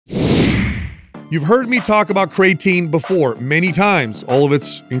You've heard me talk about creatine before many times, all of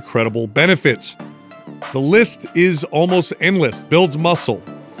its incredible benefits. The list is almost endless. Builds muscle,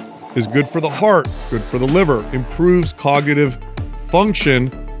 is good for the heart, good for the liver, improves cognitive function,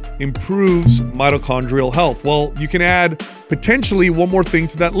 improves mitochondrial health. Well, you can add potentially one more thing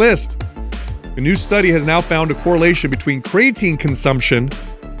to that list. A new study has now found a correlation between creatine consumption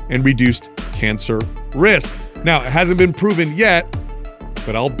and reduced cancer risk. Now, it hasn't been proven yet,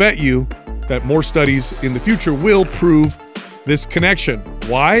 but I'll bet you that more studies in the future will prove this connection.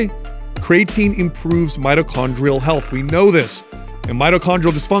 Why? Creatine improves mitochondrial health. We know this. And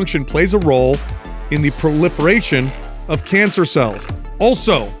mitochondrial dysfunction plays a role in the proliferation of cancer cells.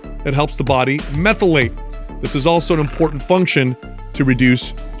 Also, it helps the body methylate. This is also an important function to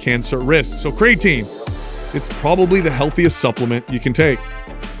reduce cancer risk. So creatine, it's probably the healthiest supplement you can take.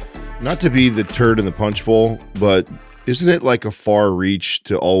 Not to be the turd in the punch bowl, but isn't it like a far reach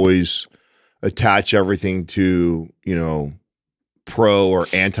to always attach everything to, you know, pro or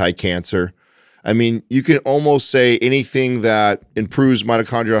anti-cancer? I mean, you can almost say anything that improves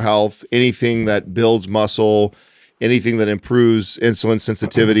mitochondrial health, anything that builds muscle, anything that improves insulin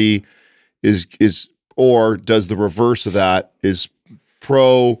sensitivity is or does the reverse of that, is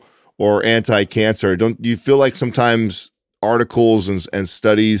pro or anti-cancer. Don't you feel like sometimes articles and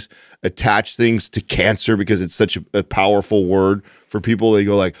studies attach things to cancer because it's such a powerful word for people? They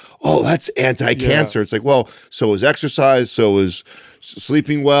go like, oh, that's anti-cancer. Yeah. It's like, well, so is exercise, so is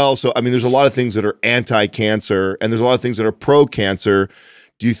sleeping well. So, I mean, there's a lot of things that are anti-cancer and there's a lot of things that are pro-cancer.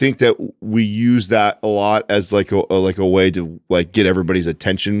 Do you think that we use that a lot as like a way to like get everybody's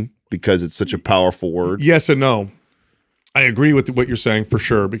attention because it's such a powerful word? Yes and no. I agree with what you're saying for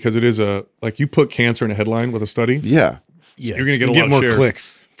sure, because it is a, like, you put cancer in a headline with a study. Yeah. Yes. You're going to get a lot of shares,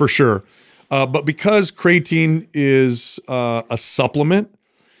 clicks. For sure. But because creatine is a supplement,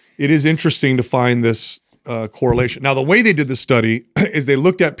 it is interesting to find this correlation. Now, the way they did this study is they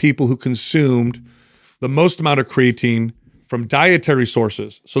looked at people who consumed the most amount of creatine from dietary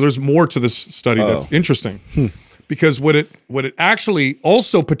sources. So there's more to this study that's interesting. Because what it actually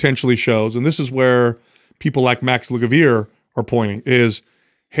also potentially shows, and this is where people like Max Lugavere are pointing, is,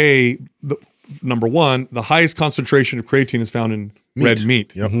 hey, number one, the highest concentration of creatine is found in red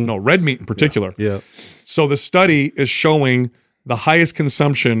meat. Yep. No, red meat in particular. Yeah. So the study is showing the highest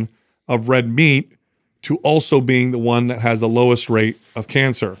consumption of red meat to also being the one that has the lowest rate of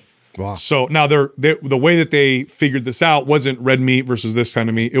cancer. Wow. So now the way that they figured this out wasn't red meat versus this kind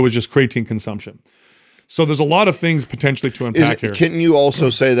of meat. It was just creatine consumption. So there's a lot of things potentially to unpack here. Couldn't you also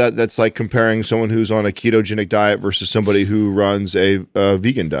say that that's like comparing someone who's on a ketogenic diet versus somebody who runs a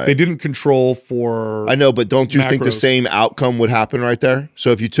vegan diet? They didn't control for I know, but don't you think the same outcome would happen right there?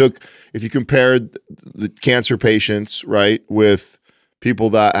 So if you compared the cancer patients, right, with people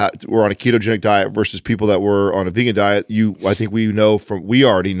that were on a ketogenic diet versus people that were on a vegan diet, I think we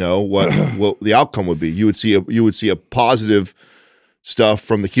already know what the outcome would be. You would see a positive stuff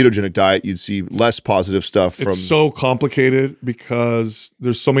from the ketogenic diet, you'd see less positive stuff from... It's so complicated because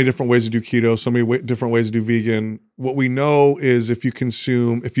there's so many different ways to do keto, so many different ways to do vegan. What we know is if you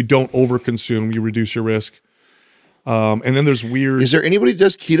don't overconsume, you reduce your risk. And then there's weird... Is there anybody who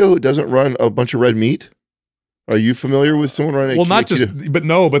does keto who doesn't run a bunch of red meat? Are you familiar with someone running a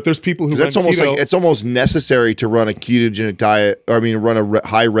keto? But there's people who run almost keto. like it's almost necessary to run a ketogenic diet, or I mean, run a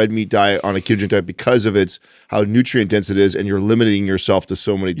high red meat diet on a ketogenic diet because of how nutrient dense it is, and you're limiting yourself to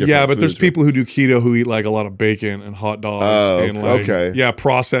so many different Yeah, but foods, there's people who do keto who eat like a lot of bacon and hot dogs and like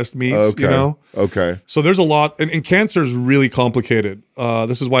processed meats, you know? Okay. So there's a lot, and cancer is really complicated.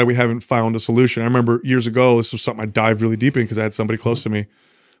 This is why we haven't found a solution. I remember years ago, this was something I dived really deep in because I had somebody close to me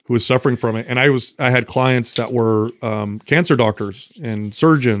who was suffering from it. And I had clients that were cancer doctors and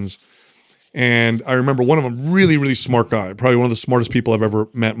surgeons. And I remember one of them, really, really smart guy, probably one of the smartest people I've ever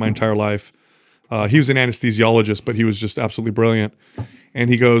met in my entire life. He was an anesthesiologist, but he was just absolutely brilliant.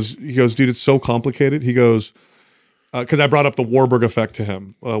 And he goes, dude, it's so complicated. He goes, because I brought up the Warburg effect to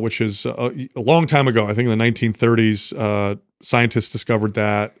him, which is a long time ago. I think in the 1930s, scientists discovered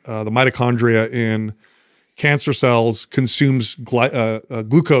that the mitochondria in cancer cells consumes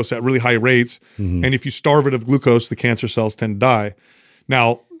glucose at really high rates. And if you starve it of glucose, the cancer cells tend to die.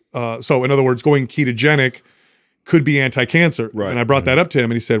 Now, so in other words, going ketogenic could be anti-cancer. Right. And I brought that up to him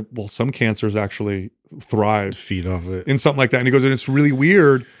and he said, well, some cancers actually thrive. Feed off it. In something like that. And he goes, and it's really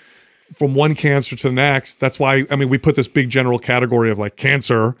weird from one cancer to the next. That's why, I mean, we put this big general category of like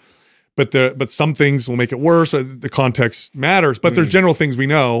cancer, but some things will make it worse. The context matters, but there's general things we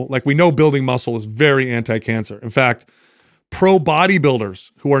know. Like we know building muscle is very anti-cancer. In fact, pro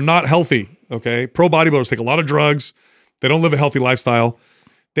bodybuilders who are not healthy, okay? Pro bodybuilders take a lot of drugs. They don't live a healthy lifestyle.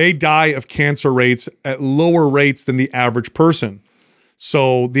 they die of cancer rates at lower rates than the average person.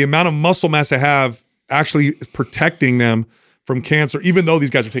 So the amount of muscle mass they have actually is protecting them from cancer, even though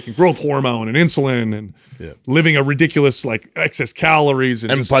these guys are taking growth hormone and insulin and living a ridiculous like excess calories.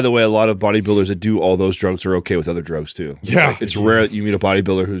 And by the way, a lot of bodybuilders that do all those drugs are okay with other drugs too. It's rare that you meet a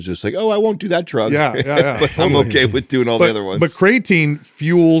bodybuilder who's just like, oh, I won't do that drug. But I'm okay with doing all the other ones. But creatine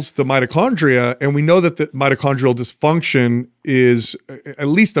fuels the mitochondria, and we know that the mitochondrial dysfunction is at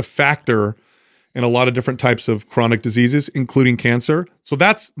least a factor in a lot of different types of chronic diseases, including cancer. So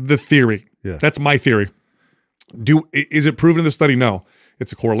that's the theory. That's my theory. Is it proven in the study? No,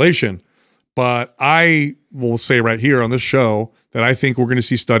 it's a correlation. But I will say right here on this show that I think we're going to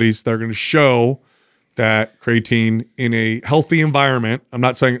see studies that are going to show that creatine in a healthy environment, I'm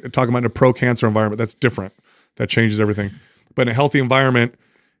not talking about in a pro-cancer environment, that's different. That changes everything. But in a healthy environment,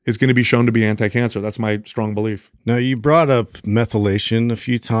 is going to be shown to be anti-cancer. That's my strong belief. Now, you brought up methylation a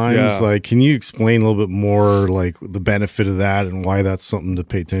few times. Like, can you explain a little bit more, like, the benefit of that and why that's something to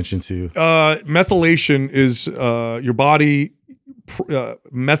pay attention to? Methylation is your body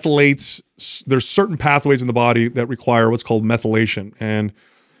methylates. There's certain pathways in the body that require what's called methylation. And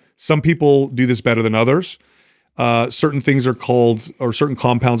some people do this better than others. Certain things are called, or certain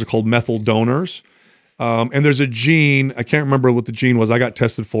compounds are called methyl donors. And there's a gene, I can't remember what the gene was, I got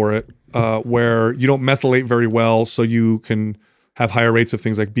tested for it, where you don't methylate very well, so you can have higher rates of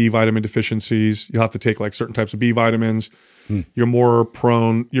things like B vitamin deficiencies. You'll have to take like certain types of B vitamins. You're more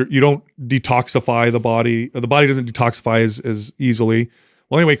prone, you don't detoxify the body. The body doesn't detoxify as easily.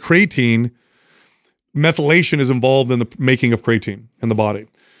 Well, anyway, creatine, methylation is involved in the making of creatine in the body.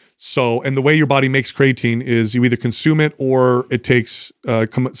 So, and the way your body makes creatine is you either consume it or it takes a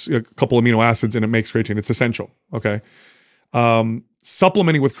couple amino acids and it makes creatine. It's essential, okay?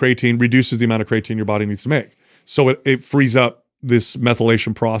 Supplementing with creatine reduces the amount of creatine your body needs to make. So it frees up this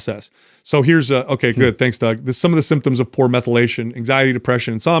methylation process. So here's okay, good, thanks, Doug. Some of the symptoms of poor methylation: anxiety,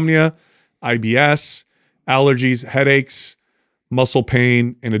 depression, insomnia, IBS, allergies, headaches, muscle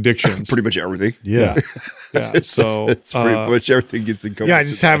pain, and addictions. Pretty much everything. Yeah. So it's pretty much everything gets encompassed. Yeah, I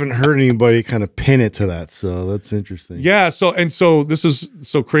just haven't heard anybody kind of pin it to that. So that's interesting. Yeah. So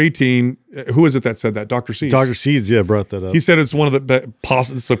creatine. Who is it that said that? Dr. Seeds. Dr. Seeds, brought that up. He said it's one of the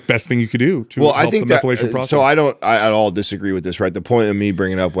it's the best thing you could do to help I think the methylation process. So I don't at all disagree with this. Right. The point of me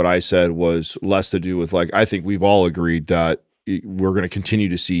bringing up what I said was less to do with, like, I think we've all agreed that we're going to continue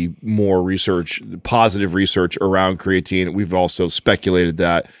to see more research, positive research around creatine. We've also speculated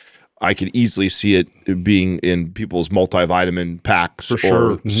that I could easily see it being in people's multivitamin packs. For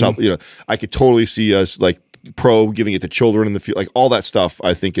sure. Or I could totally see us like giving it to children in the future. Like all that stuff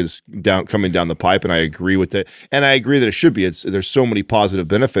I think is coming down the pipe, and I agree with it. And I agree that it should be. There's so many positive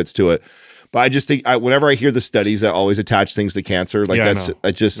benefits to it. But I just think whenever I hear the studies that always attach things to cancer, like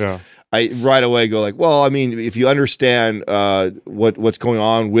I right away go like, well, I mean, if you understand what's going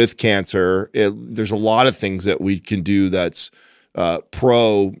on with cancer, there's a lot of things that we can do that's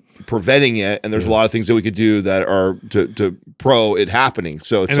preventing it, and there's a lot of things that we could do that are to pro it happening.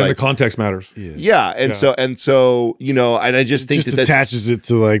 So it's and then the context matters. So and I just think that attaches it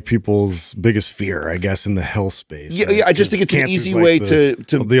to like people's biggest fear, I guess, in the health space. Yeah, I just think it's an easy way to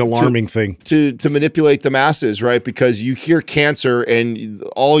the alarming thing to manipulate the masses, right? Because you hear cancer and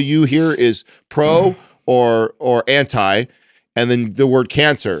all you hear is pro or anti. And then the word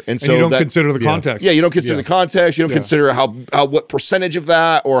cancer, and so you don't consider the context. Yeah, you don't consider the context. You don't consider what percentage of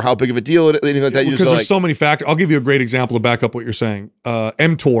that or how big of a deal it is, anything like that. Because there's so many factors. I'll give you a great example to back up what you're saying.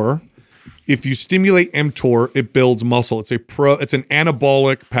 mTOR. If you stimulate mTOR, it builds muscle. It's an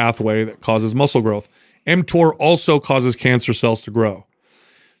anabolic pathway that causes muscle growth. mTOR also causes cancer cells to grow.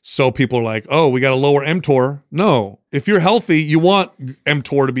 So people are like, oh, we got to lower mTOR. No, if you're healthy, you want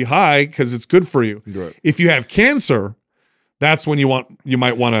mTOR to be high because it's good for you. Right. If you have cancer, that's when you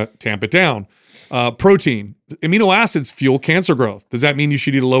might want to tamp it down. Protein. Amino acids fuel cancer growth. Does that mean you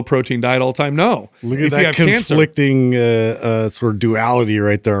should eat a low protein diet all the time? No. Look at that conflicting sort of duality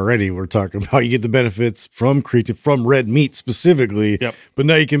right there already. We're talking about you get the benefits from creatine, from red meat specifically, but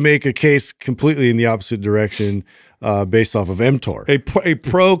now you can make a case completely in the opposite direction based off of mTOR. A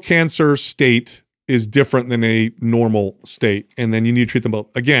pro-cancer state is different than a normal state, and then you need to treat them both.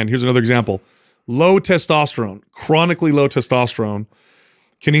 Again, here's another example. Low testosterone, chronically low testosterone,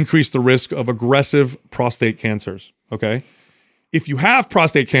 can increase the risk of aggressive prostate cancers, okay? If you have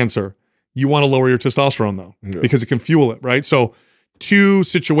prostate cancer, you want to lower your testosterone, though, because it can fuel it, right? So two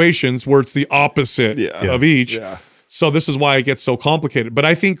situations where it's the opposite of each. Yeah. So this is why it gets so complicated. But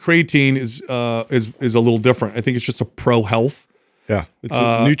I think creatine is a little different. I think it's just a pro-health. Yeah, it's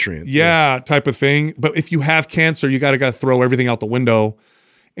a nutrient. Type of thing. But if you have cancer, you got to throw everything out the window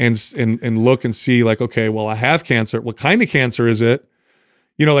and look and see like, okay, well, I have cancer. What kind of cancer is it?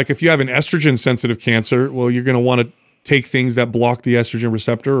 You know, like if you have an estrogen sensitive cancer, well, you're going to want to take things that block the estrogen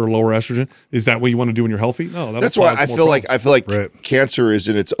receptor or lower estrogen. Is that what you want to do when you're healthy? No, that's why I feel like cancer is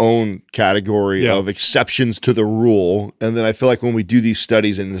in its own category of exceptions to the rule. And then I feel like when we do these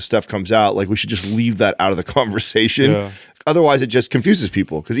studies and this stuff comes out, like we should just leave that out of the conversation. Yeah. Otherwise, it just confuses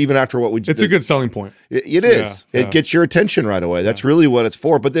people. Because even after what we it's a good selling point. It is. Yeah, it gets your attention right away. That's really what it's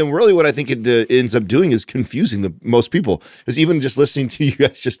for. But then really what I think it ends up doing is confusing the most people. Is even just listening to you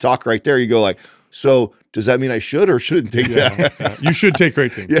guys just talk right there, you go like, so does that mean I should or shouldn't take that? Yeah. You should take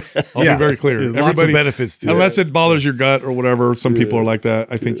Creatine. I'll be very clear. Lots of benefits to unless it bothers your gut or whatever. Some people are like that.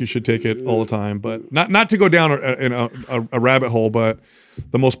 I think you should take it all the time. But not to go down in a rabbit hole, but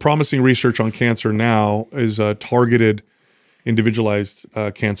the most promising research on cancer now is targeted, individualized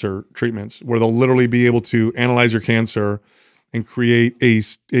cancer treatments, where they'll literally be able to analyze your cancer and create a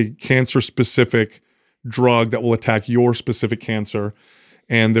cancer-specific drug that will attack your specific cancer.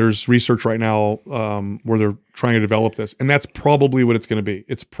 And there's research right now where they're trying to develop this. And that's probably what it's going to be.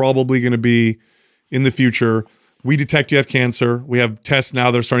 It's probably going to be in the future. We detect you have cancer. We have tests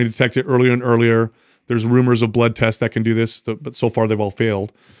now that are starting to detect it earlier and earlier. There's rumors of blood tests that can do this, but so far they've all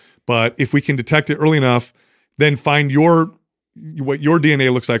failed. But if we can detect it early enough, then find what your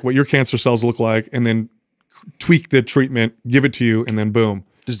DNA looks like, what your cancer cells look like, and then tweak the treatment, give it to you, and then boom.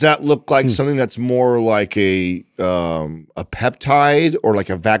 Does that look like something that's more like a peptide or like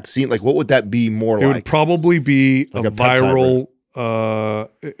a vaccine? Like what would that be more like? It would probably be like a viral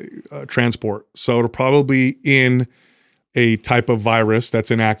transport. So it'll probably in a type of virus that's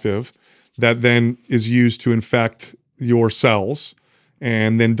inactive that then is used to infect your cells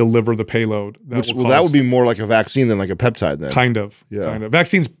and then deliver the payload. That would be more like a vaccine than like a peptide then. Kind of.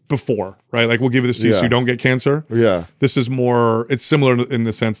 Vaccines before, right? Like we'll give this to you so you don't get cancer. Yeah. This is more, it's similar in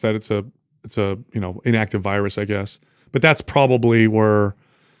the sense that it's a inactive virus, I guess. But that's probably where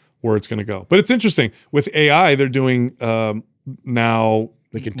it's going to go. But it's interesting. With AI, they're doing now.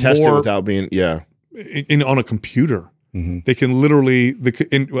 They can test it without being, on a computer. Mm-hmm. They can literally,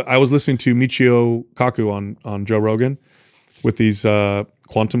 I was listening to Michio Kaku on Joe Rogan with these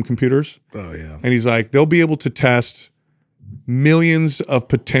quantum computers. Oh, yeah. And he's like, they'll be able to test millions of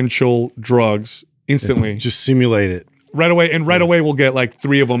potential drugs instantly. Just simulate it. Right away. And right away we'll get like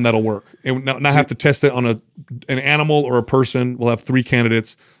 3 of them that'll work. And not have to test it on an animal or a person. We'll have 3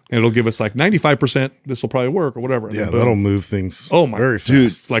 candidates and it'll give us like 95% this will probably work or whatever. And that'll move things very fast. Dude,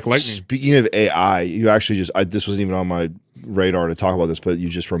 it's like lightning. Speaking of AI, you actually this wasn't even on my radar to talk about this, but you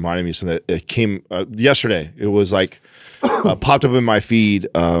just reminded me something that it came yesterday. It was like popped up in my feed.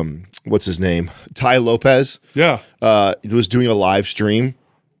 What's his name? Ty Lopez. Yeah. He was doing a live stream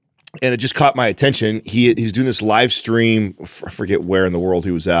and it just caught my attention. He's doing this live stream. I forget where in the world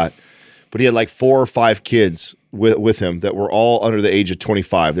he was at, but he had like 4 or 5 kids with him that were all under the age of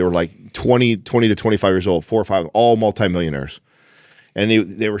 25. They were like 20 to 25 years old, 4 or 5, all multimillionaires. And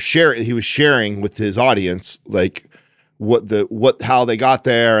he was sharing with his audience like how they got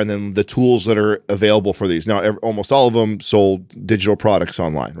there and then the tools that are available for these. Now, almost all of them sold digital products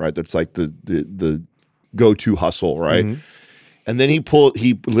online, right? That's like the go-to hustle, right? Mm-hmm. And then he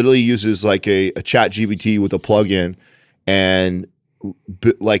literally uses like a chat GPT with a plugin and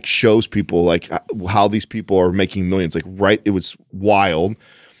like shows people like how these people are making millions. Like, right. It was wild.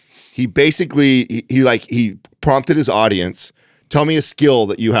 He basically, he prompted his audience, tell me a skill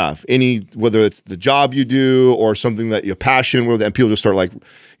that you have, whether it's the job you do or something that you're passionate with, and people just start like,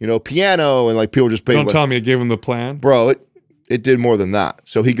 piano, and like people just pay. Don't tell me it gave him the plan. Bro, it did more than that.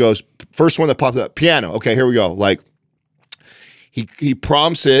 So he goes, first one that popped up, piano. Okay, here we go. Like he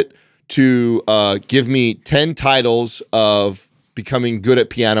prompts it to give me 10 titles of becoming good at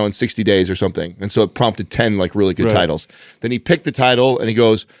piano in 60 days or something. And so it prompted 10 like really good titles. Then he picked the title and he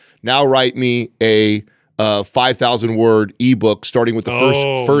goes, now write me a 5,000 word ebook starting with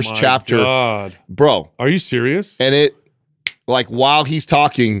the first chapter. God. Bro. Are you serious? And it, like, while he's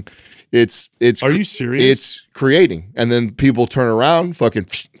talking, it's Are you serious? It's creating. And then people turn around, fucking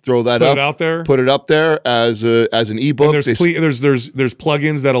throw that up. Put it out there. Put it up there as an ebook. And there's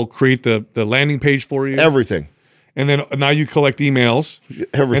plugins that'll create the landing page for you. Everything. And then now you collect emails.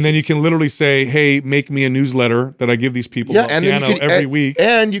 Everything. And then you can literally say, hey, make me a newsletter that I give these people every week.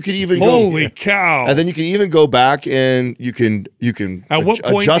 And you could even Holy cow. And then you can even go back and you can At what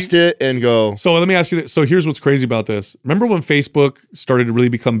point adjust it and go. So let me ask you this. So here's what's crazy about this. Remember when Facebook started to really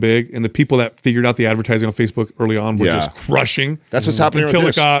become big and the people that figured out the advertising on Facebook early on were just crushing? That's what's happening until with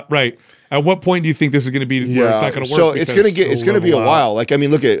this. It got right. At what point do you think this is going to be where it's not going to work? So it's going to be a while. Like, I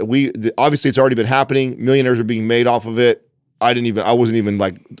mean, look at obviously it's already been happening. Millionaires are being made off of it. wasn't even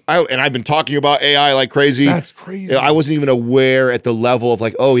like, and I've been talking about AI like crazy. That's crazy. I wasn't even aware at the level of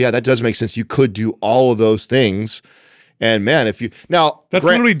like, oh yeah, that does make sense. You could do all of those things. And man, if you, now. That's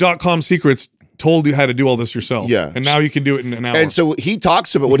literally .com secrets told you how to do all this yourself. Yeah. And now you can do it in an hour. And so he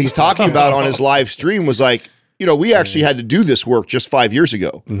talks about, what he's talking about on his live stream was like, you know, we actually had to do this work just 5 years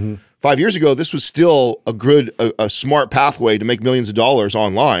ago. 5 years ago, this was still a smart pathway to make millions of dollars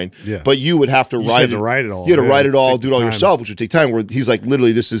online. Yeah. But you would have to write it all. You had to write it all, do it all yourself, which would take time. Where he's like,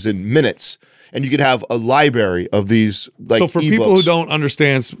 literally, this is in minutes. And you could have a library of these like So for people who don't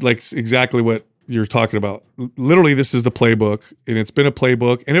understand like exactly what you're talking about, literally this is the playbook, and it's been a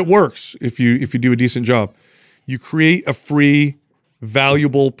playbook, and it works if you do a decent job. You create a free,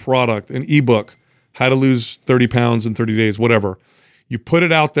 valuable product, an ebook, how to lose 30 pounds in 30 days, whatever. You put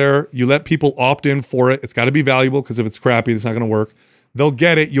it out there, you let people opt in for it. It's got to be valuable, because if it's crappy, it's not going to work. They'll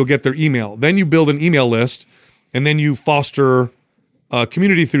get it, you'll get their email. Then you build an email list, and then you foster a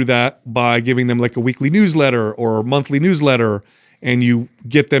community through that by giving them like a weekly newsletter or a monthly newsletter, and you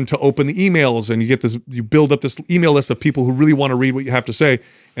get them to open the emails, and you build up this email list of people who really want to read what you have to say.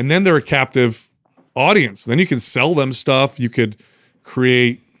 And then they're a captive audience. Then you can sell them stuff. You could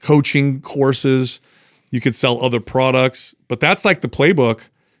create coaching courses. You could sell other products, but that's like the playbook,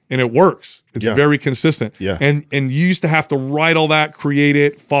 and it works. It's very consistent. Yeah. And you used to have to write all that, create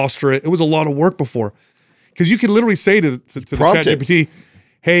it, foster it. It was a lot of work before, because you could literally say to the ChatGPT,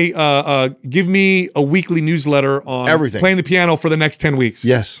 hey, give me a weekly newsletter on everything, playing the piano for the next 10 weeks.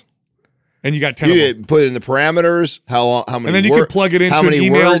 Yes. And you got 10 of them. You put it in the parameters, how many, and then you can plug it into an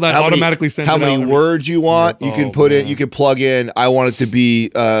email that automatically sends it out. How many words you want. You can put in, you can plug in, I want it to be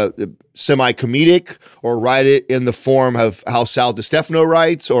semi-comedic, or write it in the form of how Sal DiStefano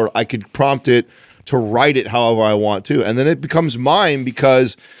writes, or I could prompt it to write it however I want to. And then it becomes mine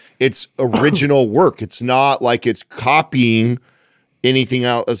because it's original work. It's not like it's copying anything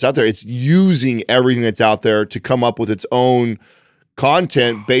else that's out there. It's using everything that's out there to come up with its own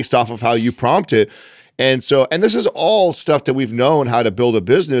content based off of how you prompt it. And so, and this is all stuff that we've known how to build a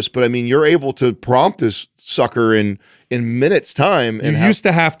business, but I mean, you're able to prompt this sucker in minutes time. And you used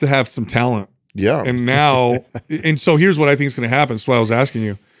to have some talent. Yeah. And now, and so here's what I think is going to happen. That's why I was asking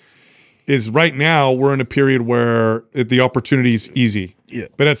you, is right now we're in a period where the opportunity is easy. Yeah.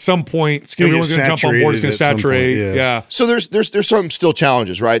 But at some point, everyone's going to jump on board. It's going to saturate. Yeah. So there's some still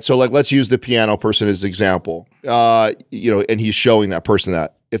challenges, right? So like, let's use the piano person as an example. You know, and he's showing that person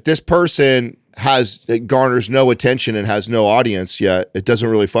that if this person garners no attention and has no audience yet, it doesn't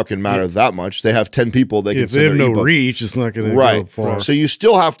really fucking matter that much. They have 10 people they can send their ebook. If they have no reach, it's not going to go far. So you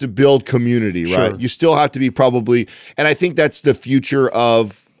still have to build community, right? You still have to be probably, and I think that's the future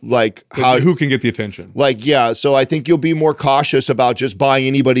of like who can get the attention. Like, yeah, so I think you'll be more cautious about just buying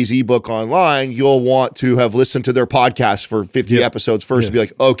anybody's ebook online. You'll want to have listened to their podcast for 50 episodes first to be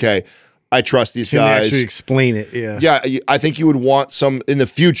like, okay, I trust these guys. Actually explain it, Yeah, I think you would want some in the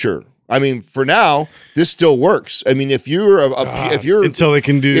future. I mean, for now, this still works. I mean, if you're until they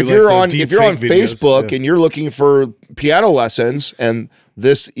can do, if you're on Facebook and you're looking for piano lessons and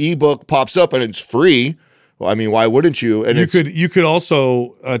this ebook pops up and it's free, well, I mean, why wouldn't you? And you could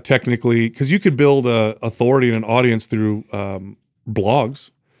also technically, because you could build a authority and an audience through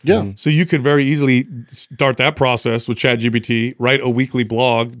blogs. Yeah. So you could very easily start that process with ChatGPT, write a weekly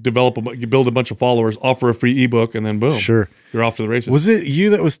blog, you build a bunch of followers, offer a free ebook, and then boom. Sure. You're off to the races. Was it you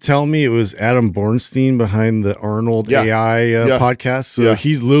that was telling me it was Adam Bornstein behind the Arnold AI podcast? So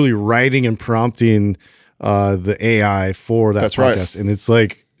he's literally writing and prompting the AI for that podcast. And it's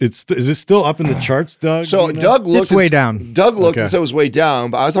like, is it still up in the charts, Doug? So Doug looked. It's way down. Doug looked and said it was way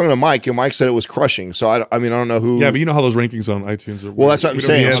down, but I was talking to Mike, and Mike said it was crushing. So I mean, I don't know who. Yeah, but you know how those rankings on iTunes are. Well, that's what I'm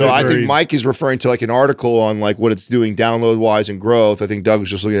saying. So I think Mike is referring to like an article on like what it's doing download wise and growth. I think Doug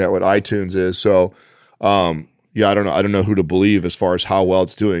was just looking at what iTunes is. So, yeah, I don't know. I don't know who to believe as far as how well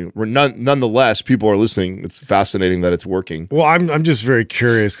it's doing. Nonetheless, people are listening. It's fascinating that it's working. Well, I'm just very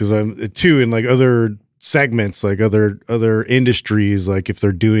curious because I'm too in like other segments, like other industries, like if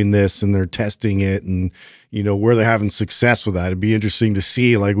they're doing this and they're testing it and you know where they're having success with that. It'd be interesting to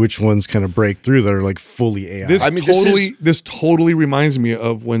see like which ones kind of break through that are like fully AI. This totally reminds me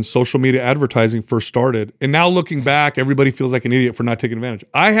of when social media advertising first started. And now looking back, everybody feels like an idiot for not taking advantage.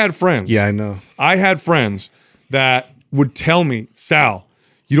 I had friends. Yeah, I know. I had friends that would tell me, Sal,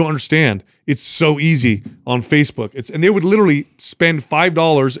 you don't understand. It's so easy on Facebook. And they would literally spend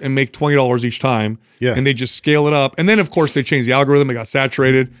 $5 and make $20 each time. Yeah. And they just scale it up. And then, of course, they changed the algorithm. It got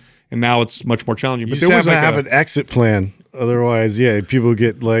saturated. And now it's much more challenging. But there was like have an exit plan Otherwise, yeah, people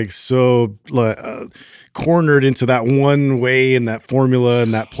get like so cornered into that one way and that formula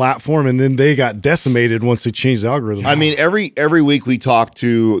and that platform, and then they got decimated once they changed the algorithm. I mean, every week we talk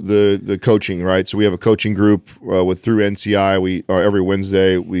to the coaching, right? So we have a coaching group through NCI. Every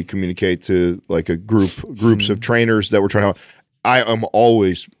Wednesday we communicate to like groups of trainers that we're trying to help. I am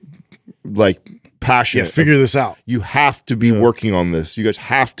always like passionate. Yeah, figure this out. You have to be working on this. You guys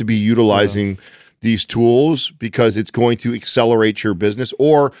have to be utilizing these tools because it's going to accelerate your business,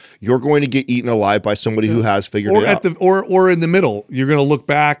 or you're going to get eaten alive by somebody who has figured it out. Or in the middle, you're going to look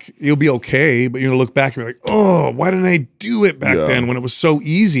back. You'll be okay, but you're going to look back and be like, oh, why didn't I do it back then when it was so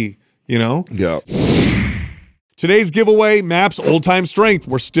easy? You know? Yeah. Today's giveaway, Maps Old Time Strength.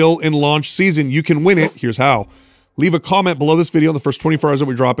 We're still in launch season. You can win it. Here's how. Leave a comment below this video in the first 24 hours that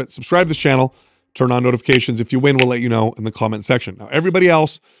we drop it. Subscribe to this channel. Turn on notifications. If you win, we'll let you know in the comment section. Now, everybody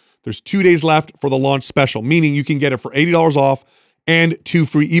else, there's 2 days left for the launch special, meaning you can get it for $80 off and 2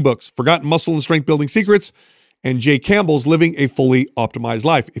 free ebooks, Forgotten Muscle and Strength Building Secrets, and Jay Campbell's Living a Fully Optimized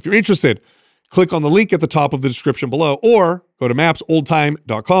Life. If you're interested, click on the link at the top of the description below, or go to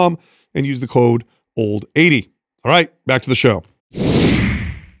mapsoldtime.com and use the code OLD80. All right, back to the show.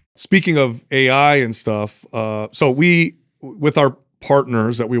 Speaking of AI and stuff, so with our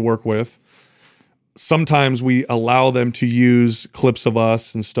partners that we work with, sometimes we allow them to use clips of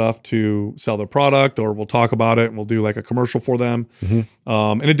us and stuff to sell their product, or we'll talk about it and we'll do like a commercial for them.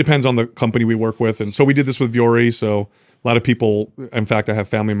 And it depends on the company we work with. And so we did this with Viore. So a lot of people, in fact, I have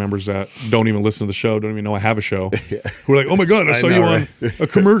family members that don't even listen to the show, don't even know I have a show, who are like, oh my God, I saw you on a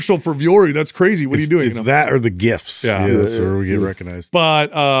commercial for Viore. That's crazy. What are you doing? It's that or the gifts. Yeah, that's where we get recognized.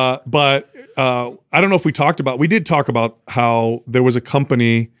 But I don't know if we did talk about how there was a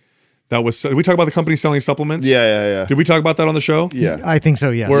company that was, did we talk about the company selling supplements? Yeah. Did we talk about that on the show? Yeah. I think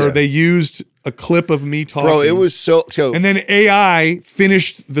so, yes. Where they used a clip of me talking. Bro, it was so and then AI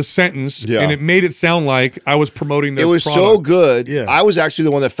finished the sentence and it made it sound like I was promoting their product. It was so good. Yeah. I was actually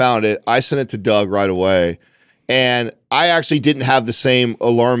the one that found it. I sent it to Doug right away. And I actually didn't have the same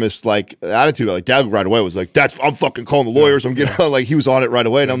alarmist like attitude. Like Doug right away was like, I'm fucking calling the lawyers. I'm getting like he was on it right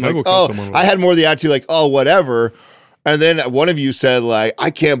away. And I'm like, I had more of the attitude like, oh, whatever. And then one of you said, like, I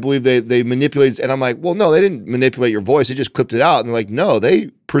can't believe they manipulated. And I'm like, well, no, they didn't manipulate your voice. They just clipped it out. And they're like, no,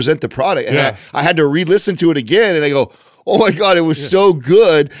 they present the product. And I had to re-listen to it again. And I go, oh, my God, it was so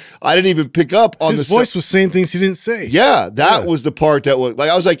good. I didn't even pick up on his voice was saying things he didn't say. Yeah, that was the part that was,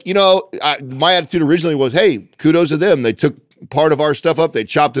 like, I was like, you know, my attitude originally was, hey, kudos to them. They took part of our stuff up, they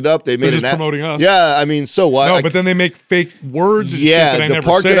chopped it up, they made it promoting us. Yeah, I mean, so what? No, but then they make fake words. And yeah, shit that I the never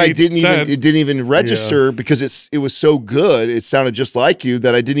part that I said. it didn't even register because it was so good. It sounded just like you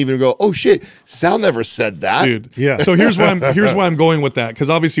that I didn't even go, oh shit, Sal never said that, dude. Yeah. So here's why I'm going with that, because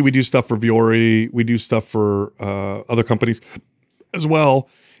obviously we do stuff for Viore, we do stuff for other companies as well,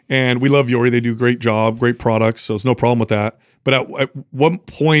 and we love Viore. They do a great job, great products, so there's no problem with that. But at what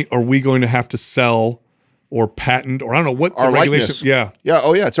point are we going to have to sell or patent, or I don't know what our the regulation. Yeah.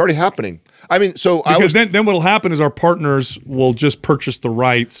 Oh yeah, it's already happening. I mean, so because then what'll happen is our partners will just purchase the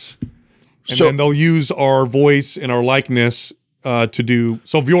rights, and then they'll use our voice and our likeness to do.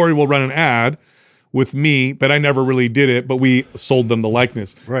 So Viore will run an ad with me, but I never really did it. But we sold them the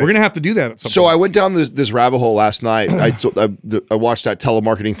likeness. Right. We're gonna have to do that at some point. I went down this rabbit hole last night. I watched that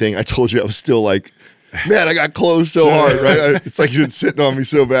telemarketing thing. I told you I was still like, man, I got closed so hard, right? It's like it's sitting on me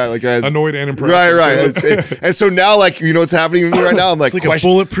so bad. Like I had, annoyed and impressed. Right. And so now, like, you know what's happening to me right now? I'm like, it's like a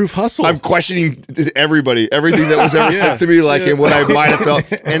bulletproof hustle. I'm questioning everything that was ever said to me, like, and what I might have felt.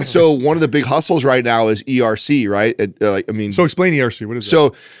 And so one of the big hustles right now is ERC, right? So explain ERC. What is so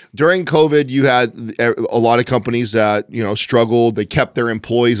that? During COVID, you had a lot of companies that, you know, struggled. They kept their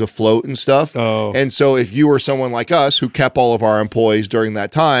employees afloat and stuff. Oh. And so if you were someone like us who kept all of our employees during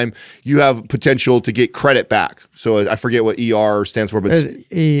that time, you have potential to get credit back. So I forget what ER stands for, but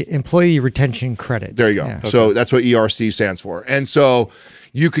employee retention credit. There you go. Yeah. So that's what ERC stands for. And so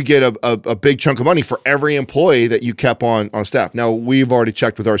you could get a big chunk of money for every employee that you kept on staff. Now, we've already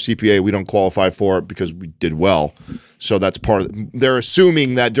checked with our CPA. We don't qualify for it because we did well. So that's part of it. They're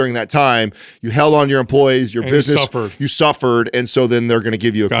assuming that during that time, you held on your employees, your business, you suffered, and so then they're going to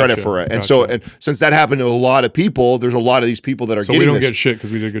give you a credit for it. And so, and since that happened to a lot of people, there's a lot of these people that are getting this. So we don't get shit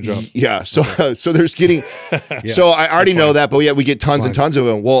because we did a good job. Yeah. So so there's getting, so I already know that, but yeah, we get tons and tons of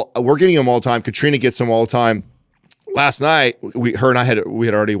them. Well, we're getting them all the time. Katrina gets them all the time. Last night, her and I had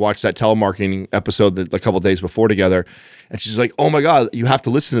already watched that telemarketing episode a couple of days before together, and she's like, "Oh my God, you have to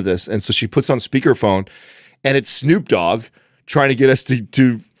listen to this!" And so she puts on speakerphone, and it's Snoop Dogg trying to get us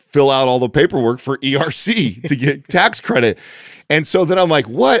to fill out all the paperwork for ERC to get tax credit. And so then I'm like,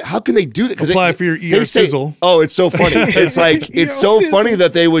 what? How can they do that? Apply for your ER sizzle. Oh, it's so funny. It's like, it's so funny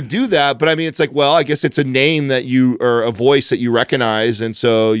that they would do that. But I mean, it's like, well, I guess it's a name that you, or a voice that you recognize. And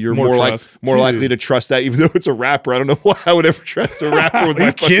so you're more likely to trust that, even though it's a rapper. I don't know why I would ever trust a rapper with my Are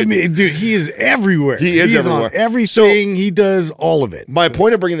you kidding me? Dude, he is everywhere. He's everywhere. On everything. He does all of it. My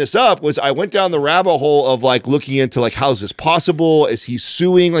point of bringing this up was I went down the rabbit hole of like looking into like, how is this possible? Is he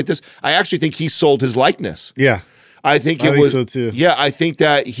suing like this? I actually think he sold his likeness. Yeah. I think it was so too. Yeah, I think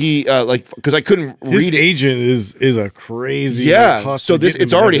that he like, because I couldn't read his it. agent is a crazy So this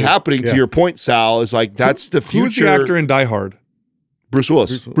it's already happening. To your point, Sal, is like that's the future. Who's the actor in Die Hard? Bruce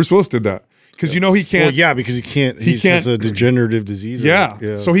Willis. Bruce Willis did that because you know he can't. Well, yeah, because he can't. He has a degenerative disease.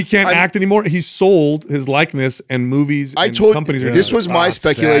 Yeah, so he can't act anymore. He sold his likeness and movies. I and told companies. This was my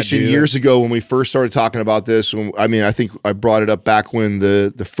speculation years ago when we first started talking about this. I mean, I think I brought it up back when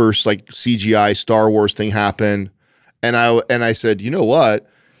the first like CGI Star Wars thing happened. And I said, you know what?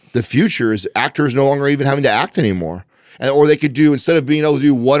 The future is actors no longer even having to act anymore. Or they could do, instead of being able to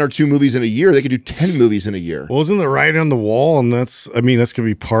do 1 or 2 movies in a year, they could do 10 movies in a year. Well, isn't the writing on the wall? And that's going to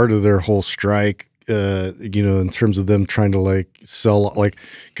be part of their whole strike, in terms of them trying to like sell, like,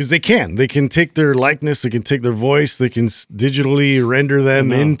 because they can take their likeness, they can take their voice, they can digitally render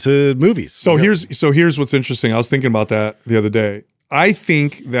them into movies. So here's what's interesting. I was thinking about that the other day. I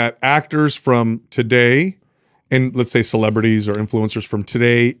think that actors from today, and let's say celebrities or influencers from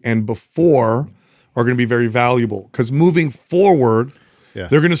today and before, are going to be very valuable because moving forward, they're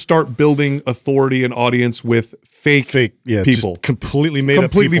going to start building authority and audience with fake people, just completely made up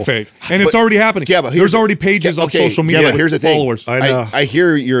people. Fake, and it's already happening. Yeah, but there's already pages on social media. But here's the followers. Thing. I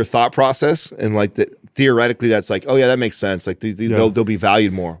hear your thought process, and like theoretically, that's like, oh yeah, that makes sense. Like they'll be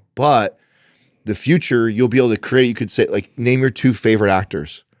valued more, but the future, you'll be able to create. You could say like, name your 2 favorite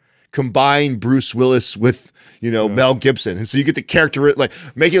actors. Combine Bruce Willis with, Mel Gibson. And so you get the character, like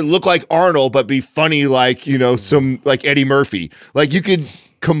make it look like Arnold, but be funny like, some like Eddie Murphy. Like you could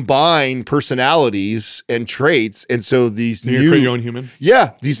combine personalities and traits. And so these you create your own human.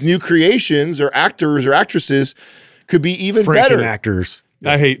 Yeah. These new creations or actors or actresses could be even better. actors.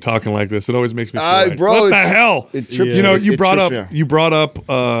 I hate talking like this. It always makes me feel right. Bro, what the hell? You brought up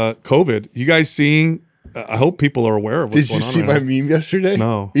COVID. You guys seeing? I hope people are aware of what's going on. Did you see my meme yesterday?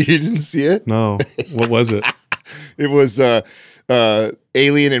 No. You didn't see it? No. What was it? It was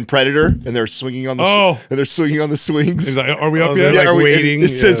Alien and Predator, and they're swinging on the swings. Is that, are we up yet? Like waiting. It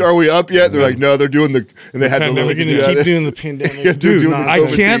says, "Are we up yet?" They're like, "No, they're doing the." And they had the We're gonna keep doing the pandemic. Dude, I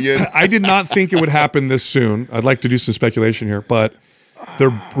can't. I did not think it would happen this soon. I'd like to do some speculation here, but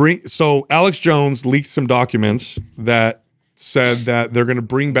so Alex Jones leaked some documents that said that they're going to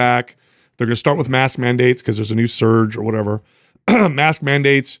bring back. They're going to start with mask mandates because there's a new surge or whatever. Mask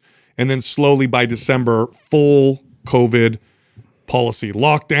mandates, and then slowly by December, full COVID policy.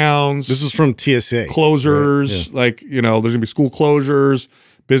 Lockdowns. This is from TSA. Closures. Right? Yeah. Like, there's going to be school closures,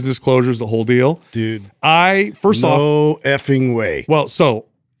 business closures, the whole deal. Dude. No effing way. Well, so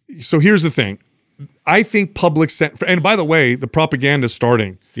here's the thing. I think and by the way, the propaganda is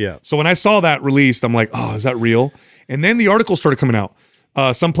starting. Yeah. So when I saw that released, I'm like, oh, is that real? And then the articles started coming out.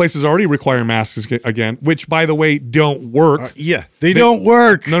 Some places already require masks again, which, by the way, don't work. They don't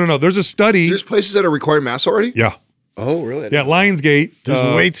work. No. There's a study. There's places that are requiring masks already? Yeah. Oh, really? Yeah, Lionsgate.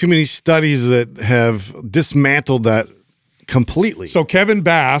 There's way too many studies that have dismantled that completely. So Kevin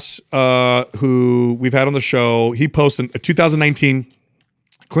Bass, who we've had on the show, he posted a 2019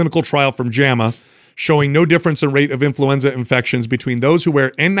 clinical trial from JAMA showing no difference in rate of influenza infections between those who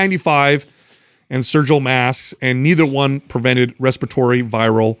wear N95 and surgical masks, and neither one prevented respiratory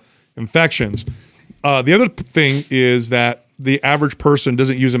viral infections. The other thing is that the average person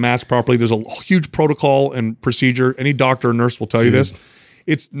doesn't use a mask properly. There's a huge protocol and procedure. Any doctor or nurse will tell you this.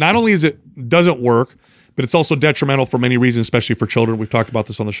 It's not only doesn't work, but it's also detrimental for many reasons, especially for children. We've talked about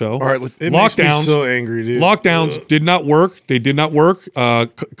this on the show. All right, it makes me so angry, dude. Lockdowns did not work. They did not work.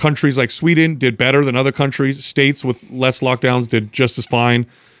 Countries like Sweden did better than other countries. States with less lockdowns did just as fine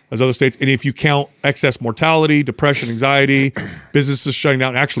as other states. And if you count excess mortality, depression, anxiety, businesses shutting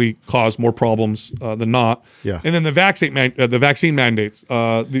down actually cause more problems than not. Yeah. And then the vaccine mandates,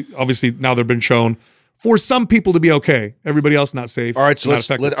 obviously now they've been shown for some people to be okay. Everybody else not safe. All right, so let's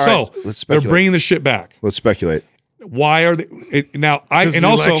speculate. They're bringing the shit back. Let's speculate. Why are they now? I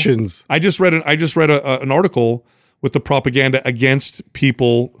just read an article with the propaganda against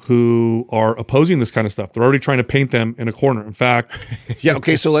people who are opposing this kind of stuff. They're already trying to paint them in a corner. In fact, yeah.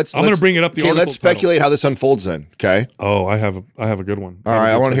 Okay, so I'm going to bring it up. Let's speculate how this unfolds then. Okay. Oh, I have a good one. All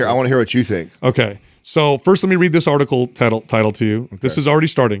right, I want to hear what you think. Okay, so first let me read this article title to you. Okay. This is already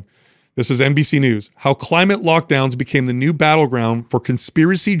starting. This is NBC News. How climate lockdowns became the new battleground for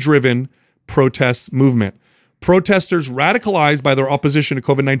conspiracy-driven protest movement. Protesters radicalized by their opposition to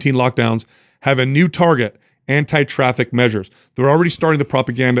COVID-19 lockdowns have a new target: anti-traffic measures. They're already starting the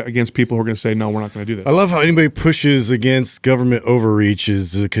propaganda against people who are going to say, no, we're not going to do this. I love how anybody pushes against government overreach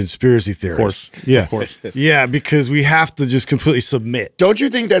is a conspiracy theorist. Of course. Yeah. Of course. Yeah, because we have to just completely submit. Don't you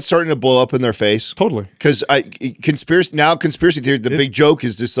think that's starting to blow up in their face? Totally. Because conspiracy theory, the big joke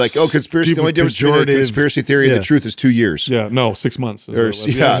is just like, oh, conspiracy, the only difference between a conspiracy theory and the truth is 2 years. Yeah, no, 6 months.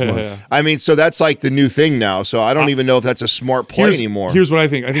 Yeah. I mean, so that's like the new thing now. So I don't even know if that's a smart play anymore. Here's what I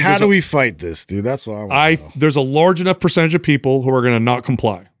think. How do we fight this, dude? That's what I want to know. There's a large enough percentage of people who are going to not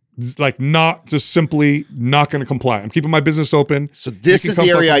comply. Like, not just simply not going to comply. I'm keeping my business open. So this is the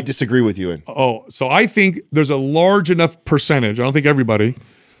area I disagree with you in. Oh, so I think there's a large enough percentage, I don't think everybody,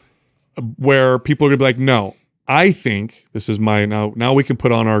 where people are going to be like, no, I think, this is my, now we can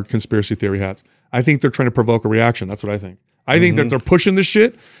put on our conspiracy theory hats. I think they're trying to provoke a reaction. That's what I think. I think that they're pushing this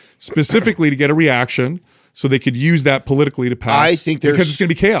shit specifically to get a reaction so they could use that politically to pass. I think because it's going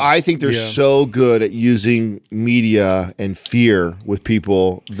to be chaos. I think they're so good at using media and fear with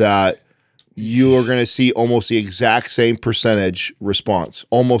people that you are going to see almost the exact same percentage response,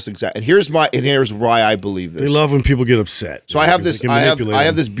 almost exact. And here's why I believe this. They love when people get upset. So I have this. I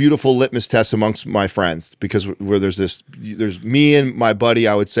have this beautiful litmus test amongst my friends because there's me and my buddy,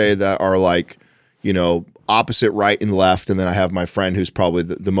 I would say, that are like, you know, opposite right and left, and then I have my friend who's probably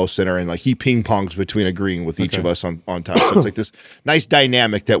the most center, and like he ping pongs between agreeing with each of us on time. So it's like this nice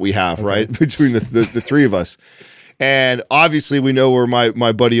dynamic that we have right between the three of us. And obviously we know where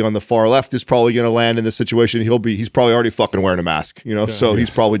my buddy on the far left is probably going to land in this situation. He's probably already fucking wearing a mask, you know, he's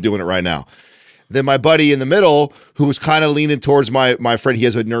probably doing it right now. Then my buddy in the middle, who was kind of leaning towards my friend, he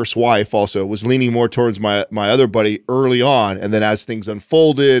has a nurse wife also, was leaning more towards my other buddy early on. And then as things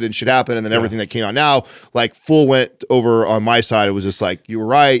unfolded and shit happened, and then everything that came out now, like full went over on my side. It was just like, you were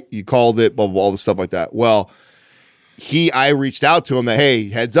right, you called it, blah, blah, blah, all the stuff like that. Well, I reached out to him that, hey,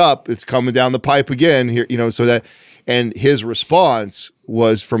 heads up, it's coming down the pipe again here, you know, so that, and his response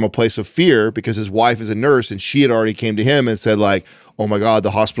was from a place of fear because his wife is a nurse and she had already came to him and said like, oh my God,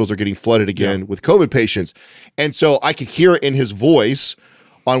 the hospitals are getting flooded again with COVID patients. And so I could hear it in his voice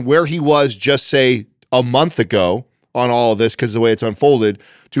on where he was just say a month ago on all of this because of the way it's unfolded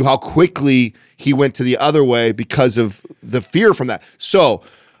to how quickly he went to the other way because of the fear from that. So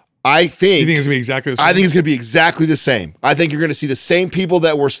I think, you think it's going to be exactly the same? I think it's going to be exactly the same. I think you're going to see the same people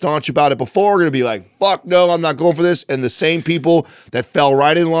that were staunch about it before are going to be like, fuck no, I'm not going for this. And the same people that fell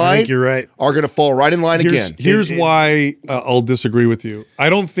right in line, I think you're right, are going to fall right in line again. Here's why I'll disagree with you. I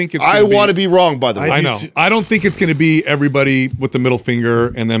don't think it's I want to be wrong, by the way. I know. I don't think it's going to be everybody with the middle finger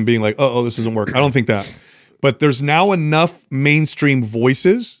and then being like, oh, this doesn't work. I don't think that. But there's now enough mainstream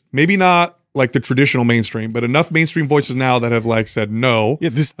voices, maybe not like the traditional mainstream, but enough mainstream voices now that have like said no. Yeah,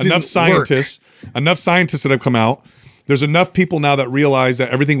 this enough scientists that have come out. There's enough people now that realize that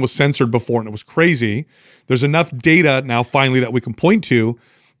everything was censored before and it was crazy. There's enough data now finally that we can point to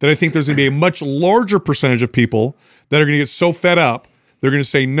that I think there's going to be a much larger percentage of people that are going to get so fed up, they're going to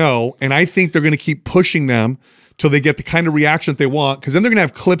say no. And I think they're going to keep pushing them till they get the kind of reaction that they want, because then they're going to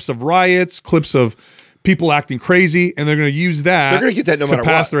have clips of riots, clips of people acting crazy, and they're going to use that. They're going to get that no matter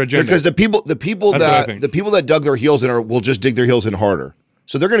pass what. Their agenda. Because the people that dug their heels in will just dig their heels in harder.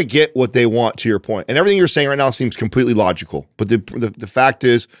 So they're going to get what they want. To your point, and everything you're saying right now seems completely logical. But the fact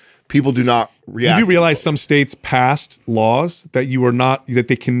is, people do not react. You do realize some states passed laws that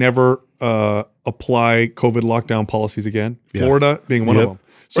they can never apply COVID lockdown policies again. Yeah. Florida being one of them.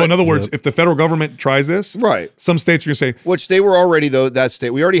 So in other words, if the federal government tries this, some states are going to say, which they were already, though, that state.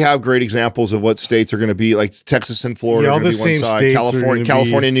 We already have great examples of what states are going to be, like Texas and Florida are going to be one side,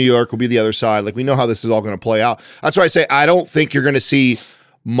 California and New York will be the other side. Like, we know how this is all going to play out. That's why I say I don't think you're going to see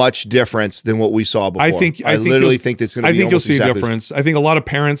much difference than what we saw before. I literally think that's going to be. I think you'll see a difference. I think a lot of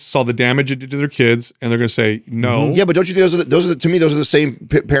parents saw the damage it did to their kids, and they're going to say no. Yeah, but don't you think those are to me those are the same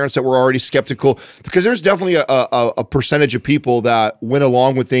parents that were already skeptical? Because there's definitely a percentage of people that went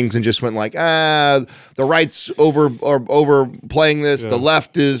along with things and just went like, the right's overplaying this, the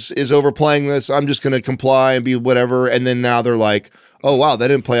left is overplaying this. I'm just going to comply and be whatever. And then now they're like, oh wow, that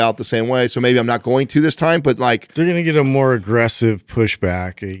didn't play out the same way, so maybe I'm not going to this time. But like, they're going to get a more aggressive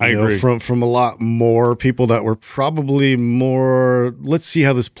pushback. I agree. From a lot more people that were probably more. Let's see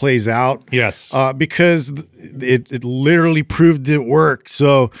how this plays out. Yes, because it literally proved it worked.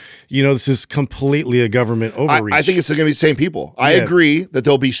 So this is completely a government overreach. I think it's going to be the same people. I agree that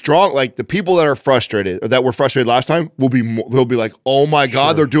they'll be strong. Like the people that are frustrated, or that were frustrated last time, they'll be like, oh my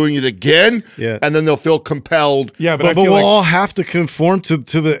God, they're doing it again. Yeah, and then they'll feel compelled. Yeah, but we'll all have to conform to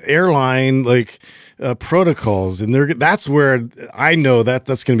the airline protocols, and that's where I know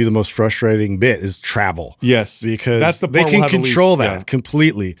that's going to be the most frustrating bit is travel. Yes, because that's the they part can we'll have control the least, that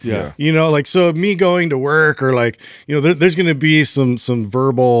completely. Yeah, you know, like so me going to work or there's going to be some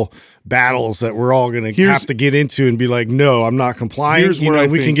verbal battles that we're all going to have to get into and be like, no, I'm not complying. Here's where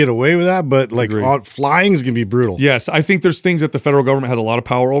we can get away with that, but flying is going to be brutal. Yes, I think there's things that the federal government has a lot of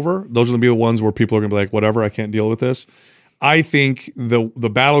power over. Those are going to be the ones where people are going to be like, whatever, I can't deal with this. I think the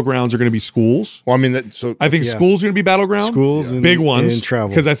battlegrounds are going to be schools. Well, I mean, I think schools are going to be battlegrounds. Schools, and big ones, and travel.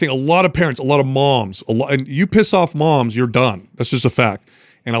 Because I think a lot of parents, a lot of moms, and you piss off moms, you're done. That's just a fact.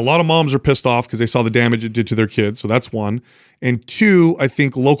 And a lot of moms are pissed off because they saw the damage it did to their kids. So that's one. And two, I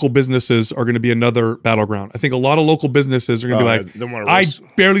think local businesses are going to be another battleground. I think a lot of local businesses are going to be like, I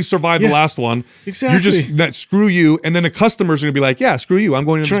barely survived the last one. Exactly. You're just, screw you. And then the customers are going to be like, yeah, screw you. I'm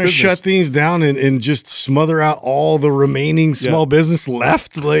going into trying this to shut things down and just smother out all the remaining small business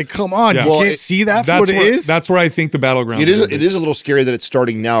left. Like, come on. You can't see that for what it is? That's where I think the battleground is. It is a little scary that it's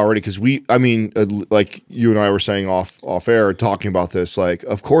starting now already because like you and I were saying off air talking about this, like,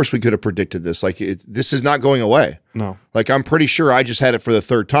 of course we could have predicted this. Like, this is not going away. No. Like, I'm pretty sure I just had it for the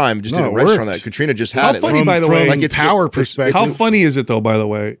third time. Just didn't register on that. Katrina just had it. How funny, by the way, like it's power perspective. How funny is it, though, by the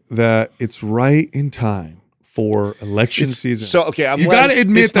way, that it's right in time for election season? So, okay, you got to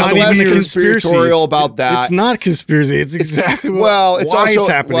admit that I'm less conspiratorial about that. It's not conspiracy. It's exactly why it's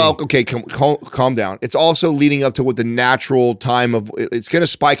happening. Well, okay, calm down. It's also leading up to what the natural time of it's going to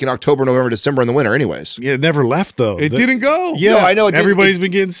spike in October, November, December in the winter, anyways. Yeah, it never left though. It didn't go. Yeah, no, I know. Everybody's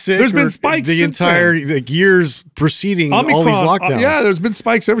been getting sick. There's been spikes the entire years preceding Omicron, all these lockdowns. Yeah, there's been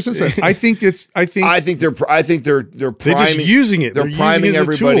spikes ever since then. I think they're priming. They're just using it. They're priming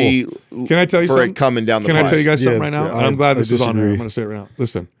everybody. Can I tell you something? For it coming down the Can pipe. I tell you guys something right now? Yeah, And I'm glad this is on here. disagree. I'm going to say it right now.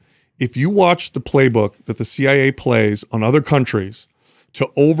 Listen, if you watch the playbook that the CIA plays on other countries to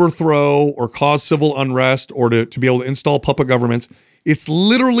overthrow or cause civil unrest or to be able to install puppet governments, it's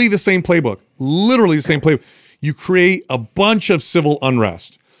literally the same playbook. Literally the same playbook. You create a bunch of civil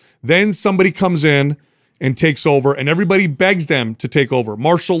unrest. Then somebody comes in and takes over, and everybody begs them to take over.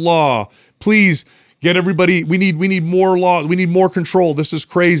 Martial law, please get everybody. We need more law. We need more control. This is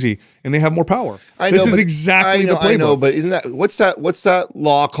crazy, and they have more power. This is exactly the playbook. I know, but isn't that what's that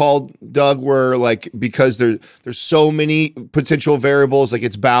law called, Doug? Where like because there's so many potential variables, like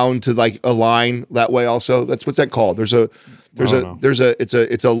it's bound to like align that way. Also, what's that called? It's a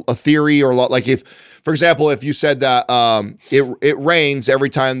theory or like if. For example, if you said that it rains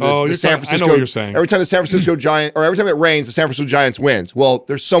every time the San Francisco, I know what you're saying. Every time the San Francisco Giants, or every time it rains, the San Francisco Giants wins. Well,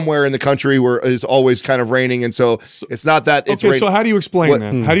 there's somewhere in the country where it's always kind of raining, and so it's not that. It's okay, so how do you explain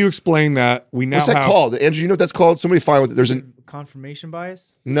that? How do you explain that we now What's that called? Andrew, you know what that's called? Somebody find what there's an confirmation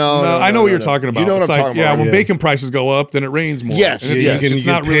bias. No, I know what you're talking about. You know what I'm talking about. Yeah, when bacon prices go up, then it rains more. Yes, and it's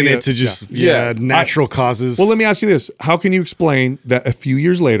not really it to just natural causes. Well, let me ask you this: how can you explain that a few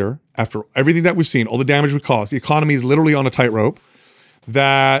years later, after everything that we've seen, all the damage we caused, the economy is literally on a tightrope?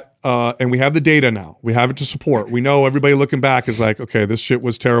 That and we have the data now. We have it to support. We know everybody looking back is like, okay, this shit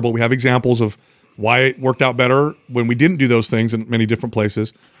was terrible. We have examples of why it worked out better when we didn't do those things in many different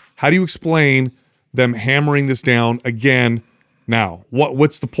places. How do you explain them hammering this down again now?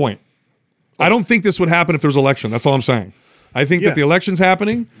 What's the point? I don't think this would happen if there's an election. That's all I'm saying. I think that the election's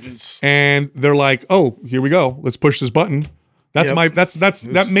happening and they're like, oh, here we go. Let's push this button.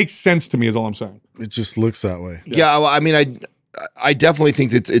 That makes sense to me is all I'm saying. It just looks that way. Yeah, well, I mean, I definitely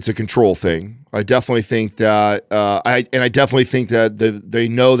think that it's a control thing. I definitely think that I definitely think that they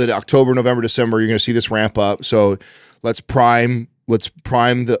know that October, November, December you're going to see this ramp up. So let's prime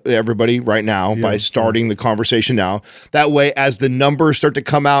everybody right now by starting the conversation now. That way, as the numbers start to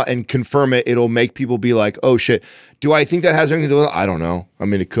come out and confirm it, it'll make people be like, "Oh shit, do I think that has anything to do with it? I don't know. I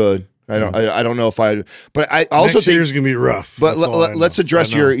mean, it could. I don't know if but I also Next think year's gonna be rough. But let's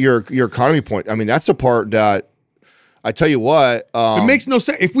address your economy point. I mean, that's the part that I tell you what, it makes no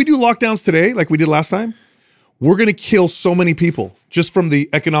sense. If we do lockdowns today, like we did last time, we're going to kill so many people just from the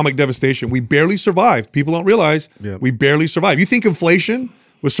economic devastation. We barely survived. People don't realize we barely survived. You think inflation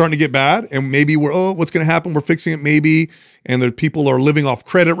was starting to get bad and maybe what's going to happen? We're fixing it maybe. And the people are living off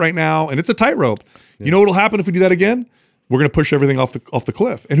credit right now. And it's a tightrope. Yeah. You know what'll happen if we do that again? We're going to push everything off the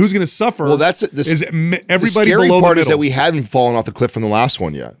cliff. And who's going to suffer? Well, that's everybody the scary below part the is that we hadn't fallen off the cliff from the last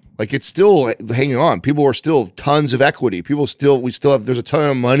one yet. Like it's still hanging on. People are still tons of equity. We still have, there's a ton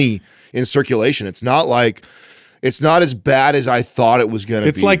of money in circulation. It's not like It's not as bad as I thought it was going to be.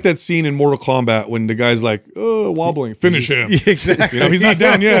 It's like that scene in Mortal Kombat when the guy's like, oh, wobbling, finish him. Exactly. You know, he's not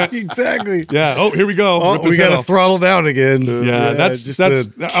down yet. Exactly. Yeah. Oh, here we go. Oh, we got to throttle down again. I'll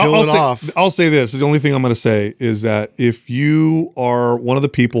say this. The only thing I'm going to say is that if you are one of the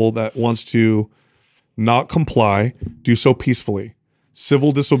people that wants to not comply, do so peacefully.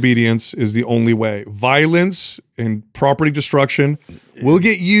 Civil disobedience is the only way. Violence and property destruction will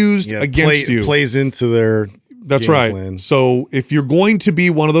get used against you. Plays into their That's game right. plan. So if you're going to be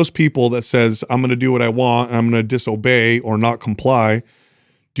one of those people that says, I'm going to do what I want and I'm going to disobey or not comply,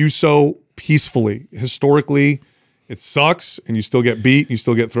 do so peacefully. Historically, it sucks and you still get beat, you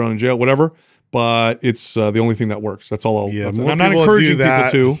still get thrown in jail, whatever. But it's the only thing that works. That's all. I'm not encouraging people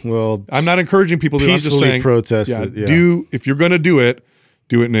to. Well, I'm not encouraging people to. I'm just saying, protest it. Yeah. If you're going to do it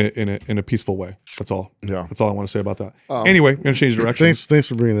in a peaceful way. That's all. Yeah. That's all I want to say about that. Anyway, I'm going to change direction. Thanks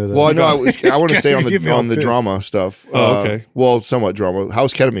for bringing that up. Well, no, I want to stay on the drama stuff. Oh, okay. Well, somewhat drama.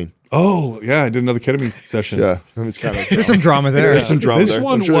 How's ketamine? Oh, yeah, I did another ketamine session. Yeah, it's kind of there's some drama there. There's some drama this there.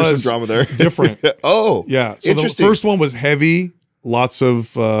 one I'm sure was there's some drama there. different. Oh, yeah. So interesting. The first one was heavy, lots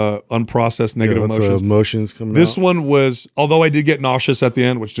of unprocessed negative emotions coming This out. one was, although I did get nauseous at the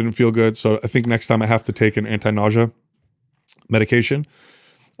end, which didn't feel good. So I think next time I have to take an anti-nausea medication.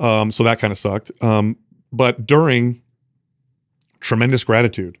 So that kind of sucked. But during, tremendous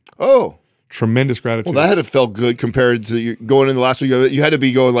gratitude. Oh. Tremendous gratitude. Well, that had to felt good compared to you going in the last week. You had to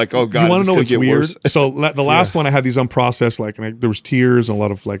be going like, oh God, you want to know what's weird? Worse. So the last one I had these unprocessed, like, and there was tears and a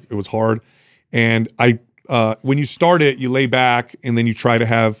lot of like, it was hard. And when you start it, you lay back and then you try to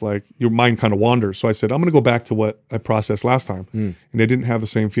have like, your mind kind of wanders. So I said, I'm going to go back to what I processed last time. And I didn't have the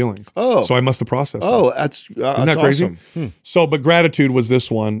same feelings. Oh. So I must have processed them. Oh, isn't that crazy? Awesome. So, but gratitude was this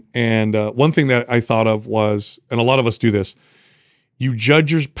one. And one thing that I thought of was, and a lot of us do this, you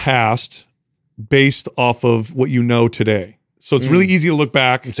judge your past based off of what you know today. So it's really easy to look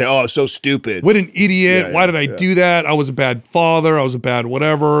back and say, oh, so stupid. What an idiot. Why did I do that? I was a bad father. I was a bad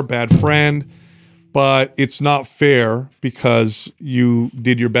whatever, bad friend. But it's not fair because you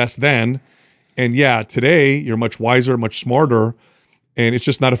did your best then. And yeah, today you're much wiser, much smarter. And it's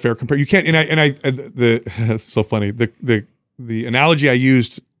just not a fair comparison. You can't, it's so funny. The analogy I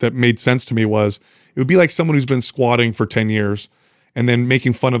used that made sense to me was, it would be like someone who's been squatting for 10 years and then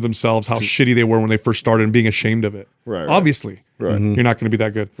making fun of themselves, how shitty they were when they first started and being ashamed of it. Right. Obviously, right. You're not going to be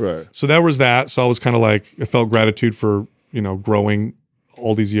that good. Right. So there was that. So I was kind of like, I felt gratitude for, growing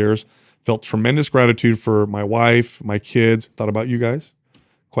all these years. Felt tremendous gratitude for my wife, my kids. Thought about you guys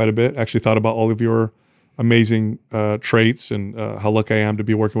quite a bit. Actually thought about all of your amazing traits and how lucky I am to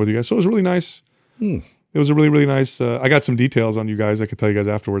be working with you guys. So it was really nice. It was a really, really nice. I got some details on you guys. I could tell you guys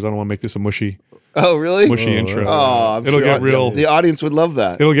afterwards. I don't want to make this a mushy. Oh, really? Mushy intro. Oh, I'm it'll sure get real. The audience would love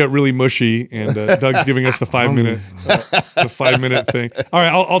that. It'll get really mushy, and Doug's giving us the 5-minute, the 5-minute thing. All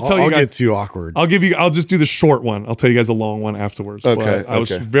right, I'll tell you guys. I'll get too awkward. I'll just do the short one. I'll tell you guys the long one afterwards. Okay. But I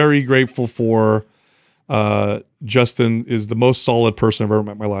was very grateful for Justin. Is the most solid person I've ever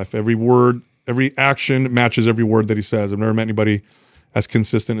met in my life. Every word, every action matches every word that he says. I've never met anybody as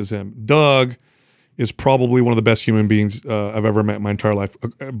consistent as him. Doug is probably one of the best human beings I've ever met in my entire life,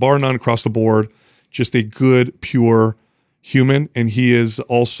 bar none across the board. Just a good, pure human, and he is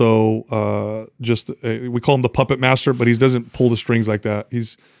also we call him the puppet master, but he doesn't pull the strings like that.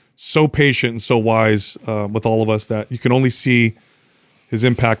 He's so patient and so wise with all of us that you can only see his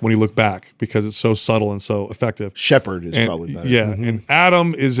impact when you look back because it's so subtle and so effective. Shepherd is probably better. Yeah, and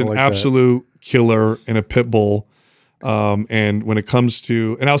Adam is an absolute killer and a pit bull. And when it comes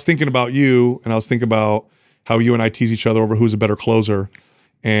to, and I was thinking about you, and I was thinking about how you and I tease each other over who's a better closer.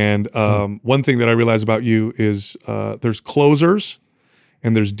 And one thing that I realized about you is there's closers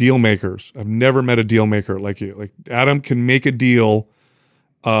and there's deal makers. I've never met a deal maker like you. Like Adam can make a deal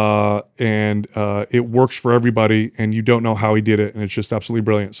and it works for everybody, and you don't know how he did it, and it's just absolutely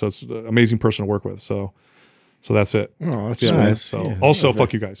brilliant. So it's an amazing person to work with. So that's it. Oh, that's nice. So also,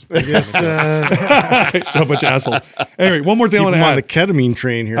 fuck you guys. I guess a bunch of assholes. Anyway, one more thing I want to add. On the ketamine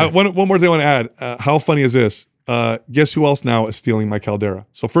train here. One more thing I want to add. How funny is this? Guess who else now is stealing my Caldera?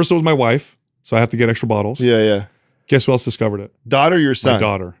 So first it was my wife, so I have to get extra bottles. Yeah. Guess who else discovered it? Daughter or your son? My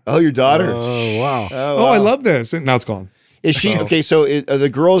daughter. Oh, your daughter. Oh, wow. Oh, I love this. And now it's gone. Is she okay? So are the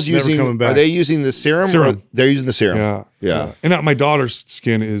girls using? Are they using the serum? Serum. They're using the serum. Yeah. And my daughter's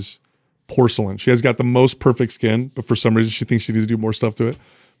skin is porcelain. She has got the most perfect skin, but for some reason she thinks she needs to do more stuff to it.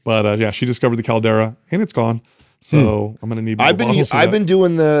 But yeah, she discovered the Caldera, and it's gone. So I'm gonna need more bottles. I've been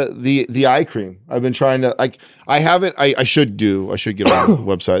doing the eye cream. I've been trying to I should get on the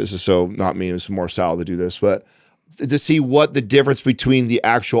website. This is so not me. It's more Sal to do this, but to see what the difference between the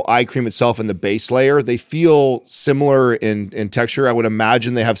actual eye cream itself and the base layer. They feel similar in texture. I would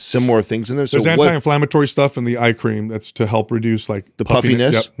imagine they have similar things in there. There's anti-inflammatory stuff in the eye cream that's to help reduce like the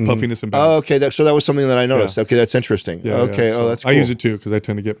puffiness. Yep, puffiness and oh, okay. So that was something that I noticed. Okay, that's interesting. Okay, so that's cool. I use it too because I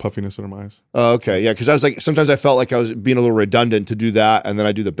tend to get puffiness under my eyes. Okay, yeah, because I was like, sometimes I felt like I was being a little redundant to do that, and then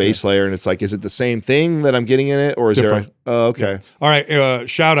I do the base layer, and it's like, is it the same thing that I'm getting in it, or is different? There? Oh, okay. Yeah. All right,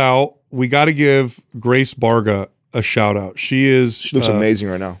 shout out. We got to give Grace Barga a shout out. She looks amazing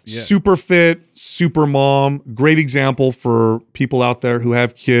right now. Super fit, super mom, great example for people out there who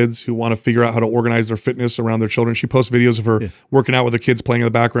have kids who want to figure out how to organize their fitness around their children. She posts videos of her working out with her kids playing in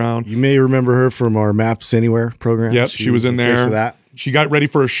the background. You may remember her from our Maps Anywhere program. Yep, she was in there. That. She got ready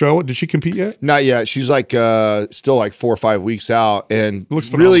for a show. Did she compete yet? Not yet. She's like still like 4 or 5 weeks out, and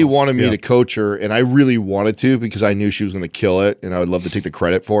looks really wanted me to coach her, and I really wanted to because I knew she was going to kill it, and I would love to take the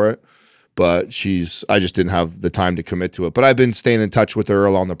credit for it. But I just didn't have the time to commit to it. But I've been staying in touch with her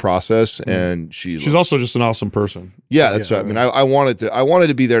along the process, and she's also just an awesome person. Yeah, that's what I mean. I wanted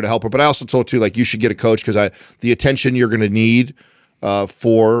to be there to help her, but I also told her too, like, you should get a coach because the attention you're going to need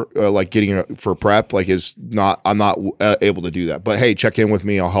for like getting for prep, like I'm not able to do that. But hey, check in with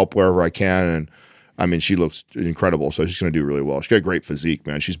me. I'll help wherever I can. And I mean, she looks incredible, so she's going to do really well. She's got a great physique,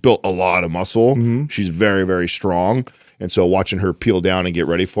 man. She's built a lot of muscle. She's very, very strong. And so watching her peel down and get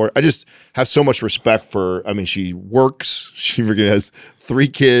ready for it, I just have so much respect for, I mean, she works, she freaking has 3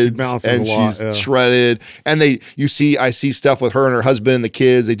 kids, and she's shredded. And I see stuff with her and her husband and the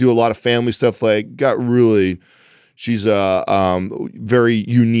kids. They do a lot of family stuff. Like, she's very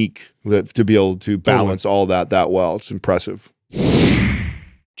unique to be able to balance all that well. It's impressive.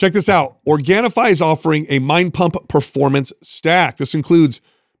 Check this out. Organifi is offering a Mind Pump Performance Stack. This includes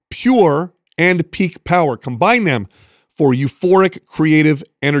Pure and Peak Power. Combine them for euphoric, creative,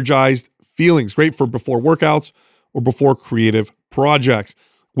 energized feelings. Great for before workouts or before creative projects.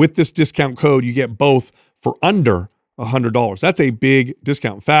 With this discount code, you get both for under $100. That's a big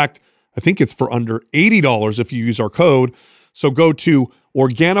discount. In fact, I think it's for under $80 if you use our code. So go to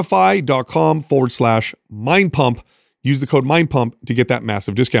Organifi.com/mindpump. Use the code MindPump to get that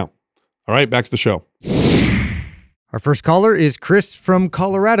massive discount. All right, back to the show. Our first caller is Chris from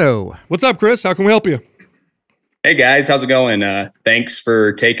Colorado. What's up, Chris? How can we help you? Hey, guys. How's it going? Thanks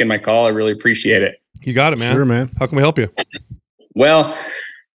for taking my call. I really appreciate it. You got it, man. Sure, man. How can we help you? Well,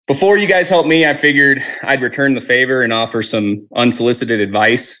 before you guys help me, I figured I'd return the favor and offer some unsolicited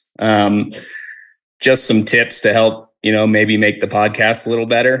advice. Just some tips to help, maybe make the podcast a little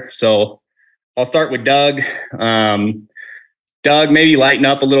better. So I'll start with Doug. Doug, maybe lighten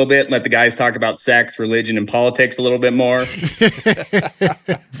up a little bit. Let the guys talk about sex, religion, and politics a little bit more.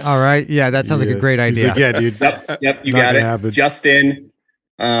 All right. Yeah, that sounds like a great idea. Like, yeah, dude. Yep, you got it. Happen. Justin,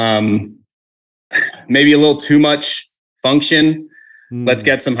 maybe a little too much function. Let's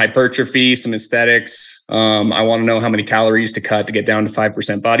get some hypertrophy, some aesthetics. I want to know how many calories to cut to get down to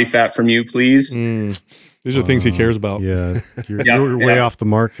 5% body fat from you, please. These are things he cares about. Yeah, you're way off the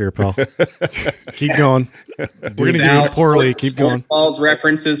mark here, pal. Keep going. We're going to give you poorly. Keep going. Balls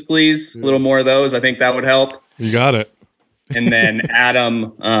references, please. A little more of those. I think that would help. You got it. And then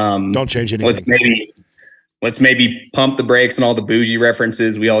Adam. Don't change anything. Let's maybe pump the brakes on all the bougie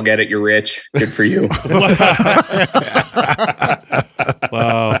references. We all get it. You're rich. Good for you.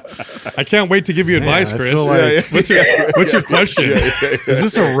 Wow. I can't wait to give you advice, Chris. What's your question? Is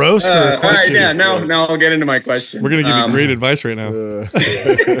this a roast or a question? All right, now I'll get into my question. We're going to give you great advice right now.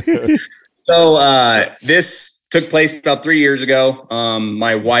 So this took place about 3 years ago.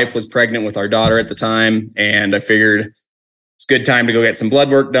 My wife was pregnant with our daughter at the time, and I figured it's a good time to go get some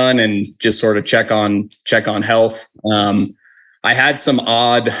blood work done and just sort of check on health. I had some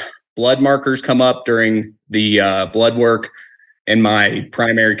odd blood markers come up during the blood work, and my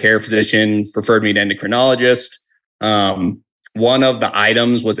primary care physician referred me to endocrinologist. One of the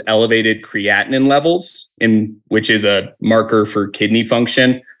items was elevated creatinine levels, which is a marker for kidney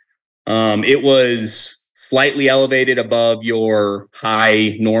function. It was slightly elevated above your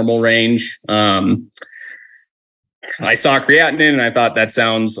high normal range. I saw creatinine and I thought that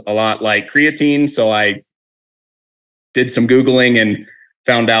sounds a lot like creatine. So I did some Googling and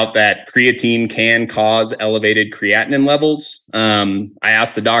found out that creatine can cause elevated creatinine levels. I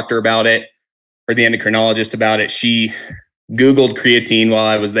asked the doctor about it, or the endocrinologist about it. She Googled creatine while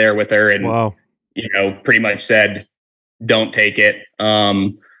I was there with her and, pretty much said, don't take it.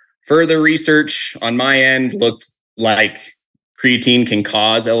 Further research on my end looked like creatine can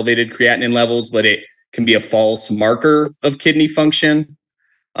cause elevated creatinine levels, but it can be a false marker of kidney function.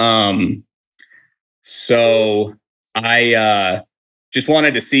 So I just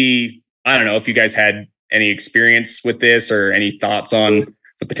wanted to see, I don't know if you guys had any experience with this or any thoughts on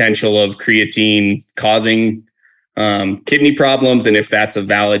the potential of creatine causing kidney problems, and if that's a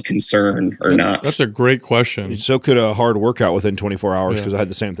valid concern or not? That's a great question. So could a hard workout within 24 hours, because I had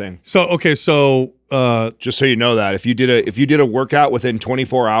the same thing. So okay, so just so you know that if you did a workout within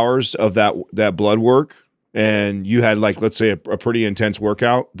 24 hours of that blood work, and you had, like, let's say a pretty intense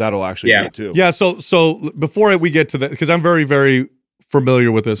workout, that'll actually do it too. Yeah. So before we get to that, because I'm very, very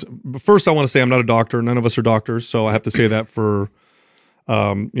familiar with this. But first, I want to say I'm not a doctor. None of us are doctors, so I have to say that for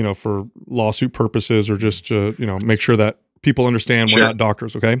for lawsuit purposes, or just to, make sure that people understand we're not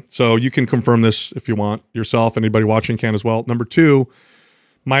doctors. Okay. So you can confirm this if you want yourself. Anybody watching can as well. Number two,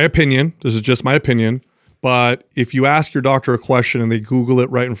 my opinion. This is just my opinion. But if you ask your doctor a question and they Google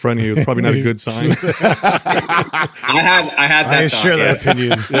it right in front of you, it's probably not a good sign. I had that. I share that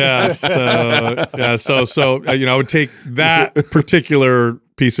opinion. So I would take that particular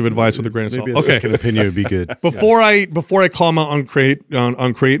piece of advice with a grain of salt. Maybe a second opinion would be good. Before I comment on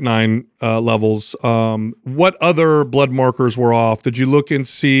creatinine levels, what other blood markers were off? Did you look and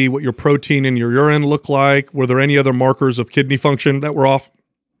see what your protein in your urine looked like? Were there any other markers of kidney function that were off?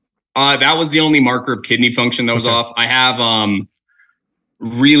 That was the only marker of kidney function that was off. I have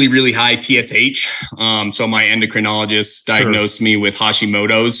really, really high TSH. So my endocrinologist diagnosed me with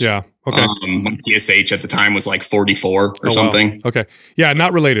Hashimoto's. Yeah. Okay. My TSH at the time was like 44 or something. Wow. Okay. Yeah,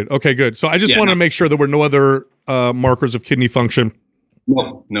 not related. Okay, good. So I just wanted to make sure there were no other markers of kidney function.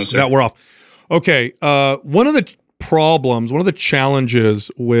 No, sir. That were off. Okay. One of the problems, one of the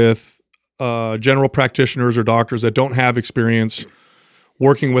challenges with general practitioners or doctors that don't have experience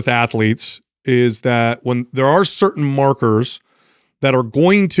working with athletes is that when there are certain markers that are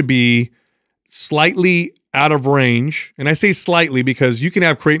going to be slightly out of range, and I say slightly because you can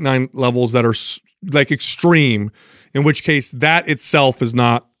have creatinine levels that are like extreme, in which case that itself is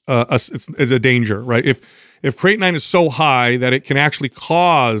not is a danger, right? If creatinine is so high that it can actually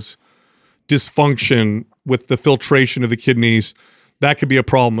cause dysfunction with the filtration of the kidneys, that could be a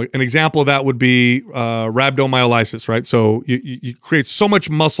problem. An example of that would be rhabdomyolysis, right? So you create so much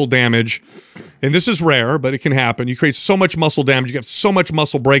muscle damage, and this is rare, but it can happen. You create so much muscle damage, you have so much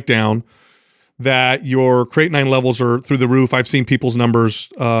muscle breakdown that your creatinine levels are through the roof. I've seen people's numbers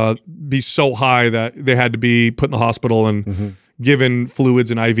be so high that they had to be put in the hospital and given fluids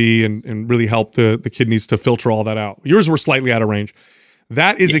and IV and really help the kidneys to filter all that out. Yours were slightly out of range.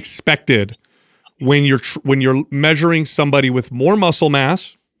 That is expected when you're measuring somebody with more muscle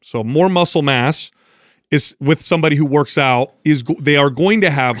mass. So more muscle mass is with somebody who works out, they are going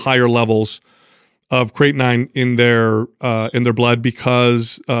to have higher levels of creatinine in their blood,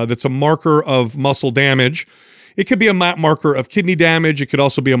 because that's a marker of muscle damage. It could be a marker of kidney damage. It could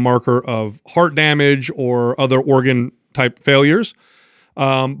also be a marker of heart damage or other organ type failures.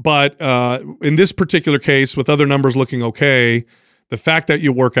 But in this particular case, with other numbers looking okay, the fact that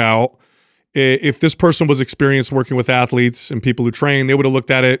you work out, if this person was experienced working with athletes and people who train, they would have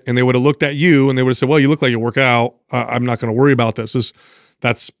looked at it and they would have looked at you and they would have said, well, you look like you work out. I'm not going to worry about this.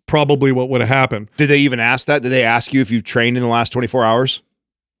 That's probably what would have happened. Did they even ask that? Did they ask you if you've trained in the last 24 hours?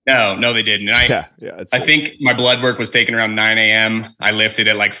 No, they didn't. And I think my blood work was taken around 9 a.m. I lifted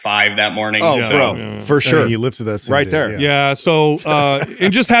at like 5 that morning. Oh, bro, for sure. I mean, you lifted that right there. Yeah. So,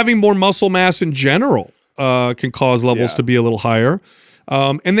 and just having more muscle mass in general can cause levels to be a little higher.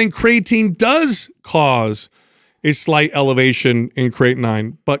 And then creatine does cause a slight elevation in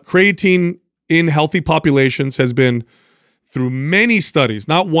creatinine, but creatine in healthy populations has been through many studies,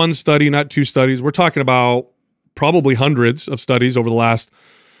 not one study, not two studies. We're talking about probably hundreds of studies over the last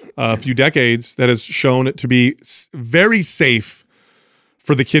few decades that has shown it to be very safe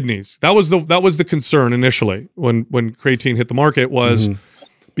for the kidneys. That was the concern initially when creatine hit the market, was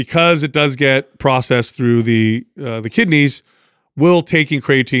because it does get processed through the kidneys. Will taking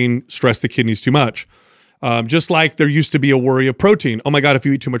creatine stress the kidneys too much? Just like there used to be a worry of protein. Oh my God, if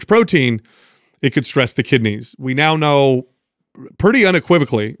you eat too much protein, it could stress the kidneys. We now know pretty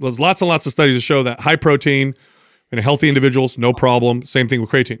unequivocally, there's lots and lots of studies to show that high protein in healthy individuals, no problem. Same thing with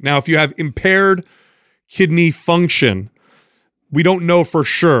creatine. Now, if you have impaired kidney function, we don't know for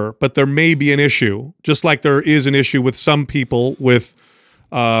sure, but there may be an issue, just like there is an issue with some people with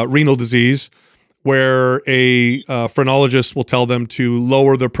renal disease, where a phrenologist will tell them to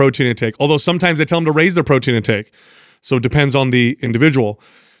lower their protein intake, although sometimes they tell them to raise their protein intake. So it depends on the individual.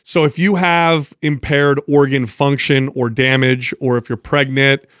 So if you have impaired organ function or damage, or if you're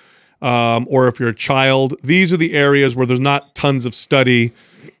pregnant, or if you're a child, these are the areas where there's not tons of study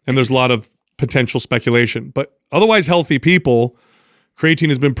and there's a lot of potential speculation. But otherwise healthy people, creatine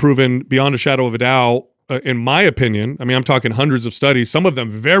has been proven beyond a shadow of a doubt in my opinion, I mean, I'm talking hundreds of studies, some of them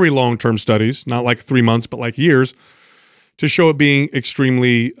very long-term studies, not like 3 months, but like years, to show it being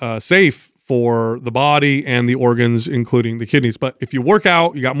extremely safe for the body and the organs, including the kidneys. But if you work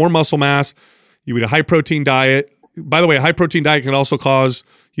out, you got more muscle mass, you eat a high-protein diet. By the way, a high-protein diet can also cause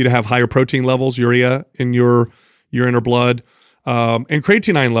you to have higher protein levels, urea in your urine or blood. And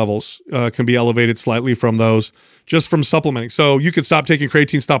creatinine levels can be elevated slightly from those just from supplementing. So you could stop taking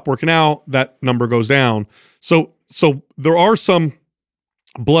creatine, stop working out, that number goes down. So there are some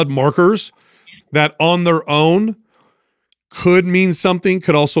blood markers that on their own could mean something,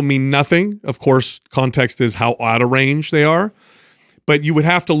 could also mean nothing. Of course, context is how out of range they are. But you would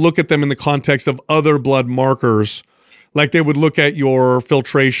have to look at them in the context of other blood markers. Like they would look at your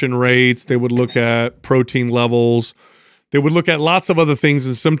filtration rates, they would look at protein levels, they would look at lots of other things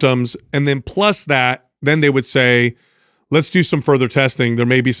and symptoms. And then plus that, then they would say, let's do some further testing. There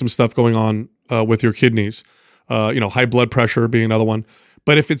may be some stuff going on with your kidneys. High blood pressure being another one.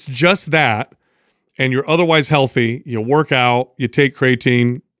 But if it's just that, and you're otherwise healthy, you work out, you take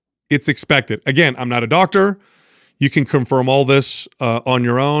creatine, it's expected. Again, I'm not a doctor. You can confirm all this on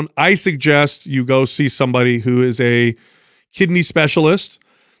your own. I suggest you go see somebody who is a kidney specialist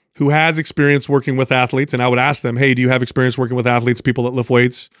who has experience working with athletes. And I would ask them, hey, do you have experience working with athletes, people that lift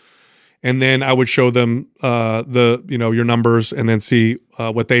weights? And then I would show them your numbers and then see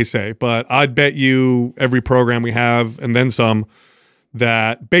what they say. But I'd bet you every program we have and then some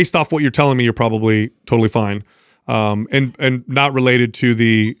that based off what you're telling me, you're probably totally fine. And not related to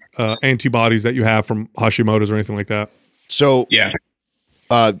the antibodies that you have from Hashimoto's or anything like that. So yeah,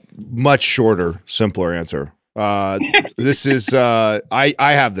 much shorter, simpler answer. This is I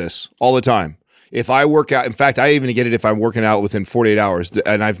have this all the time. If I work out, in fact, I even get it if I'm working out within 48 hours,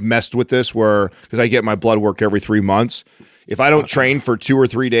 and I've messed with this because I get my blood work every 3 months. If I don't train for 2 or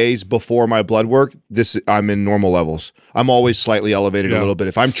 3 days before my blood work, I'm in normal levels. I'm always slightly elevated a little bit.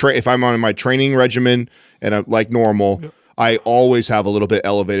 If I'm on my training regimen and I'm like normal, I always have a little bit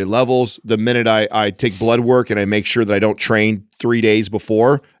elevated levels. The minute I take blood work and I make sure that I don't train 3 days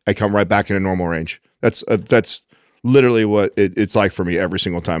before, I come right back in a normal range. That's literally what it's like for me every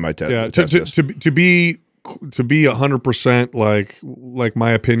single time I test. Yeah, to be 100% like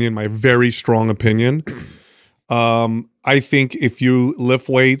my opinion, my very strong opinion. I think if you lift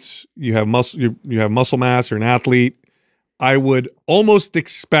weights, you have muscle mass, you're an athlete, I would almost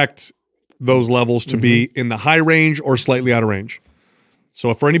expect those levels to be in the high range or slightly out of range.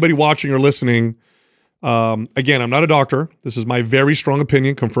 So for anybody watching or listening, again, I'm not a doctor. This is my very strong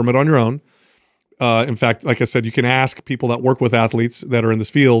opinion. Confirm it on your own. In fact, like I said, you can ask people that work with athletes that are in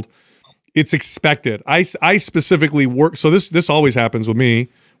this field. It's expected. I specifically work. So this always happens with me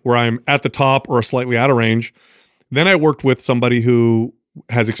where I'm at the top or slightly out of range. Then I worked with somebody who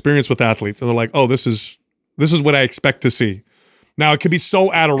has experience with athletes, and they're like, "Oh, this is what I expect to see." Now, it could be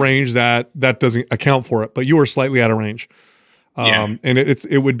so out of range that doesn't account for it, but you were slightly out of range. And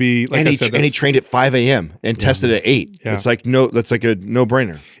it would be like I said, and he trained at 5 a.m. and tested at 8. Yeah. It's like that's like a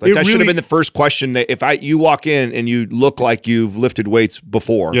no-brainer. Like that should have been the first question that if you walk in and you look like you've lifted weights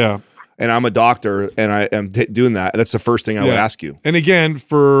before. Yeah. And I'm a doctor and I am doing that. That's the first thing I would ask you. And again,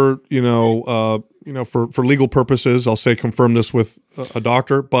 for for legal purposes, I'll say confirm this with a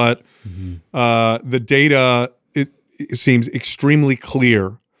doctor. But the data it seems extremely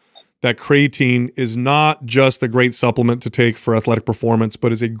clear that creatine is not just a great supplement to take for athletic performance,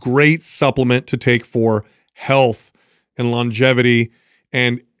 but is a great supplement to take for health and longevity.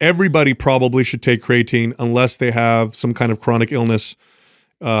 And everybody probably should take creatine unless they have some kind of chronic illness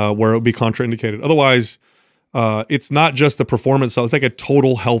where it would be contraindicated. Otherwise, it's not just the performance. It's like a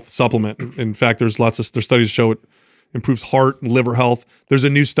total health supplement. In fact, there's studies show it improves heart and liver health. There's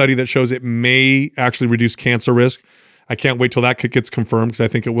a new study that shows it may actually reduce cancer risk. I can't wait till that gets confirmed because I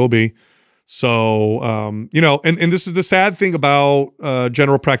think it will be. So, and this is the sad thing about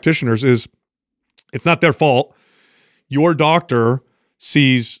general practitioners is it's not their fault. Your doctor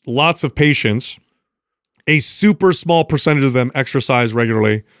sees lots of patients. A super small percentage of them exercise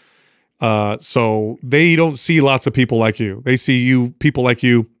regularly. So they don't see lots of people like you. They see people like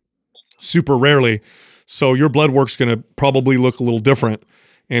you super rarely. So your blood work's going to probably look a little different.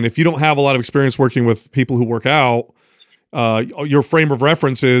 And if you don't have a lot of experience working with people who work out, your frame of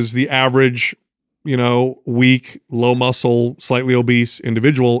reference is the average, weak, low muscle, slightly obese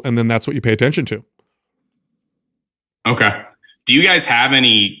individual. And then that's what you pay attention to. Okay. Do you guys have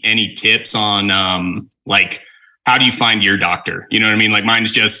any tips on, how do you find your doctor? You know what I mean? Like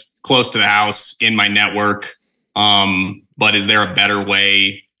mine's just close to the house in my network. But is there a better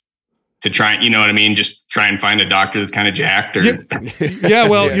way try, you know what I mean? Just try and find a doctor that's kind of jacked or. Yeah.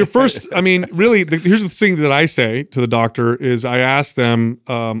 Well, your first, I mean, really, here's the thing that I say to the doctor is I ask them,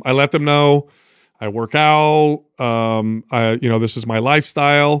 I let them know I work out, this is my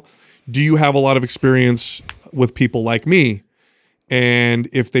lifestyle. Do you have a lot of experience with people like me? And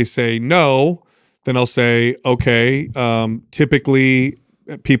if they say no, then I'll say, okay, typically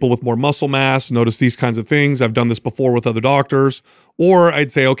people with more muscle mass notice these kinds of things. I've done this before with other doctors. Or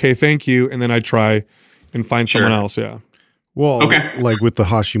I'd say, okay, thank you. And then I'd try and find someone else. Yeah. Well, like with the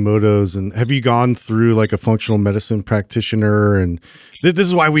Hashimoto's, and have you gone through like a functional medicine practitioner? And this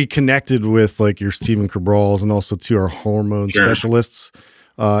is why we connected with like your Stephen Cabral's and also to our hormone specialists.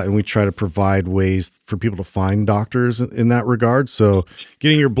 And we try to provide ways for people to find doctors in that regard. So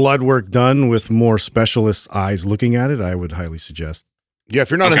getting your blood work done with more specialist eyes looking at it, I would highly suggest. Yeah, if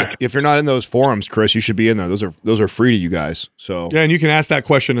you're not in those forums, Chris, you should be in there. Those are free to you guys. So yeah, and you can ask that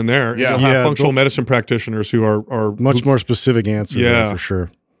question in there. Yeah, you'll have functional medicine practitioners who are much more specific answers. Yeah, for sure.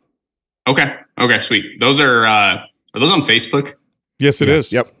 Okay, sweet. Those are those on Facebook? Yes, it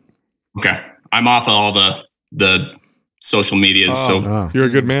is. Yep. Okay, I'm off of all the social medias, so you're a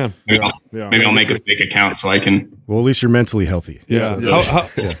good man. Maybe I'll make a fake account so I can. Well, at least you're mentally healthy. Yeah.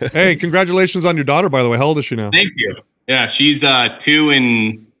 Hey, congratulations on your daughter, by the way. How old is she now? Thank you. Yeah, she's 2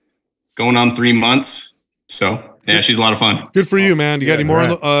 and going on 3 months. So yeah, she's a lot of fun. Good for you, man. You got any more?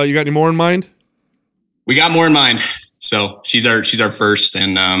 You got any more in mind? We got more in mind. So she's our first,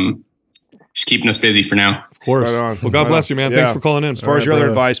 and she's keeping us busy for now. Of course. Right on. Well, God bless you, man. Thanks for calling in. As far as your other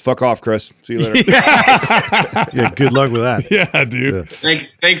advice, fuck off, Chris. See you later. Yeah, good luck with that. Yeah, dude. Yeah.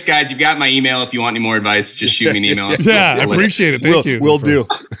 Thanks, guys. You've got my email. If you want any more advice, just shoot me an email. Yeah, I appreciate it. Thank you. We'll do.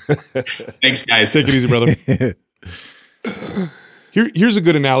 Thanks, guys. Take it easy, brother. Here's a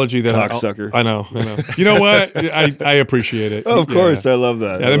good analogy that cocksucker. I know. You know what? I appreciate it. Oh, of course, I love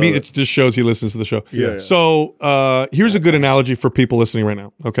that. Yeah, I mean, it just shows he listens to the show. Yeah. So here's a good analogy for people listening right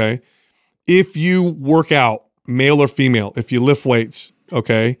now. Okay, if you work out, male or female, if you lift weights,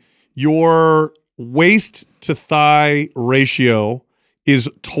 okay, your waist to thigh ratio is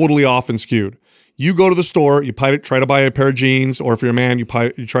totally off and skewed. You go to the store, you try to buy a pair of jeans, or if you're a man, you try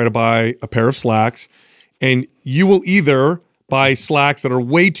to buy a pair of slacks. And you will either buy slacks that are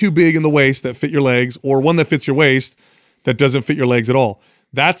way too big in the waist that fit your legs, or one that fits your waist that doesn't fit your legs at all.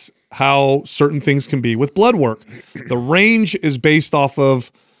 That's how certain things can be with blood work. The range is based off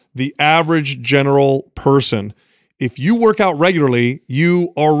of the average general person. If you work out regularly,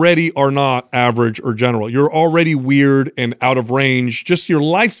 you already are not average or general. You're already weird and out of range, just your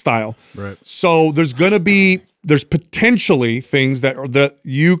lifestyle. Right. So there's potentially things that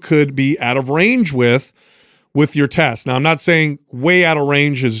you could be out of range with your test. Now, I'm not saying way out of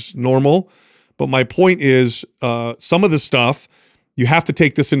range is normal, but my point is some of this stuff, you have to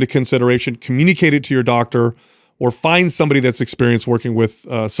take this into consideration, communicate it to your doctor, or find somebody that's experienced working with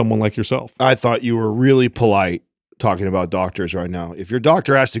someone like yourself. I thought you were really polite talking about doctors right now. If your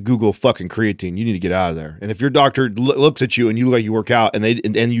doctor has to Google fucking creatine, you need to get out of there. And if your doctor looks at you and you look like you work out and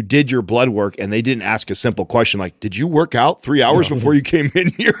you did your blood work and they didn't ask a simple question like, did you work out 3 hours before you came in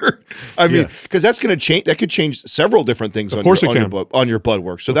here? I mean, because that's going to change. That could change several different things on your blood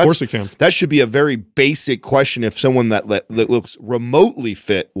work. So that should be a very basic question. If someone that looks remotely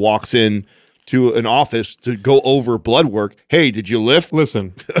fit walks in to an office to go over blood work. Hey, did you lift?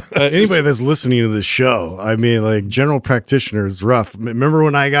 Listen, anybody that's listening to this show, I mean, like general practitioner is rough. Remember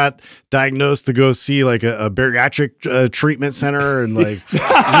when I got diagnosed to go see like a bariatric treatment center and like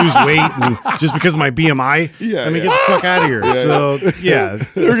lose weight and just because of my BMI? Yeah, I mean, get the fuck out of here.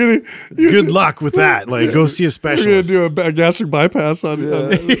 Good luck with that. Like, go see a specialist. We're gonna do a gastric bypass on.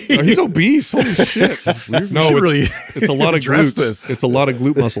 He's obese. Holy shit! It's a lot of glutes. It's a lot of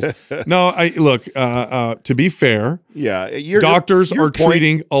glute muscles. No, look, to be fair, doctors are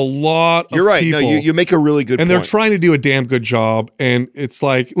treating a lot of people. You're right. No, you make a really good point. And they're trying to do a damn good job. And it's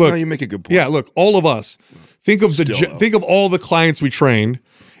like, look. No, you make a good point. Yeah, look, all of us, think of all the clients we trained,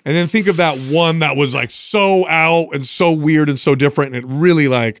 and then think of that one that was like so out and so weird and so different, and it really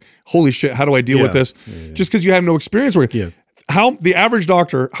like, holy shit, how do I deal with this? Just because you have no experience with it. How the average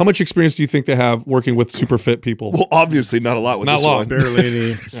doctor, how much experience do you think they have working with super fit people? Well, obviously not a lot with this one. Barely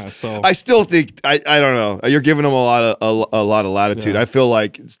any. So I still think I don't know. You're giving them a lot of latitude. I feel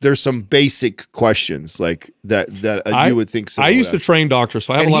like there's some basic questions like that you would think. I used to train doctors,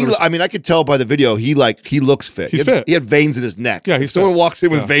 so I have a lot of. I mean, I could tell by the video he looks fit. He's fit. He had veins in his neck. Yeah, if someone walks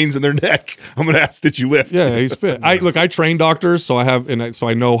in with veins in their neck, I'm gonna ask, did you lift? Yeah, he's fit. I train doctors, so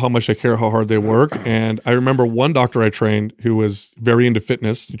I know how much they care, how hard they work. And I remember one doctor I trained who was very into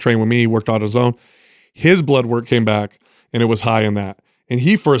fitness. He trained with me, he worked on his own. His blood work came back and it was high in that. And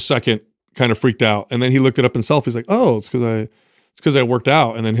he, for a second, kind of freaked out. And then he looked it up himself. He's like, oh, it's because I worked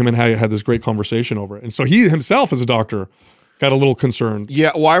out. And then him and Hattie had this great conversation over it. And so he himself, as a doctor, got a little concerned.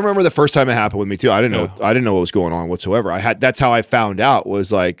 Yeah, well, I remember the first time it happened with me too. I didn't know what was going on whatsoever. That's how I found out,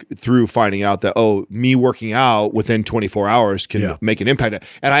 was like through finding out that, oh, me working out within 24 hours can make an impact.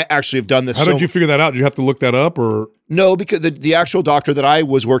 And I actually have done this. How did you figure that out? Did you have to look that up, or? No, because the actual doctor that I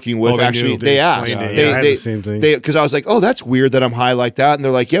was working with, they asked. The same thing. Because I was like, oh, that's weird that I'm high like that. And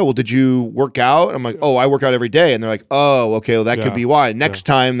they're like, yeah, well, did you work out? And I'm like, oh, I work out every day. And they're like, oh, okay, well, that could be why. Next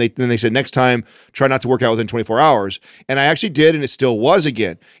time, they said, next time, try not to work out within 24 hours. And I actually did, and it still was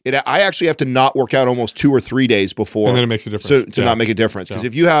again. I actually have to not work out almost 2 or 3 days before. And then it makes a difference. To not make a difference. Because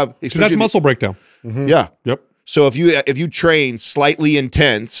if you have... Because that's muscle breakdown. Yeah. Yep. So if you train slightly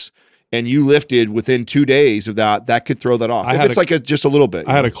intense and you lifted within 2 days of that, that could throw that off. It's just a little bit.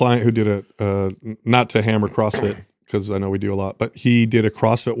 I had a client who did not to hammer CrossFit, because I know we do a lot, but he did a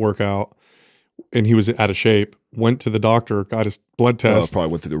CrossFit workout and he was out of shape, went to the doctor, got his blood test.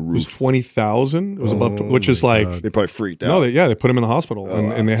 Probably went through the roof. It was 20,000. It was above, which is like... They probably freaked out. No, they put him in the hospital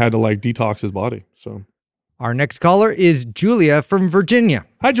and they had to like detox his body. So Our next caller is Julia from Virginia.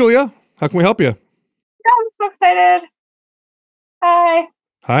 Hi, Julia. How can we help you? I'm so excited. Hi.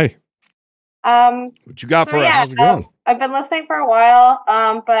 Hi. What you got for us? How's it going? I've been listening for a while,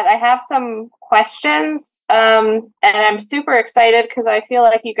 but I have some questions, and I'm super excited because I feel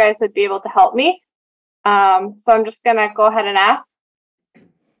like you guys would be able to help me. So I'm just gonna go ahead and ask.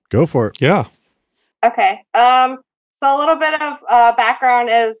 Go for it. Yeah. Okay. So a little bit of background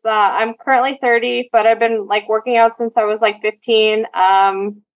is I'm currently 30, but I've been like working out since I was like 15.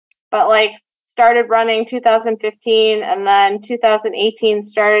 But like started running 2015, and then 2018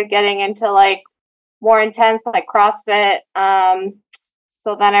 started getting into like more intense like CrossFit.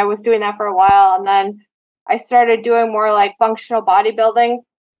 So then I was doing that for a while, and then I started doing more like functional bodybuilding.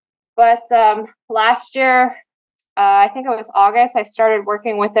 But last year, I think it was August, I started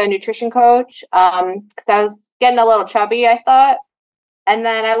working with a nutrition coach because I was getting a little chubby, I thought. And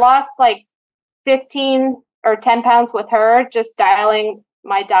then I lost like 15 or 10 pounds with her, just dialing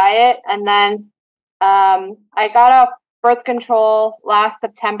my diet. And then I got off birth control last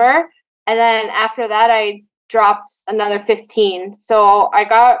September. And then after that, I dropped another 15. So I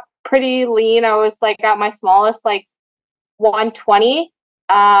got pretty lean. I was like at my smallest, like 120.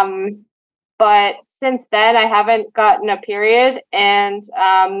 But since then, I haven't gotten a period. And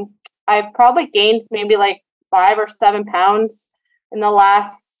I've probably gained maybe like 5 or 7 pounds in the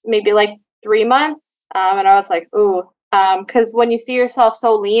last maybe like 3 months. And I was like, ooh, because when you see yourself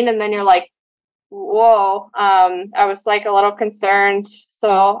so lean and then you're like, whoa, I was like a little concerned.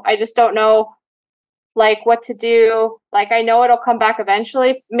 So I just don't know like what to do. Like, I know it'll come back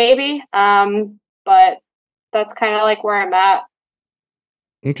eventually, maybe. But that's kind of like where I'm at.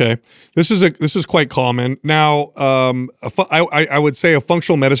 Okay. This is quite common. Now, I would say a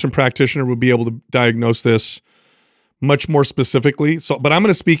functional medicine practitioner would be able to diagnose this much more specifically. So, but I'm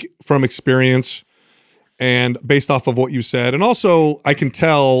going to speak from experience and based off of what you said. And also, I can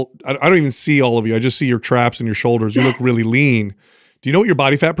tell, I don't even see all of you. I just see your traps and your shoulders. You look really lean. Do you know what your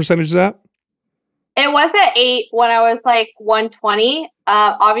body fat percentage is at? It was at 8 when I was like 120.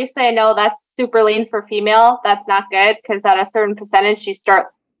 Obviously, I know that's super lean for female. That's not good because at a certain percentage, you start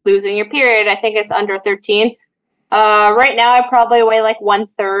losing your period. I think it's under 13. Right now, I probably weigh like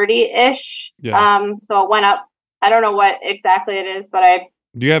 130-ish. Yeah. So it went up. I don't know what exactly it is, but I...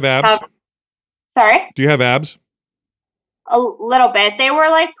 Do you have abs? Sorry? Do you have abs? A little bit. They were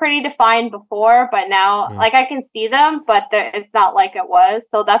like pretty defined before, but now like I can see them, but it's not like it was.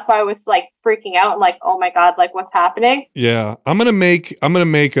 So that's why I was like freaking out, like, oh my God, like what's happening? Yeah. I'm gonna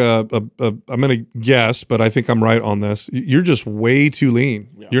guess, but I think I'm right on this. You're just way too lean.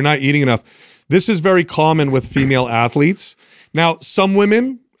 Yeah. You're not eating enough. This is very common with female athletes. Now, some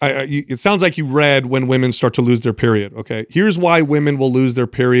women, it sounds like you read when women start to lose their period. Okay. Here's why women will lose their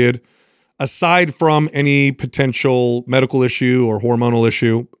period. Aside from any potential medical issue or hormonal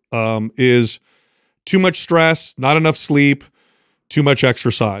issue, is too much stress, not enough sleep, too much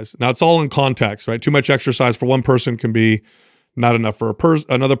exercise. Now, it's all in context, right? Too much exercise for one person can be not enough for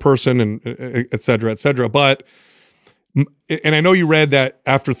another person, and et cetera, et cetera. But, and I know you read that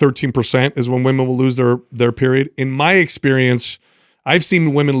after 13% is when women will lose their period. In my experience, I've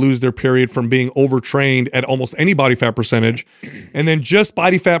seen women lose their period from being overtrained at almost any body fat percentage. And then just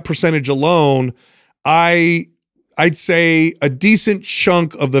body fat percentage alone, I'd say a decent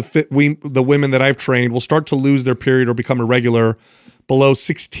chunk of the women that I've trained will start to lose their period or become irregular below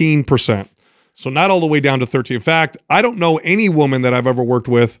 16%. So not all the way down to 13. In fact, I don't know any woman that I've ever worked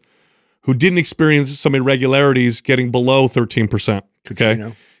with who didn't experience some irregularities getting below 13%.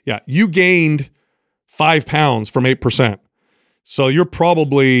 Okay. Yeah, you gained 5 pounds from 8%. So you're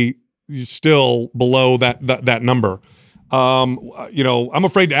probably still below that number. You know, I'm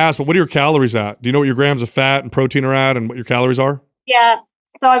afraid to ask, but what are your calories at? Do you know what your grams of fat and protein are at and what your calories are? Yeah.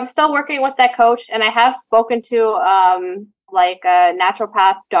 So I'm still working with that coach, and I have spoken to like a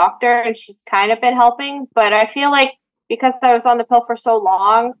naturopath doctor, and she's kind of been helping, but I feel like because I was on the pill for so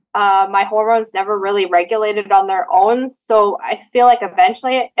long, my hormones never really regulated on their own. So I feel like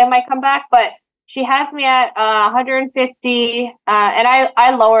eventually it might come back, but she has me at 150, and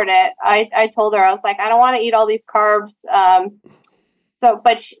I lowered it. I told her, I was like, I don't want to eat all these carbs.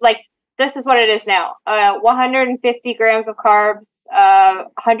 But this is what it is now. 150 grams of carbs,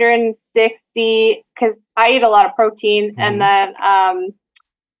 160, because I eat a lot of protein, and then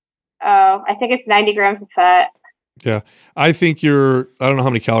I think it's 90 grams of fat. Yeah, I think I don't know how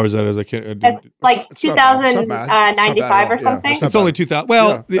many calories that is. I can't. It's like 2,095 or something. It's only 2,000.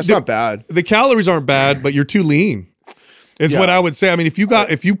 Well, that's not bad. The calories aren't bad, but you're too lean. Is what I would say. I mean, if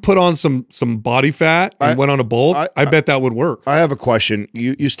you put on some body fat and went on a bulk, I bet that would work. I have a question.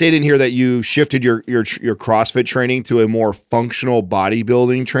 You stated in here that you shifted your CrossFit training to a more functional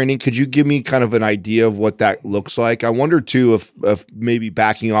bodybuilding training. Could you give me kind of an idea of what that looks like? I wonder too if maybe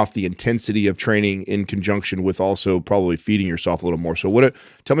backing off the intensity of training in conjunction with also probably feeding yourself a little more. So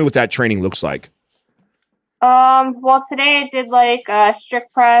tell me what that training looks like. Well, today I did like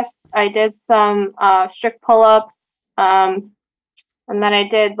strict press. I did some strict pull-ups. And then I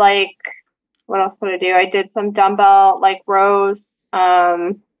did like, what else did I do? I did some dumbbell like rows.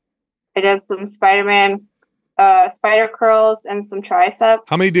 I did some spider curls and some tricep.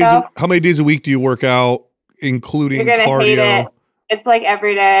 How many days a week do you work out, including You're gonna cardio? hate it. It's like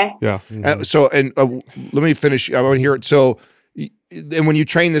every day. Yeah. Let me finish. I want to hear it. So, and when you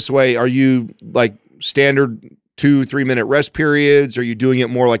train this way, are you like standard 2-3 minute rest periods? Are you doing it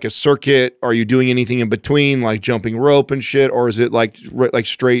more like a circuit? Are you doing anything in between, like jumping rope and shit, or is it like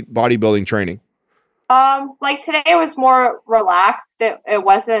straight bodybuilding training? Like today was more relaxed. It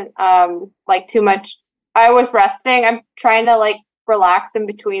wasn't like too much. I was resting. I'm trying to like relax in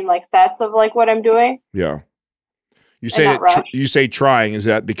between like sets of like what I'm doing. Yeah. You say you say trying. Is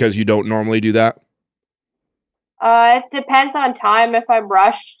that because you don't normally do that? It depends on time. If I'm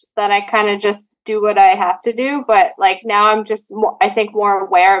rushed, then I kind of just do what I have to do. But like now I'm just I think more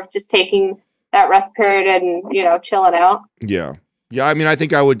aware of just taking that rest period and, you know, chilling out. Yeah. Yeah. I mean, I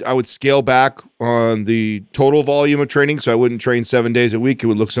think I would scale back on the total volume of training. So I wouldn't train 7 days a week. It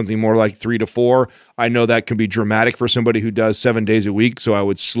would look something more like 3 to 4. I know that can be dramatic for somebody who does 7 days a week. So I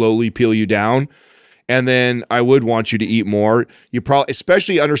would slowly peel you down. And then I would want you to eat more. You probably,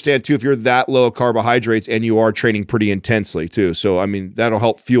 especially understand too, if you're that low of carbohydrates and you are training pretty intensely too. So, I mean, that'll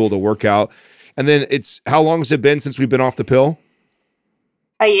help fuel the workout. And then how long has it been since we've been off the pill?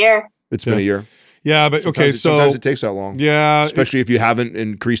 A year. It's been a year. Yeah, but sometimes it takes that long. Yeah. Especially if you haven't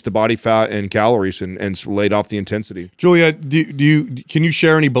increased the body fat and calories and laid off the intensity. Julia, can you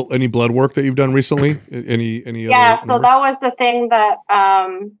share any blood work that you've done recently? Any Yeah, so that was the thing that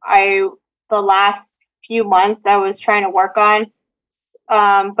the last few months I was trying to work on.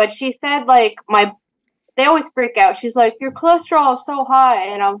 But she said like they always freak out. She's like, your cholesterol is so high.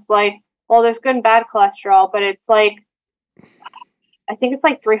 And I was like, well, there's good and bad cholesterol, but it's like, I think it's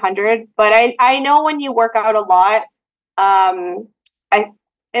like 300. But I know when you work out a lot,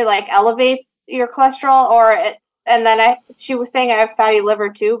 it like elevates your cholesterol and then she was saying I have fatty liver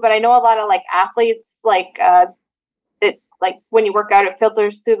too, but I know a lot of like athletes like when you work out, it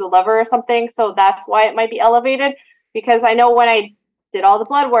filters through the liver or something. So that's why it might be elevated, because I know when I did all the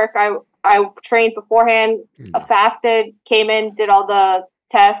blood work, I trained beforehand, fasted, came in, did all the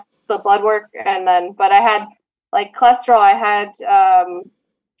tests, the blood work. But I had like cholesterol, I had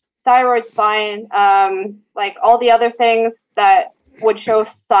thyroid's fine. Like all the other things that would show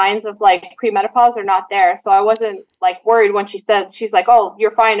signs of like premenopause are not there. So I wasn't like worried when she's like, oh,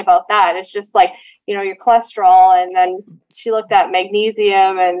 you're fine about that. It's just like, you know, your cholesterol. And then she looked at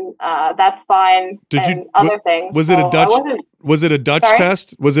magnesium and that's fine. Other things. Was it a Dutch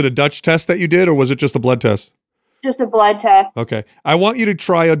test? Was it a Dutch test that you did, or was it just a blood test? Just a blood test. Okay. I want you to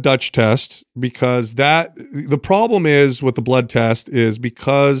try a Dutch test, because the problem is with the blood test is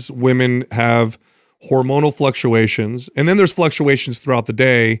because women have hormonal fluctuations, and then there's fluctuations throughout the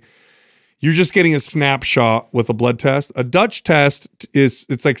day. You're just getting a snapshot with a blood test. A Dutch test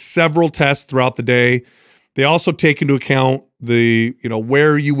it's like several tests throughout the day. They also take into account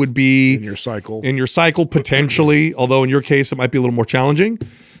where you would be in your cycle potentially, although in your case it might be a little more challenging,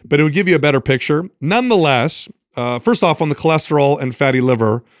 but it would give you a better picture. Nonetheless, first off, on the cholesterol and fatty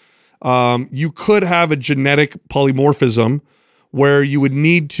liver, you could have a genetic polymorphism where you would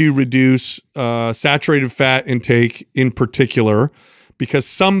need to reduce saturated fat intake in particular, because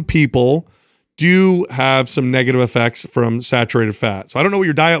some people do have some negative effects from saturated fat. So I don't know what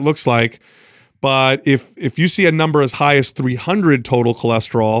your diet looks like, but if you see a number as high as 300 total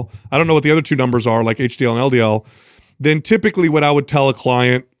cholesterol, I don't know what the other two numbers are, like HDL and LDL, then typically what I would tell a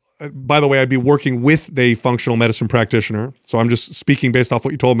client, by the way, I'd be working with a functional medicine practitioner, so I'm just speaking based off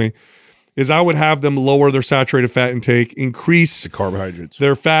what you told me, is I would have them lower their saturated fat intake, increase the carbohydrates,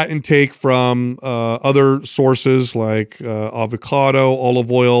 their fat intake from other sources like avocado,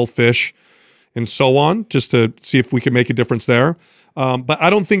 olive oil, fish, and so on, just to see if we can make a difference there. But I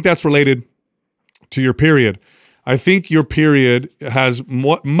don't think that's related to your period. I think your period has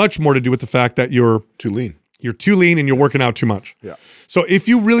much more to do with the fact that you're too lean. You're too lean and you're working out too much. Yeah. So if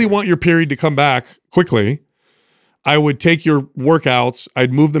you really want your period to come back quickly, I would take your workouts,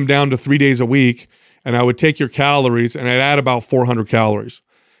 I'd move them down to 3 days a week, and I would take your calories and I'd add about 400 calories.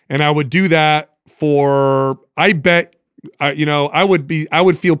 And I would do that for, I bet, I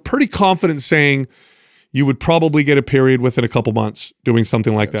would feel pretty confident saying you would probably get a period within a couple months doing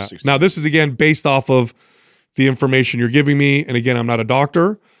something like that. 60. Now, this is again based off of the information you're giving me. And again, I'm not a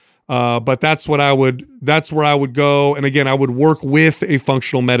doctor, but that's where I would go. And again, I would work with a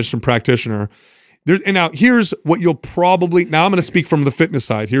functional medicine practitioner. And now here's what you'll probably, now I'm going to speak from the fitness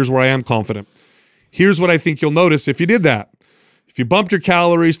side. Here's where I am confident. Here's what I think you'll notice if you did that. If you bumped your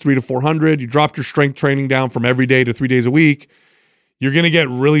calories 300 to 400, you dropped your strength training down from every day to 3 days a week, you're going to get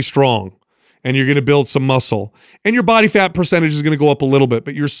really strong and you're going to build some muscle. And your body fat percentage is going to go up a little bit,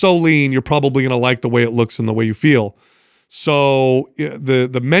 but you're so lean, you're probably going to like the way it looks and the way you feel. So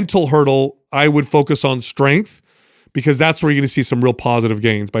the mental hurdle, I would focus on strength, because that's where you're going to see some real positive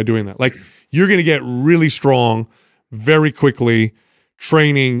gains by doing that. Like, you're going to get really strong very quickly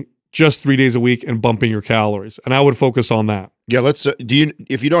training just 3 days a week and bumping your calories. And I would focus on that. Yeah, let's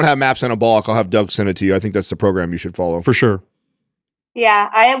if you don't have Maps Anabolic, I'll have Doug send it to you. I think that's the program you should follow. For sure. Yeah,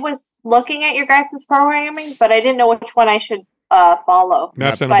 I was looking at your guys' programming, but I didn't know which one I should follow.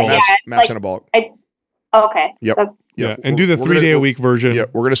 Maps Anabolic. Maps Anabolic. Okay. Yep. Yeah, and do the 3 day a week version. Yeah,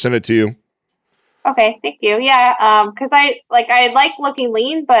 we're going to send it to you. Okay, thank you. Yeah, because I like looking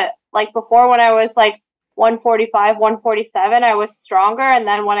lean, but like before when I was like 145, 147, I was stronger, and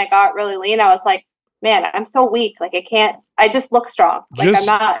then when I got really lean, I was like, man, I'm so weak. Like I just look strong. Like I'm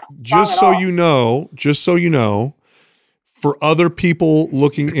not strong just so you know, for other people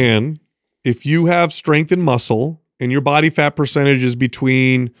looking in, if you have strength and muscle and your body fat percentage is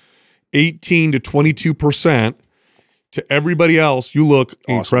between 18 to 22%, to everybody else, you look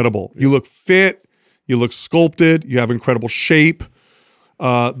incredible. You look fit. You look sculpted. You have incredible shape.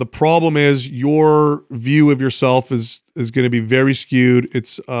 The problem is your view of yourself is going to be very skewed.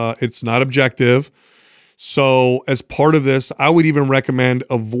 It's not objective. So as part of this, I would even recommend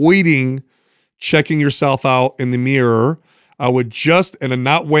avoiding checking yourself out in the mirror. I would and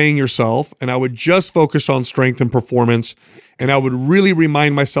not weighing yourself, and I would just focus on strength and performance. And I would really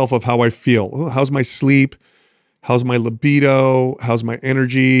remind myself of how I feel. Oh, how's my sleep? How's my libido? How's my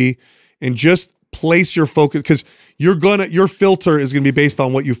energy? And just place your focus, because your filter is going to be based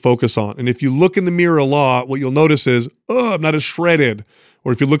on what you focus on. And if you look in the mirror a lot, what you'll notice is, oh, I'm not as shredded.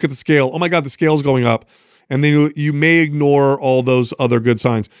 Or if you look at the scale, oh my God, the scale's going up. And then you may ignore all those other good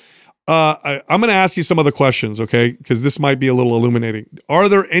signs. I'm going to ask you some other questions, okay? Because this might be a little illuminating. Are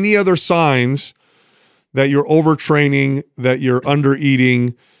there any other signs that you're overtraining, that you're under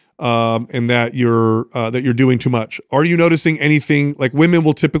eating, and that you're doing too much? Are you noticing anything? Like, women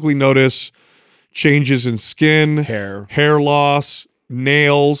will typically notice changes in skin, hair loss,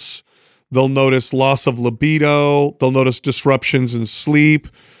 nails. They'll notice loss of libido. They'll notice disruptions in sleep,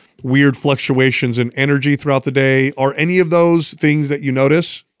 weird fluctuations in energy throughout the day. Are any of those things that you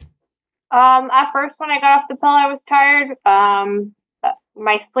notice? At first, when I got off the pill, I was tired.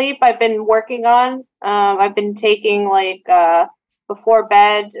 My sleep, I've been working on. I've been taking before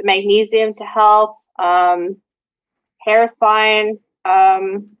bed magnesium to help. Hair's fine.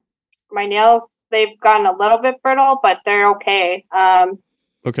 My nails, they've gotten a little bit brittle, but they're okay.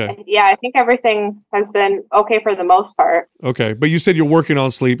 Okay. Yeah, I think everything has been okay for the most part. Okay. But you said you're working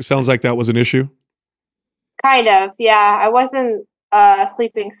on sleep. It sounds like that was an issue. Kind of. Yeah. I wasn't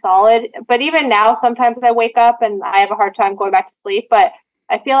sleeping solid, but even now, sometimes I wake up and I have a hard time going back to sleep. But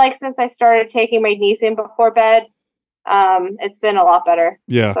I feel like since I started taking magnesium before bed, it's been a lot better.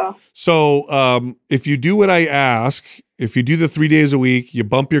 Yeah. So if you do what I ask, if you do the 3 days a week, you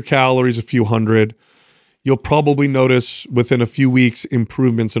bump your calories a few hundred, you'll probably notice within a few weeks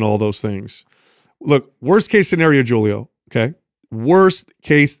improvements in all those things. Look, worst case scenario, Julio, okay? Worst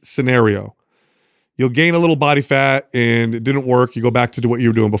case scenario. you'll gain a little body fat and it didn't work. You go back to do what you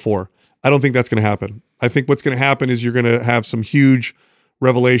were doing before. I don't think that's going to happen. I think what's going to happen is you're going to have some huge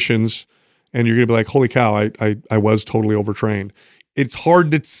revelations and you're going to be like, holy cow, I was totally overtrained. It's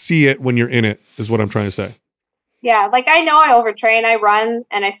hard to see it when you're in it, is what I'm trying to say. Yeah, like I know I overtrain. I run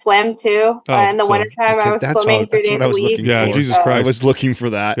and I swim too. In the wintertime, I was swimming 3 days a week. Yeah, Jesus Christ. I was looking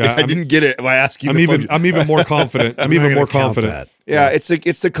for that. Yeah, I didn't get it by asking. I'm even more confident. I'm even more confident. Yeah,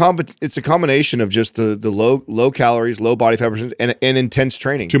 it's a combination of just the low calories, low body fat percentage, and intense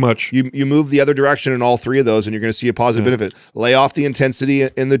training. Too much. You move the other direction in all three of those, and you're going to see a positive benefit. Lay off the intensity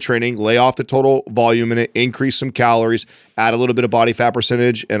in the training, lay off the total volume in it, increase some calories, add a little bit of body fat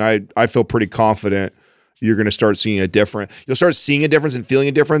percentage, and I feel pretty confident you're going to start seeing a difference. You'll start seeing a difference and feeling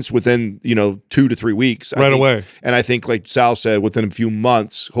a difference within 2 to 3 weeks. Right away. And I think, like Sal said, within a few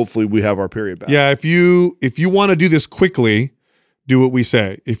months, hopefully we have our period back. Yeah, if you want to do this quickly, do what we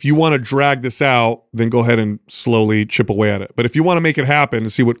say. If you want to drag this out, then go ahead and slowly chip away at it. But if you want to make it happen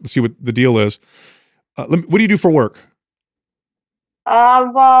and see what the deal is, what do you do for work?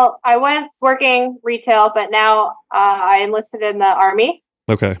 Well, I was working retail, but now I enlisted in the Army.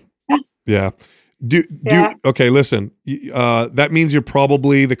 Okay. Yeah. Okay, listen. That means you're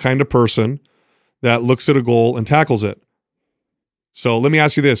probably the kind of person that looks at a goal and tackles it. So let me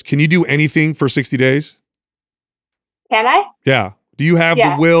ask you this. Can you do anything for 60 days? Can I? Yeah. Do you have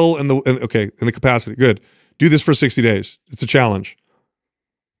the will and the capacity? Good. Do this for 60 days. It's a challenge.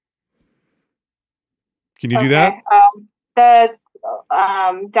 Can you do that? The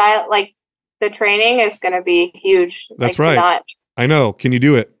diet, like the training is going to be huge. That's right. I know. Can you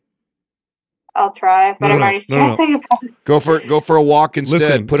do it? I'll try, but I'm already stressing about it. Go for a walk instead.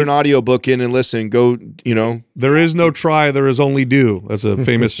 Listen, put an audiobook in and listen. Go, There is no try, there is only do. That's a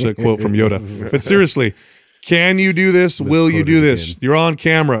famous quote from Yoda. But seriously, can you do this? Will you do this? You're on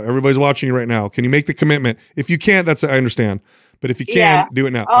camera. Everybody's watching you right now. Can you make the commitment? If you can't, I understand. But if you can, do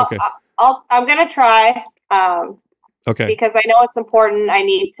it now. Okay. I'm going to try. Okay. Because I know it's important. I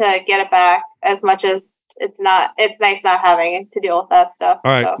need to get it back as much as it's nice not having to deal with that stuff.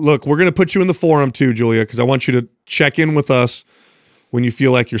 All right. So. Look, we're going to put you in the forum too, Julia, because I want you to check in with us when you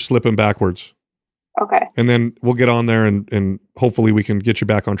feel like you're slipping backwards. Okay. And then we'll get on there and hopefully we can get you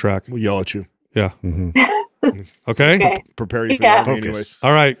back on track. We'll yell at you. Yeah. Okay? Prepare you for that anyways.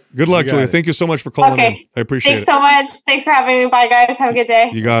 All right. Good luck, Julia. Thank you so much for calling in. I appreciate it. Thanks so much. Thanks for having me. Bye, guys. Have a good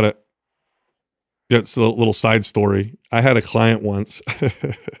day. You got it. Yeah, it's a little side story. I had a client once.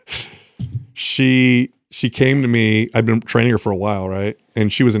 She came to me. I've been training her for a while, right?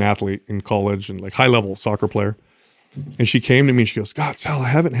 And she was an athlete in college and like high-level soccer player. And she came to me and she goes, God, Sal, I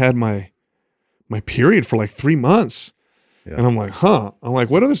haven't had my period for like 3 months. Yeah. And I'm like, huh? I'm like,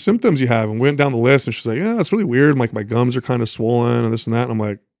 what other symptoms you have? And we went down the list and she's like, yeah, it's really weird. Like my gums are kind of swollen and this and that. And I'm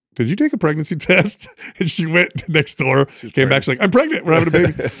like, did you take a pregnancy test? And she went next door, came back. She's like, I'm pregnant. We're having a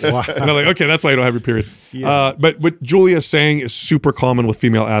baby. Wow. And I'm like, okay, that's why you don't have your period. Yeah. But what Julia's saying is super common with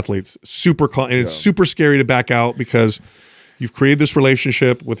female athletes. And it's super scary to back out because you've created this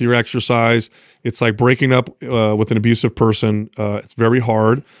relationship with your exercise. It's like breaking up with an abusive person. It's very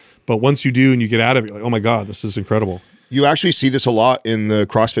hard. But once you do and you get out of it, you're like, oh my God, this is incredible. You actually see this a lot in the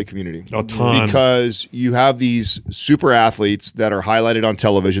CrossFit community. A ton. Because you have these super athletes that are highlighted on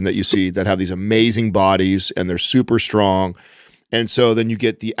television that you see that have these amazing bodies and they're super strong. And so then you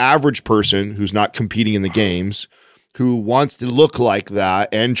get the average person who's not competing in the games who wants to look like that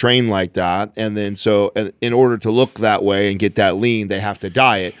and train like that. And then so in order to look that way and get that lean, they have to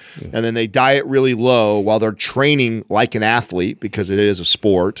diet. And then they diet really low while they're training like an athlete because it is a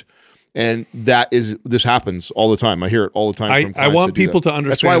sport. And this happens all the time. I hear it all the time. I want people to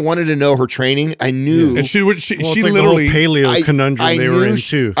understand. That's why I wanted to know her training. I knew, and she like literally the whole paleo conundrum they were in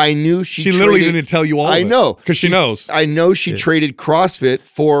too. I knew she literally didn't tell you all. I know because she knows. I know she traded CrossFit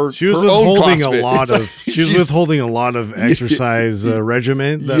for she was her own CrossFit. She was withholding a lot of exercise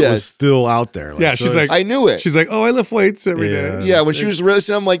regimen that was still out there. Like, she's like, I knew it. She's like, oh, I lift weights every day. Yeah, when she was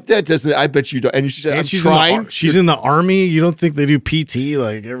releasing, I'm like, that doesn't. I bet you don't. And she said, I'm trying. She's in the Army. You don't think they do PT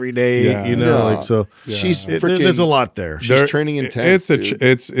like every day? You know, like. So she's there's a lot there. She's training intense.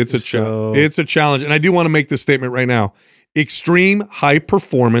 It's a challenge, and I do want to make this statement right now: extreme high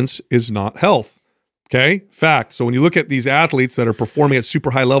performance is not health. Okay, fact. So when you look at these athletes that are performing at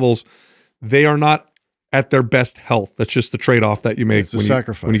super high levels, they are not at their best health. That's just the trade-off that you make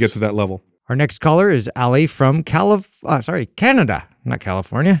when you get to that level. Our next caller is Ali from Canada, not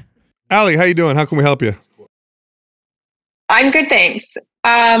California. Ali, how you doing? How can we help you? I'm good, thanks.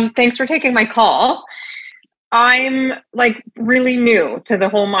 Thanks for taking my call. I'm like really new to the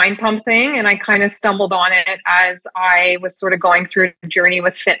whole mind pump thing, and I kind of stumbled on it as I was sort of going through a journey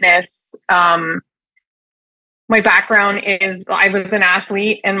with fitness. my background is I was an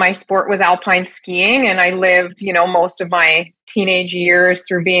athlete and my sport was alpine skiing. And I lived, most of my teenage years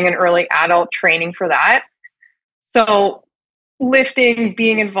through being an early adult training for that. So lifting,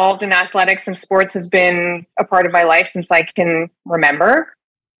 being involved in athletics and sports has been a part of my life since I can remember.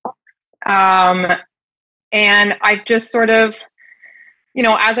 And I've just sort of,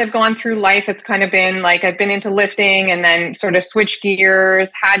 as I've gone through life, it's kind of been like I've been into lifting and then sort of switched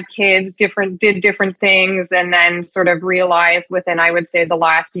gears, had kids, did different things, and then sort of realized within, I would say, the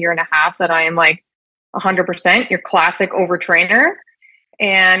last year and a half that I am like 100% your classic overtrainer.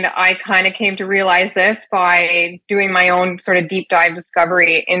 And I kind of came to realize this by doing my own sort of deep dive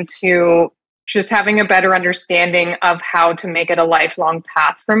discovery into just having a better understanding of how to make it a lifelong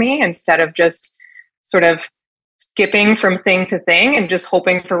path for me instead of just sort of skipping from thing to thing and just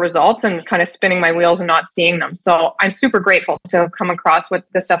hoping for results and kind of spinning my wheels and not seeing them. So I'm super grateful to have come across with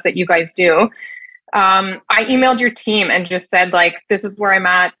the stuff that you guys do. I emailed your team and just said, like, this is where I'm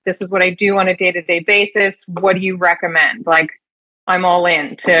at. This is what I do on a day-to-day basis. What do you recommend? Like, I'm all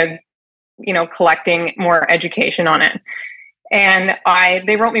in to, collecting more education on it. And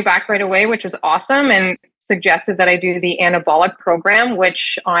they wrote me back right away, which was awesome, and suggested that I do the anabolic program,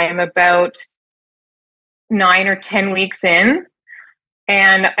 which I'm about 9 or 10 weeks in,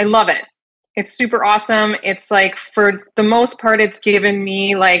 and I love it. It's super awesome. It's like, for the most part, it's given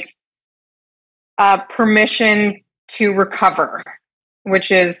me like permission to recover,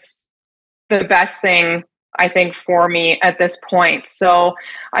 which is the best thing I think for me at this point. So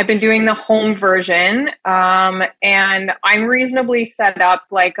I've been doing the home version, and I'm reasonably set up.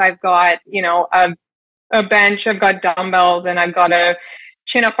 Like, I've got, a bench, I've got dumbbells, and I've got a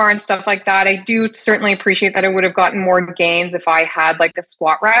chin-up bar and stuff like that. I do certainly appreciate that I would have gotten more gains if I had like a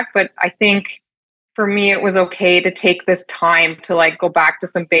squat rack, but I think for me it was okay to take this time to like go back to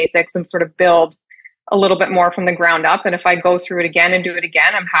some basics and sort of build a little bit more from the ground up. And if I go through it again and do it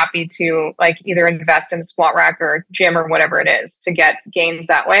again, I'm happy to like either invest in a squat rack or gym or whatever it is to get gains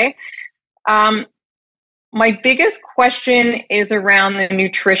that way. My biggest question is around the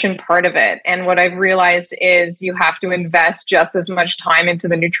nutrition part of it. And what I've realized is you have to invest just as much time into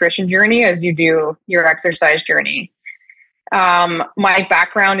the nutrition journey as you do your exercise journey. My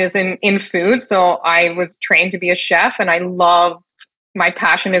background is in food. So I was trained to be a chef, and my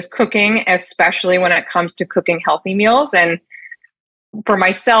passion is cooking, especially when it comes to cooking healthy meals. And for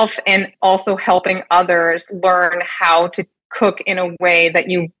myself, and also helping others learn how to cook in a way that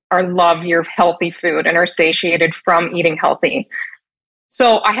you love your healthy food and are satiated from eating healthy.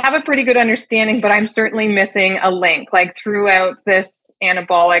 So I have a pretty good understanding, but I'm certainly missing a link. Like, throughout this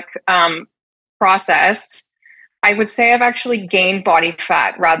anabolic process, I would say I've actually gained body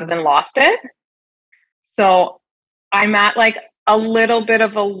fat rather than lost it. So I'm at like a little bit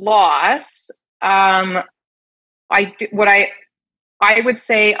of a loss. I would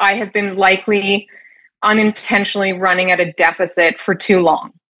say I have been likely unintentionally running at a deficit for too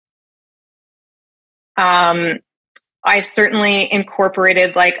long. I've certainly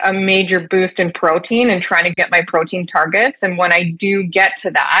incorporated like a major boost in protein and trying to get my protein targets. And when I do get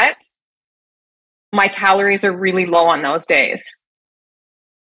to that, my calories are really low on those days.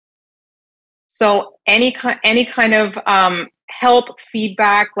 So any kind of help,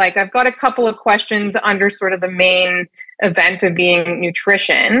 feedback, like I've got a couple of questions under sort of the main event of being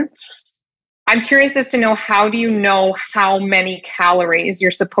nutrition. I'm curious as to know, how do you know how many calories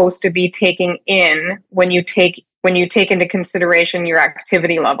you're supposed to be taking in when you take into consideration your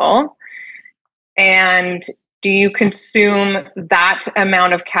activity level? And do you consume that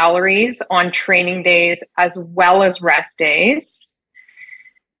amount of calories on training days as well as rest days?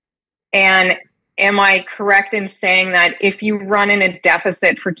 And am I correct in saying that if you run in a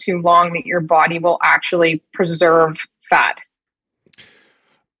deficit for too long, that your body will actually preserve fat?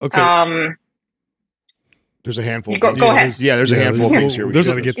 Okay. There's a handful. Go ahead. There's a handful of things here.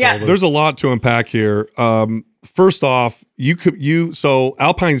 There's a lot to unpack here. First off, so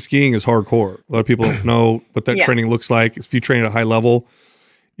alpine skiing is hardcore. A lot of people don't know what that training looks like. If you train at a high level,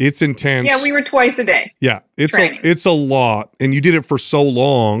 it's intense. Yeah, we were twice a day. Yeah, it's a lot, and you did it for so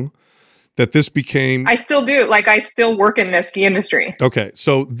long that this became. I still do. Like, I still work in the ski industry. Okay,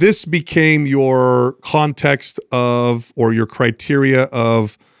 so this became your context of, or your criteria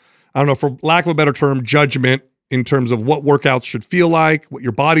of, I don't know, for lack of a better term, judgment in terms of what workouts should feel like, what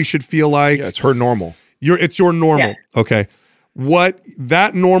your body should feel like. Yeah, it's her normal. It's your normal. Yeah. Okay. What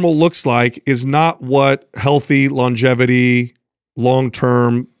that normal looks like is not what healthy longevity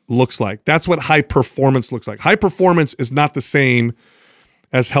long-term looks like. That's what high performance looks like. High performance is not the same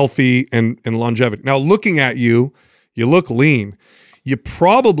as healthy and longevity. Now, looking at you, you look lean. you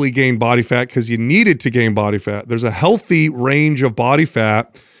probably gained body fat because you needed to gain body fat. There's a healthy range of body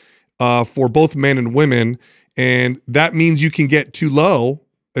fat for both men and women, and that means you can get too low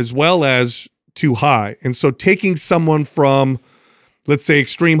as well as too high. And so taking someone from, let's say,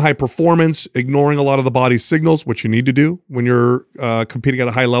 extreme high performance, ignoring a lot of the body's signals, which you need to do when you're competing at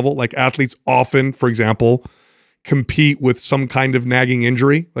a high level, like athletes often, for example, compete with some kind of nagging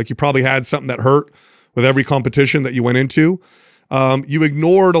injury. Like you probably had something that hurt with every competition that you went into. You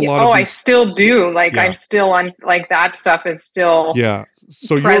ignored a lot of I still do. Like I'm still on, like that stuff is still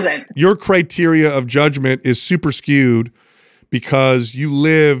so present. Your criteria of judgment is super skewed because you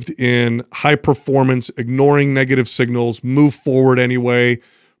lived in high performance, ignoring negative signals, move forward anyway,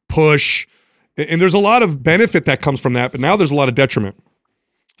 push. And there's a lot of benefit that comes from that, but now there's a lot of detriment.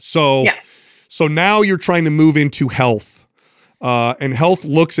 So, so now you're trying to move into health. And health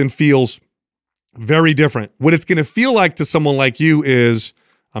looks and feels very different. What it's going to feel like to someone like you is,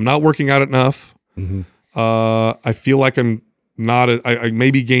 I'm not working out enough. I feel like I'm not, I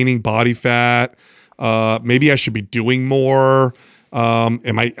may be gaining body fat. Maybe I should be doing more.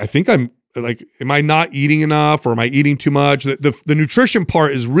 I think I'm like, am I not eating enough or am I eating too much? The nutrition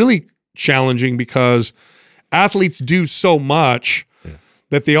part is really challenging because athletes do so much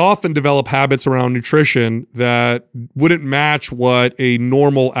that they often develop habits around nutrition that wouldn't match what a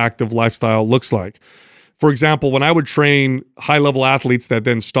normal active lifestyle looks like. For example, when I would train high-level athletes that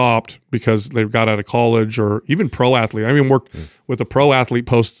then stopped because they got out of college, or even pro athlete. I even worked with a pro athlete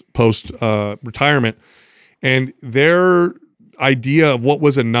post retirement, and their idea of what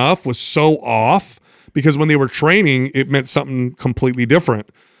was enough was so off because when they were training, it meant something completely different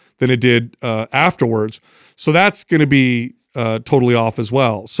than it did afterwards. So that's going to be totally off as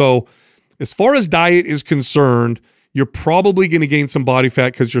well. So as far as diet is concerned, you're probably going to gain some body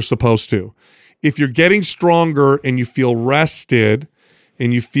fat because you're supposed to. If you're getting stronger and you feel rested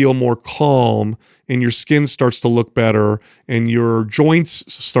and you feel more calm and your skin starts to look better and your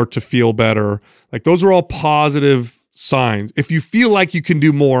joints start to feel better, like those are all positive signs. If you feel like you can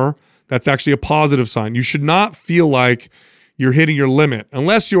do more, that's actually a positive sign. You should not feel like you're hitting your limit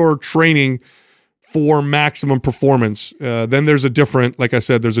unless you're training for maximum performance. Then there's a different, like I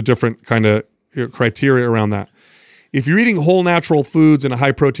said, there's a different kind of criteria around that. If you're eating whole natural foods and a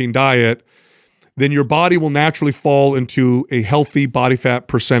high protein diet, then your body will naturally fall into a healthy body fat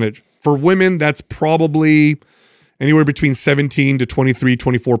percentage. For women, that's probably anywhere between 17 to 23,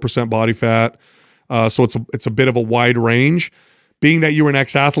 24% body fat. So it's a bit of a wide range. Being that you're an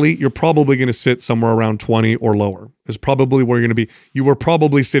ex-athlete, you're probably going to sit somewhere around 20 or lower. Is probably where you're going to be. You were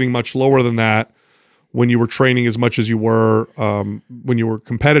probably sitting much lower than that when you were training as much as you were when you were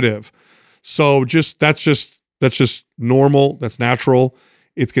competitive. So that's just normal. That's natural.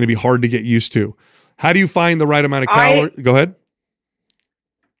 It's going to be hard to get used to. How do you find the right amount of calories? Go ahead.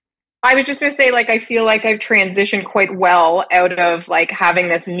 I was just going to say, like, I feel like I've transitioned quite well out of like having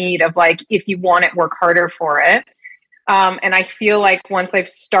this need of like, if you want it, work harder for it. And I feel like once I've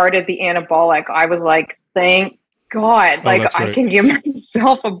started the anabolic, I was like, thank God, like I can give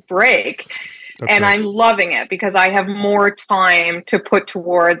myself a break. And I'm loving it because I have more time to put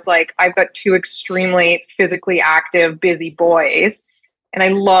towards, like, I've got two extremely physically active, busy boys, and I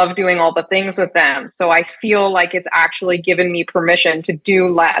love doing all the things with them. So I feel like it's actually given me permission to do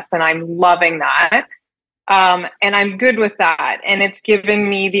less, and I'm loving that. And I'm good with that. And it's given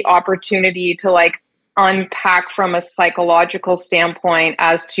me the opportunity to like unpack from a psychological standpoint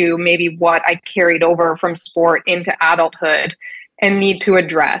as to maybe what I carried over from sport into adulthood and need to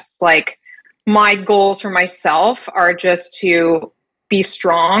address. Like, my goals for myself are just to be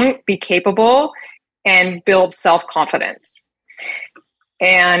strong, be capable, and build self-confidence.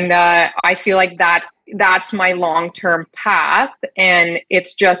 And I feel like that's my long-term path. And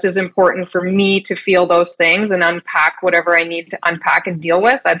it's just as important for me to feel those things and unpack whatever I need to unpack and deal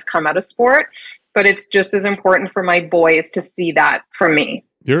with that's come out of sport. But it's just as important for my boys to see that from me.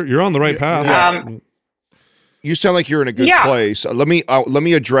 You're on the right path. You sound like you're in a good place. Let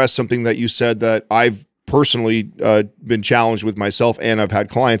me address something that you said that I've personally been challenged with myself, and I've had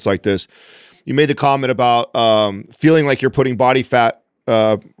clients like this. You made the comment about feeling like you're putting body fat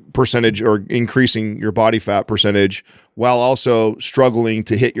percentage or increasing your body fat percentage while also struggling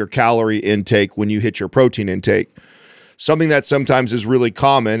to hit your calorie intake when you hit your protein intake. Something that sometimes is really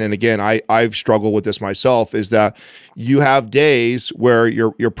common, and again, I've struggled with this myself, is that you have days where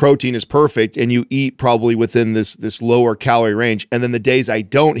your protein is perfect and you eat probably within this lower calorie range, and then the days I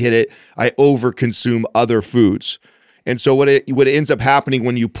don't hit it, I overconsume other foods. And so what ends up happening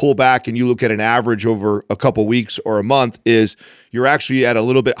when you pull back and you look at an average over a couple weeks or a month is you're actually at a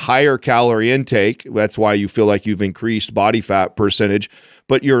little bit higher calorie intake. That's why you feel like you've increased body fat percentage,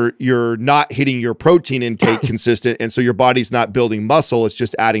 but you're not hitting your protein intake consistent. And so your body's not building muscle. It's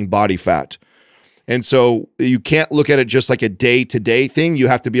just adding body fat. And so you can't look at it just like a day-to-day thing. You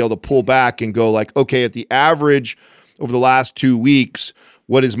have to be able to pull back and go like, okay, at the average over the last 2 weeks,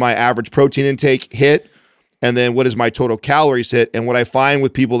 what is my average protein intake hit? And then what is my total calories hit? And what I find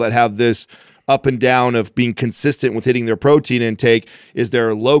with people that have this up and down of being consistent with hitting their protein intake is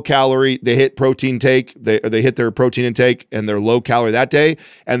they're low calorie, they hit protein intake, they hit their protein intake and they're low calorie that day.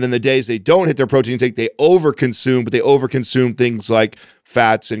 And then the days they don't hit their protein intake, they overconsume, but they overconsume things like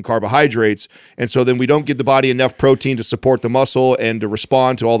fats and carbohydrates. And so then we don't give the body enough protein to support the muscle and to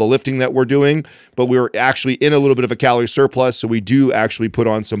respond to all the lifting that we're doing, but we're actually in a little bit of a calorie surplus. So we do actually put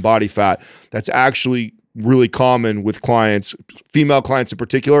on some body fat. That's actually really common with clients, female clients in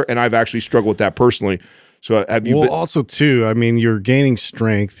particular, and I've actually struggled with that personally. So have you also too, I mean, you're gaining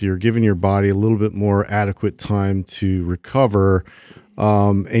strength, you're giving your body a little bit more adequate time to recover,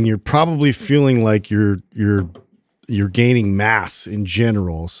 and you're probably feeling like you're gaining mass in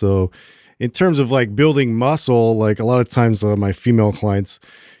general. So in terms of like building muscle, like a lot of times my female clients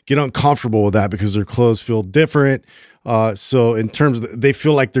get uncomfortable with that because their clothes feel different. So in terms of, they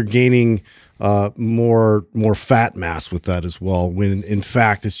feel like they're gaining more fat mass with that as well, when in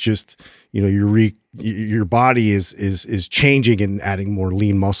fact it's just, you know, your body is changing and adding more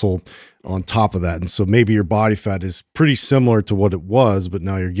lean muscle on top of that. And so maybe your body fat is pretty similar to what it was, but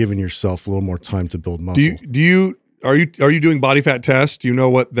now you're giving yourself a little more time to build muscle. Are you doing body fat tests? Do you know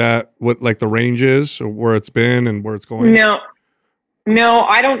what like the range is, or where it's been and where it's going? No,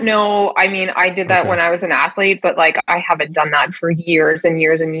 I don't know. I mean, I did that when I was an athlete, but like I haven't done that for years and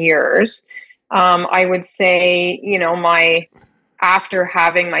years and years. I would say, you know, after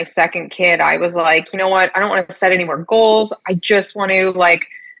having my second kid, I was like, you know what? I don't want to set any more goals. I just want to like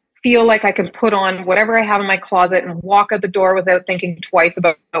feel like I can put on whatever I have in my closet and walk out the door without thinking twice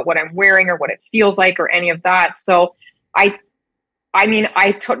about what I'm wearing or what it feels like or any of that. So I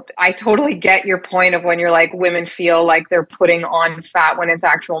totally get your point of when you're like, women feel like they're putting on fat when it's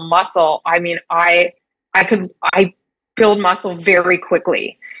actual muscle. I mean, I build muscle very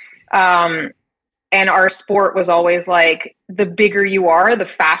quickly. And our sport was always like, the bigger you are, the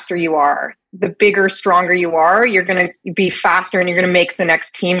faster you are. The bigger, stronger you are, you're going to be faster and you're going to make the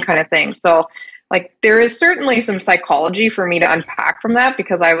next team kind of thing. So like, there is certainly some psychology for me to unpack from that,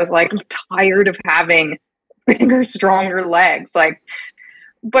 because I was like, I'm tired of having bigger, stronger legs. Like,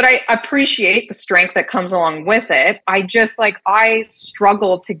 but I appreciate the strength that comes along with it. I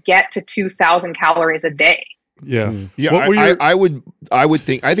struggle to get to 2,000 calories a day. Yeah. Yeah. I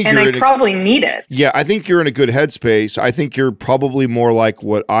probably need it. Yeah. I think you're in a good headspace. I think you're probably more like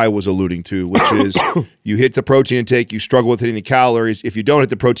what I was alluding to, which is you hit the protein intake, you struggle with hitting the calories. If you don't hit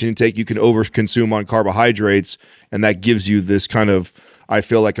the protein intake, you can overconsume on carbohydrates. And that gives you this kind of, I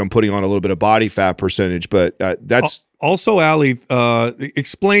feel like I'm putting on a little bit of body fat percentage, but that's also, Allie,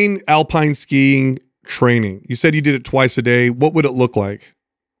 explain alpine skiing training. You said you did it twice a day. What would it look like?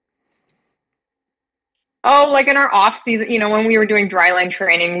 Oh, like in our off season, you know, when we were doing dryland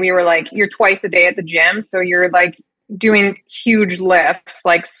training, we were like, you're twice a day at the gym. So you're like doing huge lifts,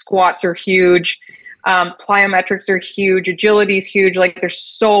 like squats are huge. Plyometrics are huge. Agility is huge. Like there's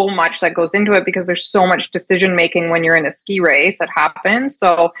so much that goes into it because there's so much decision-making when you're in a ski race that happens.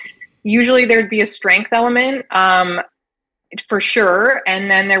 So usually there'd be a strength element, for sure.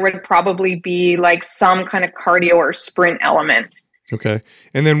 And then there would probably be like some kind of cardio or sprint element. Okay.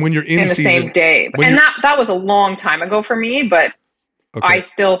 And then when you're in the same day. And that was a long time ago for me, but okay. I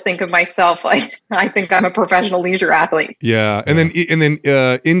still think of myself like I think I'm a professional leisure athlete. Yeah. And then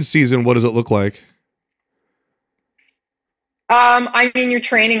in season, what does it look like? I mean, you're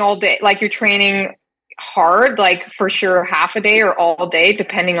training all day. Like you're training hard, like for sure half a day or all day,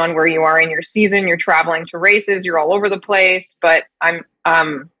 depending on where you are in your season. You're traveling to races, you're all over the place, but then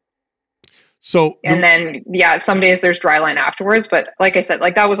some days there's dry line afterwards. But like I said,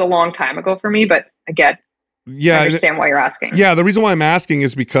 like that was a long time ago for me, but again, I understand why you're asking. Yeah. The reason why I'm asking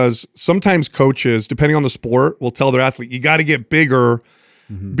is because sometimes coaches, depending on the sport, will tell their athlete, you got to get bigger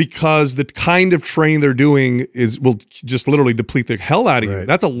because the kind of training they're doing will just literally deplete the hell out of you.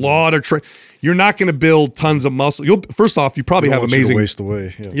 That's a lot of training. You're not going to build tons of muscle. First off, you probably have amazing waste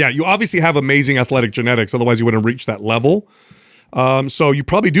away. Yeah, you obviously have amazing athletic genetics. Otherwise, you wouldn't reach that level. So you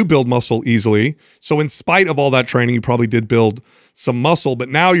probably do build muscle easily. So in spite of all that training, you probably did build some muscle, but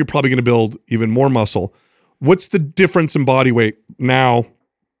now you're probably going to build even more muscle. What's the difference in body weight now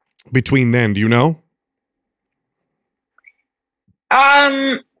between then? Do you know?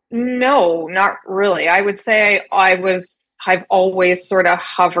 No, not really. I would say I've always sort of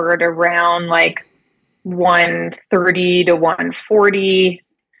hovered around like 130 to 140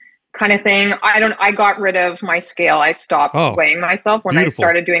 kind of thing. I got rid of my scale. I stopped weighing myself when I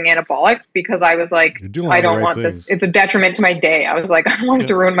started doing anabolic because I was like, I don't want this. It's a detriment to my day. I was like, I don't want it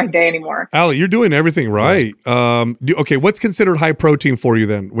to ruin my day anymore. Allie, you're doing everything right. Okay, what's considered high protein for you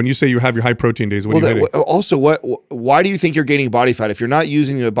then? When you say you have your high protein days, what are you hitting? Also, why do you think you're gaining body fat? If you're not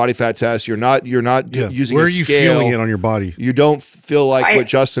using a body fat test, you're not using where a scale. Where are you feeling it on your body? You don't feel like what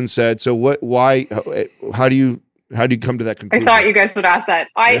Justin said. So how do you come to that conclusion? I thought you guys would ask that.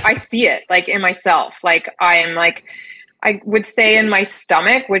 I see it like in myself. Like I would say in my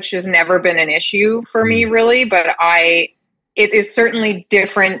stomach, which has never been an issue for me really, but it is certainly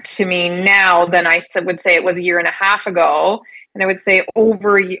different to me now than I would say it was a year and a half ago. And I would say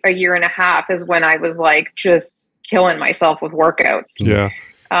over a year and a half is when I was like just killing myself with workouts. Yeah.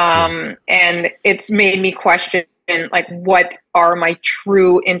 And it's made me question like what are my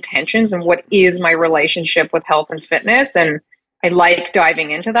true intentions and what is my relationship with health and fitness. And I like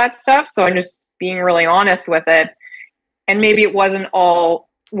diving into that stuff. So I'm just being really honest with it. And maybe it wasn't all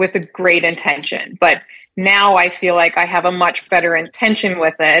with a great intention, but now I feel like I have a much better intention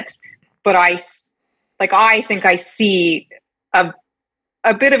with it. But I think I see a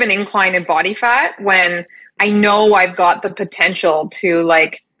bit of an incline in body fat when I know I've got the potential to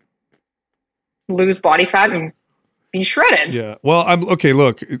like lose body fat and be shredded. Yeah. Well,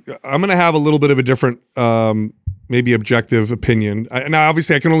 look, I'm going to have a little bit of a different, maybe objective opinion. Now,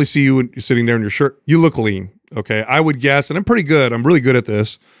 obviously I can only see you sitting there in your shirt. You look lean. Okay. I would guess, and I'm pretty good. I'm really good at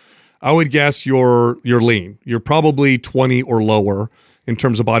this. I would guess you're lean. You're probably 20 or lower in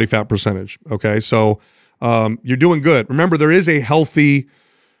terms of body fat percentage. Okay. So, you're doing good. Remember, there is a healthy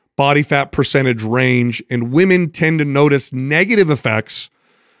body fat percentage range, and women tend to notice negative effects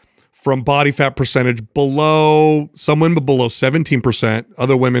from body fat percentage below 17%.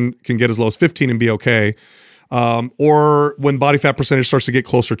 Other women can get as low as 15 and be okay. Or when body fat percentage starts to get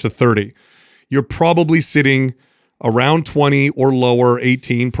closer to 30, you're probably sitting around 20 or lower,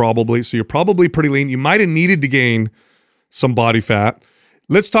 18 probably. So you're probably pretty lean. You might have needed to gain some body fat.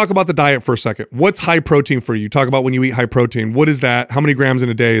 Let's talk about the diet for a second. What's high protein for you? Talk about when you eat high protein. What is that? How many grams in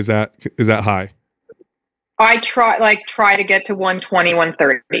a day is that high? I try to get to 120,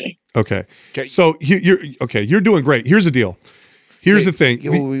 130. Okay. So you're doing great. Here's the deal. Here's the thing.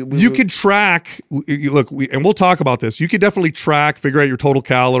 You could track, look, and we'll talk about this. You could definitely track, figure out your total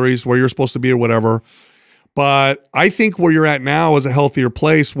calories, where you're supposed to be or whatever. But I think where you're at now is a healthier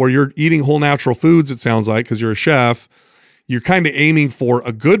place where you're eating whole natural foods, it sounds like, because you're a chef. You're kind of aiming for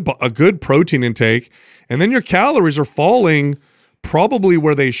a good protein intake, and then your calories are falling probably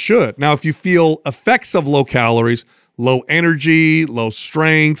where they should. Now, if you feel effects of low calories, low energy, low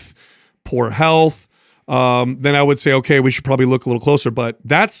strength, poor health, then I would say, okay, we should probably look a little closer. But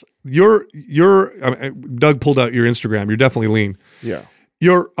that's Doug pulled out your Instagram. You're definitely lean. Yeah.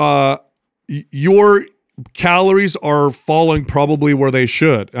 Your calories are falling probably where they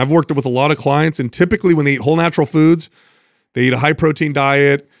should. I've worked with a lot of clients, and typically when they eat whole natural foods, they eat a high protein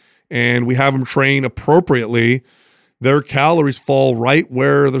diet, and we have them train appropriately, their calories fall right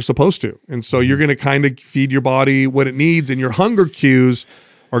where they're supposed to. And so you're going to kind of feed your body what it needs, and your hunger cues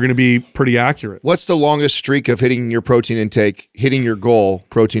are going to be pretty accurate. What's the longest streak of hitting your protein intake, hitting your goal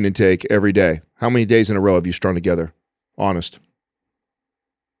protein intake every day? How many days in a row have you strung together? Honest.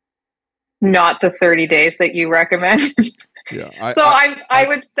 Not the 30 days that you recommend. Yeah.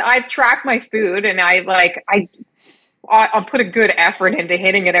 I've tracked my food, and I'll put a good effort into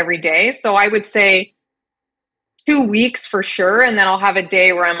hitting it every day. So I would say 2 weeks for sure. And then I'll have a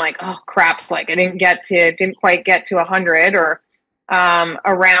day where I'm like, oh crap, like I didn't quite get to 100 or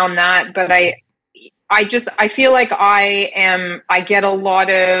around that. But I feel like I get a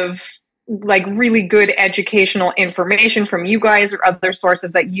lot of like really good educational information from you guys or other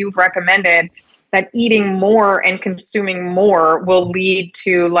sources that you've recommended, that eating more and consuming more will lead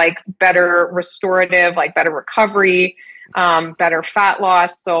to like better restorative, like better recovery, better fat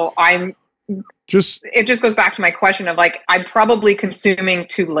loss. So it just goes back to my question of like, I'm probably consuming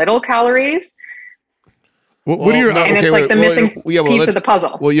too little calories. It's like the missing piece of the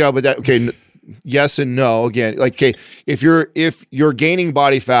puzzle. Well, yeah, but yes and no. Again, like, okay, if you're gaining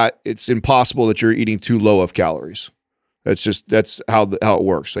body fat, it's impossible that you're eating too low of calories. That's how it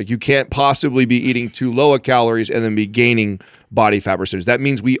works. Like you can't possibly be eating too low of calories and then be gaining body fat percentage. That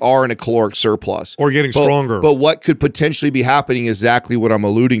means we are in a caloric surplus or getting stronger. But what could potentially be happening is exactly what I'm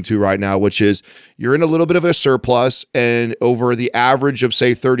alluding to right now, which is you're in a little bit of a surplus and over the average of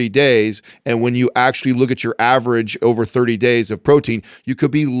say 30 days. And when you actually look at your average over 30 days of protein, you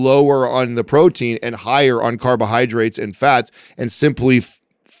could be lower on the protein and higher on carbohydrates and fats, and simply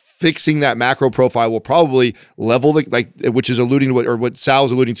fixing that macro profile will probably level which is alluding to what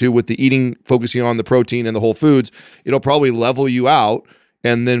Sal's alluding to with the eating, focusing on the protein and the whole foods. It'll probably level you out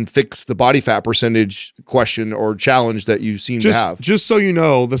and then fix the body fat percentage question or challenge that you seem to have. Just so you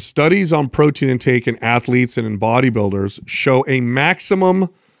know, the studies on protein intake in athletes and in bodybuilders show a maximum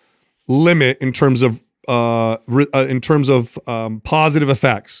limit in terms of positive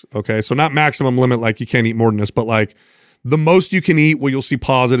effects. Okay, so not maximum limit like you can't eat more than this, but like the most you can eat, well, you'll see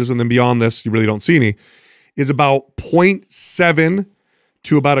positives, and then beyond this, you really don't see any, is about 0.7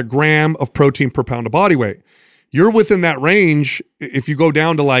 to about a gram of protein per pound of body weight. You're within that range if you go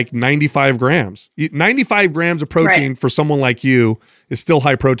down to like 95 grams. 95 grams of protein for someone like you is still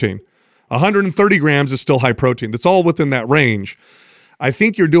high protein. 130 grams is still high protein. That's all within that range. I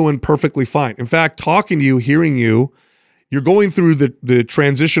think you're doing perfectly fine. In fact, talking to you, hearing you, you're going through the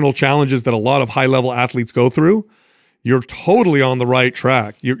transitional challenges that a lot of high-level athletes go through. You're totally on the right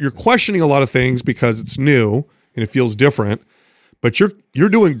track. You're questioning a lot of things because it's new and it feels different, but you're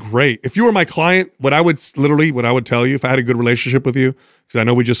doing great. If you were my client, what I would tell you if I had a good relationship with you, because I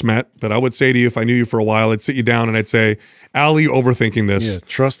know we just met, but I would say to you if I knew you for a while, I'd sit you down and I'd say, Allie, you're overthinking this. Yeah,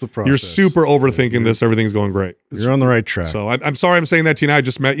 trust the process. You're super overthinking this. Everything's going great. You're on the right track. So I'm sorry I'm saying that to you now. I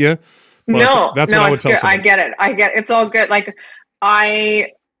just met you. No, that's what I would tell someone. I get it. It's all good. Like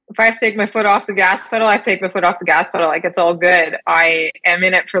if I have to take my foot off the gas pedal, I take my foot off the gas pedal. Like it's all good. I am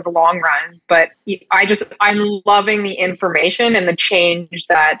in it for the long run, but I'm loving the information and the change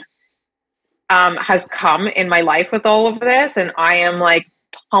that has come in my life with all of this. And I am like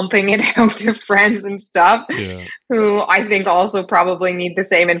pumping it out to friends and stuff who I think also probably need the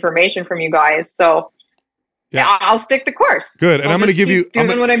same information from you guys. So yeah, I'll stick the course. Good. And I'm going to give you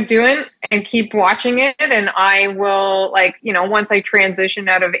doing what I'm doing and keep watching it. And I will once I transition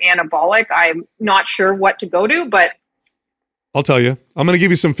out of anabolic, I'm not sure what to go to, but I'll tell you, I'm going to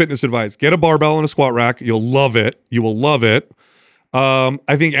give you some fitness advice. Get a barbell and a squat rack. You'll love it. You will love it.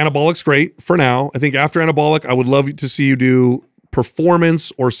 I think anabolic's great for now. I think after anabolic, I would love to see you do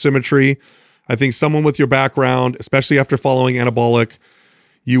performance or symmetry. I think someone with your background, especially after following anabolic,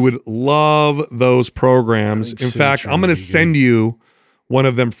 you would love those programs. In fact, I'm going to send you one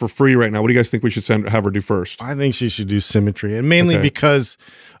of them for free right now. What do you guys think we should have her do first? I think she should do symmetry, and mainly because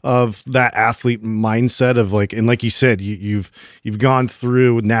of that athlete mindset of like you said, you've gone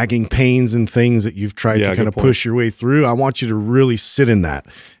through nagging pains and things that you've tried to kind of push your way through. I want you to really sit in that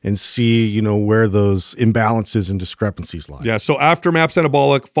and see, where those imbalances and discrepancies lie. Yeah. So after MAPS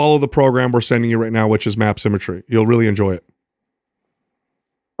Anabolic, follow the program we're sending you right now, which is MAPS Symmetry. You'll really enjoy it.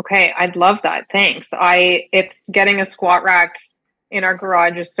 Okay, I'd love that. Thanks. It's getting a squat rack in our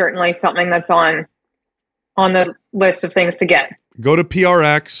garage is certainly something that's on the list of things to get. Go to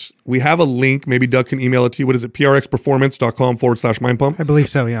PRX. We have a link. Maybe Doug can email it to you. What is it? prxperformance.com/mindpump. I believe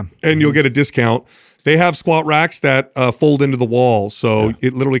so, yeah. And you'll get a discount. They have squat racks that fold into the wall. So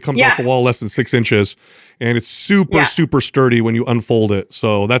it literally comes off the wall less than 6 inches. And it's super sturdy when you unfold it.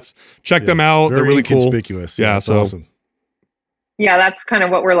 So check them out. They're really cool. Conspicuous. Yeah, so awesome. Yeah, that's kind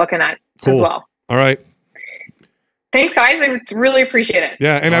of what we're looking at as well. All right. Thanks, guys. I really appreciate it.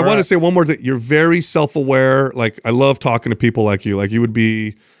 Yeah, and I want to say one more thing. You're very self-aware. Like, I love talking to people like you. Like, you would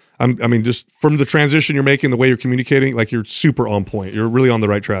be, I mean, just from the transition you're making, the way you're communicating, like, you're super on point. You're really on the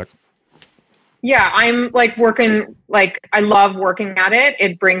right track. Yeah, I'm I love working at it.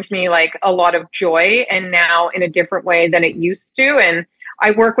 It brings me like a lot of joy, and now in a different way than it used to. And I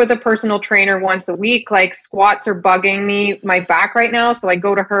work with a personal trainer once a week. Like squats are bugging my back right now. So I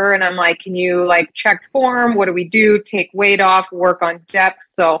go to her and I'm like, can you like check form? What do we do? Take weight off, work on depth.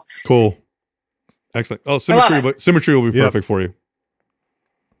 So cool. Excellent. Oh, symmetry will be perfect for you.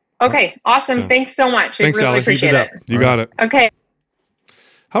 Okay. Awesome. Yeah. Thanks so much. Thanks, I really appreciate it. You got it. Okay.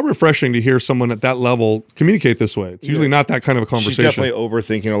 How refreshing to hear someone at that level communicate this way. It's usually not that kind of a conversation. She's definitely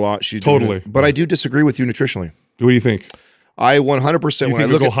overthinking a lot. She's totally. But I do disagree with you nutritionally. What do you think? I 100%. You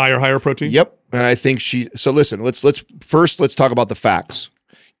think go higher protein? Yep. And I think so listen, let's talk about the facts.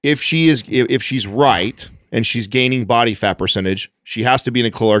 If she's right and she's gaining body fat percentage, she has to be in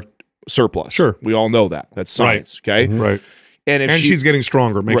a caloric surplus. Sure. We all know that. That's science. Right. Okay. Right. And if she's getting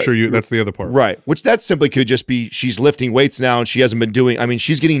stronger. Make sure that's the other part. Right. Which that simply could just be she's lifting weights now and she hasn't been doing. I mean,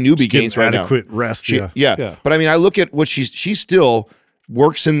 she's getting newbie gains right now. Adequate rest. Yeah. But I mean, I look at what she still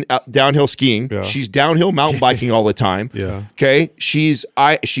works in downhill skiing. Yeah. She's downhill mountain biking all the time. Yeah. Okay. She's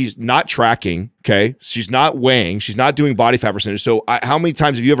not tracking. Okay. She's not weighing. She's not doing body fat percentage. So how many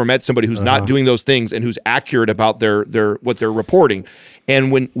times have you ever met somebody who's not doing those things and who's accurate about their what they're reporting?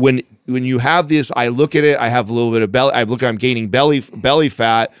 And when you have this, I look at it, I have a little bit of belly, I'm gaining belly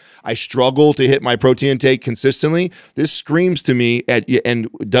fat. I struggle to hit my protein intake consistently. This screams to me and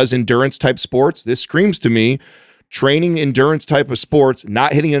does endurance type sports. This screams to me training endurance type of sports,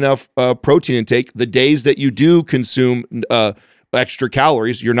 not hitting enough protein intake. The days that you do consume extra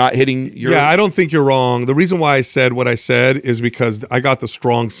calories, you're not hitting your... Yeah, I don't think you're wrong. The reason why I said what I said is because I got the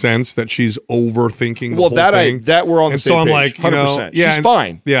strong sense that she's overthinking the whole thing. That we're on the same page. I'm like, 100%. She's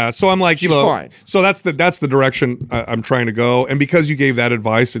fine. Yeah, so I'm like, she's fine. So that's the direction I'm trying to go. And because you gave that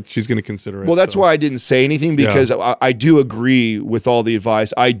advice, she's going to consider it. Well, that's why I didn't say anything, because I do agree with all the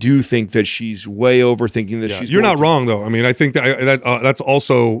advice. I do think that she's way overthinking this. You're not wrong, though. I mean, I think that's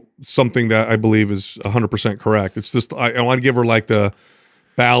also something that I believe is 100% correct. It's just I want to give her like the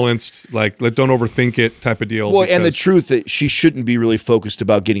balanced, like don't overthink it type of deal. Well, and the truth that she shouldn't be really focused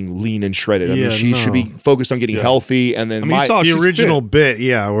about getting lean and shredded. I mean, she should be focused on getting healthy. And then the original bit,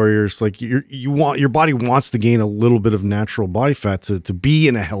 where you're just like your body wants to gain a little bit of natural body fat to be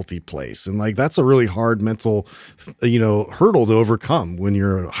in a healthy place, and like that's a really hard mental, hurdle to overcome when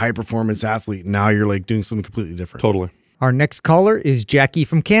you're a high performance athlete. Now you're like doing something completely different. Totally. Our next caller is Jackie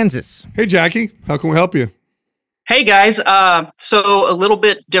from Kansas. Hey, Jackie. How can we help you? Hey, guys. So a little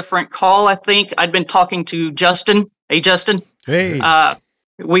bit different call, I think. I'd been talking to Justin. Hey, Justin. Hey.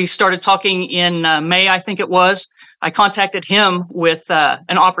 We started talking in May, I think it was. I contacted him with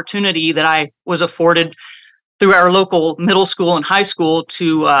an opportunity that I was afforded through our local middle school and high school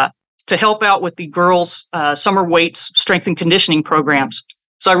to help out with the girls' summer weights strength and conditioning programs.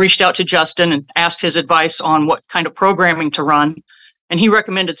 So I reached out to Justin and asked his advice on what kind of programming to run, and he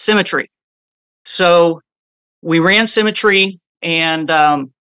recommended Symmetry. So we ran Symmetry and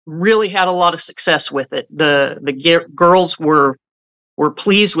really had a lot of success with it. The girls were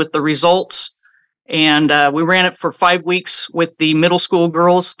pleased with the results, and we ran it for 5 weeks with the middle school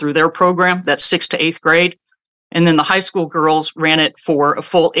girls through their program. That's 6th to 8th grade, and then the high school girls ran it for a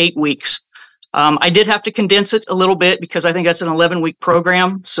full 8 weeks. I did have to condense it a little bit because I think that's an 11-week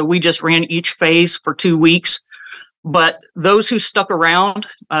program. So we just ran each phase for 2 weeks. But those who stuck around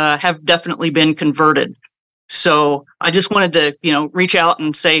have definitely been converted. So I just wanted to, reach out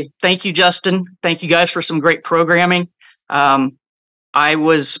and say thank you, Justin. Thank you guys for some great programming. I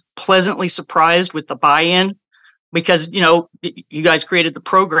was pleasantly surprised with the buy-in because, you guys created the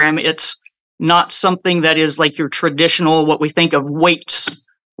program. It's not something that is like your traditional, what we think of weight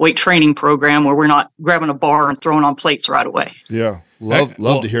training program where we're not grabbing a bar and throwing on plates right away. Yeah. Love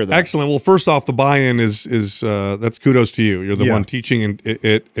to hear that. Excellent. Well, first off, the buy-in is that's kudos to you. You're the one teaching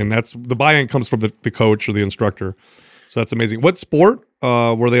it, and that's the buy-in comes from the coach or the instructor. So that's amazing. What sport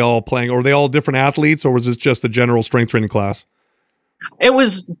were they all playing? Or were they all different athletes, or was this just the general strength training class? It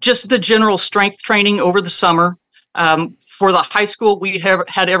was just the general strength training over the summer. For the high school, we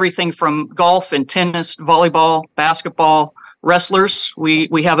had everything from golf and tennis, volleyball, basketball, wrestlers.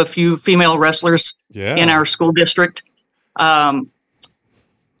 We have a few female wrestlers in our school district.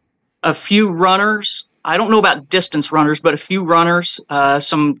 A few runners. I don't know about distance runners, but a few runners,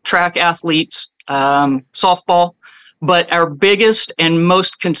 some track athletes, softball. But our biggest and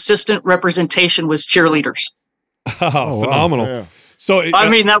most consistent representation was cheerleaders. Oh, phenomenal. Wow. Yeah. So I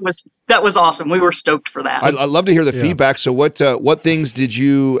mean, that was awesome. We were stoked for that. I love to hear the feedback. So what things did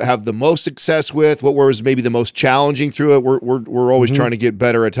you have the most success with? What was maybe the most challenging through it? We're always trying to get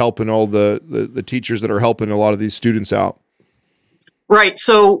better at helping all the teachers that are helping a lot of these students out. Right.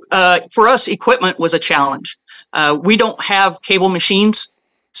 So for us, equipment was a challenge. We don't have cable machines.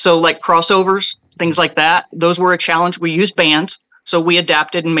 So like crossovers, things like that, those were a challenge. We used bands. So we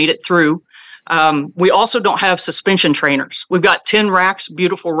adapted and made it through. We also don't have suspension trainers. We've got 10 racks,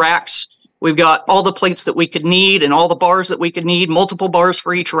 beautiful racks. We've got all the plates that we could need and all the bars that we could need, multiple bars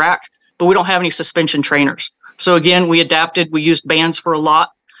for each rack, but we don't have any suspension trainers. So again, we adapted. We used bands for a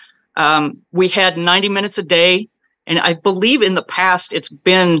lot. We had 90 minutes a day. And I believe in the past, it's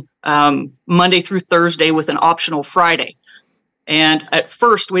been Monday through Thursday with an optional Friday. And at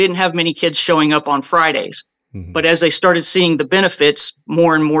first, we didn't have many kids showing up on Fridays. Mm-hmm. But as they started seeing the benefits,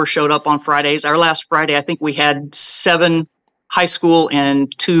 more and more showed up on Fridays. Our last Friday, I think we had 7 high school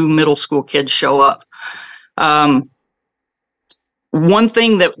and 2 middle school kids show up. One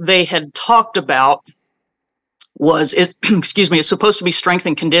thing that they had talked about was it, excuse me, it's supposed to be strength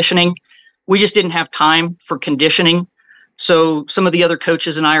and conditioning. We just didn't have time for conditioning. So some of the other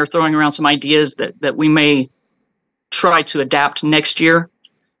coaches and I are throwing around some ideas that we may try to adapt next year.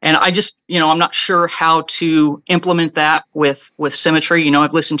 And I just, I'm not sure how to implement that with Symmetry.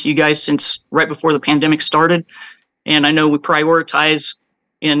 I've listened to you guys since right before the pandemic started. And I know we prioritize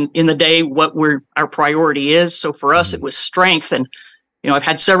in the day what our priority is. So for us, it was strength. And, I've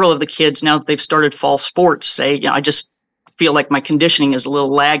had several of the kids now that they've started fall sports say, I just feel like my conditioning is a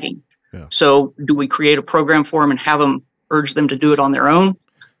little lagging. Yeah. So do we create a program for them and have them urge them to do it on their own?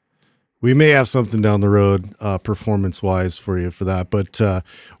 We may have something down the road, performance-wise for you for that. But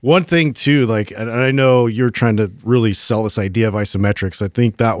one thing too, like, and I know you're trying to really sell this idea of isometrics. I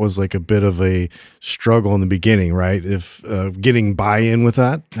think that was like a bit of a struggle in the beginning, right? If getting buy-in with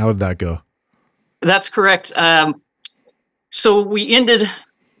that, how did that go? That's correct. So we ended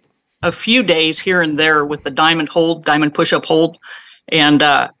a few days here and there with the diamond push-up hold, and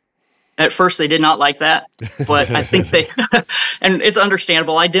at first, they did not like that, but I think and it's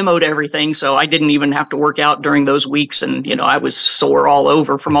understandable. I demoed everything, so I didn't even have to work out during those weeks. And, I was sore all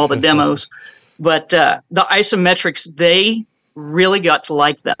over from all the demos. But the isometrics, they really got to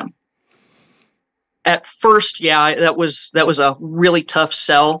like them. At first, that was a really tough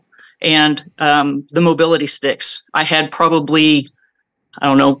sell. And the mobility sticks, I had probably,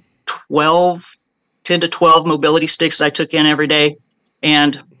 10 to 12 mobility sticks that I took in every day.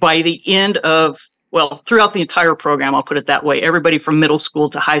 And by the end of, throughout the entire program, I'll put it that way, everybody from middle school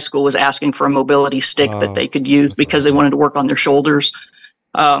to high school was asking for a mobility stick that they could use because they wanted to work on their shoulders.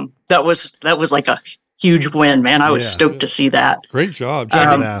 That was like a huge win, man. I was stoked to see that. Great job,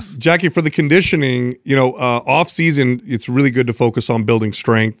 Jackie. Jackie, for the conditioning, off season, it's really good to focus on building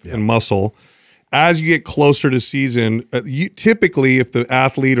strength and muscle. As you get closer to season, typically, if the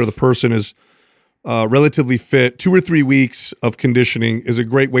athlete or the person is relatively fit, 2 or 3 weeks of conditioning is a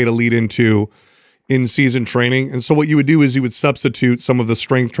great way to lead into in-season training. And so what you would do is you would substitute some of the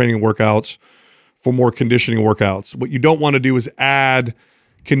strength training workouts for more conditioning workouts. What you don't want to do is add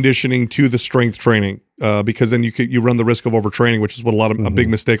conditioning to the strength training because then you run the risk of overtraining, which is what a big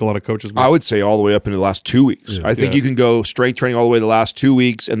mistake a lot of coaches make. I would say all the way up into the last 2 weeks. I think you can go strength training all the way the last 2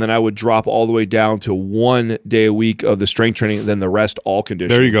 weeks, and then I would drop all the way down to 1 day a week of the strength training, and then the rest all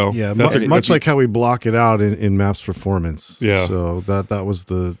conditioning. There you go. Yeah, much like how we block it out in MAPS Performance. Yeah. So that was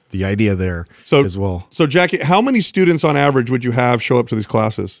the idea there as well. So Jackie, how many students on average would you have show up to these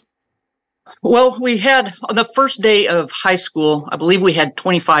classes? Well, we had on the first day of high school, I believe we had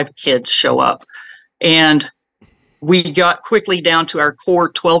 25 kids show up, and we got quickly down to our core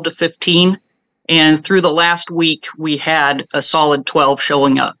 12 to 15. And through the last week, we had a solid 12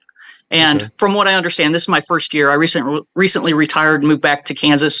 showing up. And from what I understand, this is my first year. I recently retired and moved back to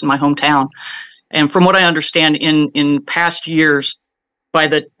Kansas, in my hometown. And from what I understand, in past years, by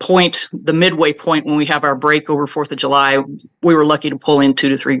the midway point when we have our break over 4th of July, we were lucky to pull in 2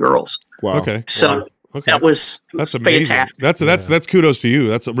 to 3 girls. Wow. Okay. So that's amazing. Fantastic. That's kudos to you.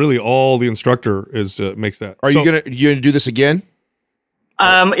 That's really all the instructor makes that. Are you gonna do this again?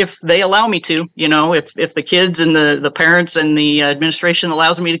 If they allow me to, if the kids and the parents and the administration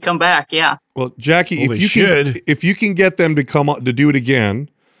allows me to come back, yeah. Well, Jackie, if you can get them to do it again,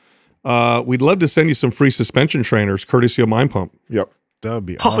 we'd love to send you some free suspension trainers, courtesy of Mind Pump. Yep. That would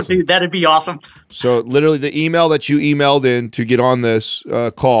be awesome. Oh, dude, that'd be awesome. So literally the email that you emailed in to get on this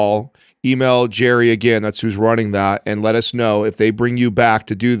call, email Jerry again, that's who's running that, and let us know if they bring you back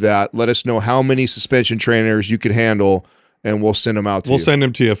to do that. Let us know how many suspension trainers you can handle, and we'll send them out to you. We'll send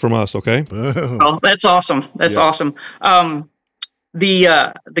them to you from us, okay? Oh, that's awesome. That's awesome.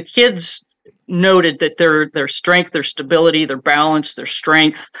 The kids noted that their strength, their stability, their balance, their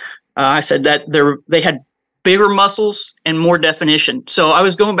strength. I said that they had bigger muscles and more definition. So I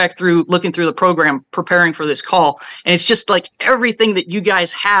was looking through the program, preparing for this call, and it's just like everything that you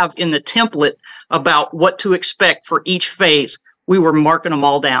guys have in the template about what to expect for each phase. We were marking them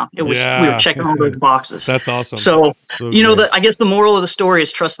all down. We were checking all those boxes. That's awesome. So I guess the moral of the story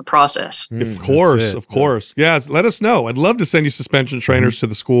is trust the process. Of course. Yeah, let us know. I'd love to send you suspension trainers to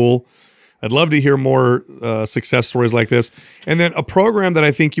the school. I'd love to hear more success stories like this. And then a program that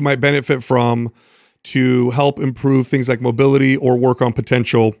I think you might benefit from to help improve things like mobility or work on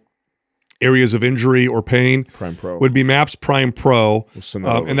potential areas of injury or pain would be MAPS Prime Pro.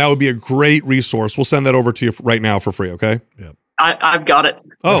 And that would be a great resource. We'll send that over to you right now for free, okay? Yeah. I've got it.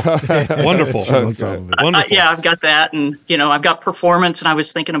 Oh, wonderful. Wonderful. Yeah, I've got that. And, I've got performance, and I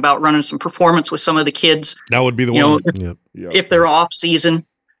was thinking about running some performance with some of the kids. That would be the one. If they're off season.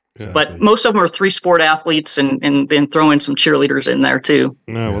 But most of them are 3-sport athletes, and then throw in some cheerleaders in there too.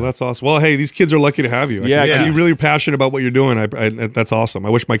 No, well, that's awesome. Well, hey, these kids are lucky to have you. You're really passionate about what you're doing. That's awesome. I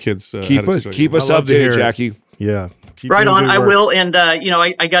wish my kids keep us updated, Jackie. Yeah, right on. I will, and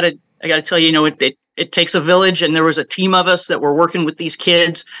I gotta tell you, it takes a village, and there was a team of us that were working with these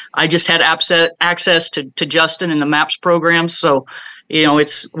kids. I just had access to Justin and the MAPS programs, so we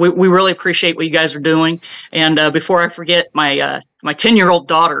really appreciate what you guys are doing. And before I forget, my 10-year-old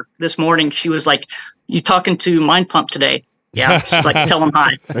daughter this morning, she was like, "You talking to Mind Pump today?" Yeah, she's like, "Tell them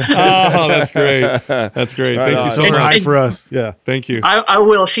hi." Oh, that's great. That's great. Thank you so much. Hi for us. Yeah, thank you. I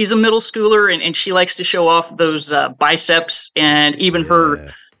will. She's a middle schooler, and she likes to show off those biceps, and even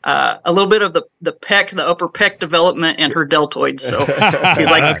her a little bit of the upper pec development, and her deltoids. So she's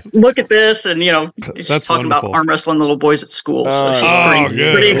like, "Look at this," and she's talking about arm wrestling little boys at school. So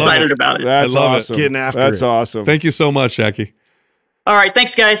she's pretty excited about it. That's awesome. Getting after it. That's awesome. Thank you so much, Jackie. All right,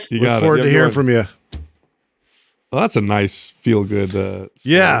 thanks, guys. Look forward to hearing from you. Well, that's a nice feel good.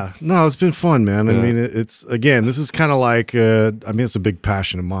 Yeah, no, it's been fun, man. I mean, it's again, this is kind of like, it's a big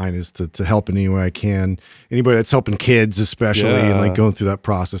passion of mine is to help in any way I can. Anybody that's helping kids, especially, and like going through that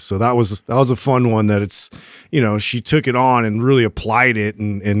process. So that was a fun one. That it's, she took it on and really applied it,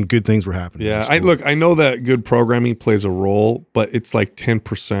 and good things were happening. Yeah, I know that good programming plays a role, but it's like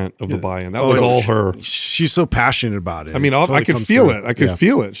 10% of the buy-in. That was all her. She's so passionate about it. I mean, I could feel it. I could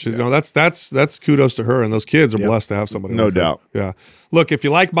feel it. She, that's kudos to her, and those kids are blessed to have somebody. No doubt. Yeah. Look, if you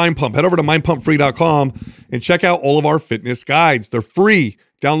like Mind Pump, head over to mindpumpfree.com and check out all of our fitness guides. They're free.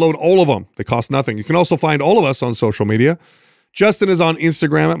 Download all of them. They cost nothing. You can also find all of us on social media. Justin is on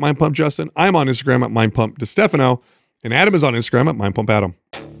Instagram at MindPumpJustin. I'm on Instagram at MindPumpDeStefano. And Adam is on Instagram at MindPumpAdam.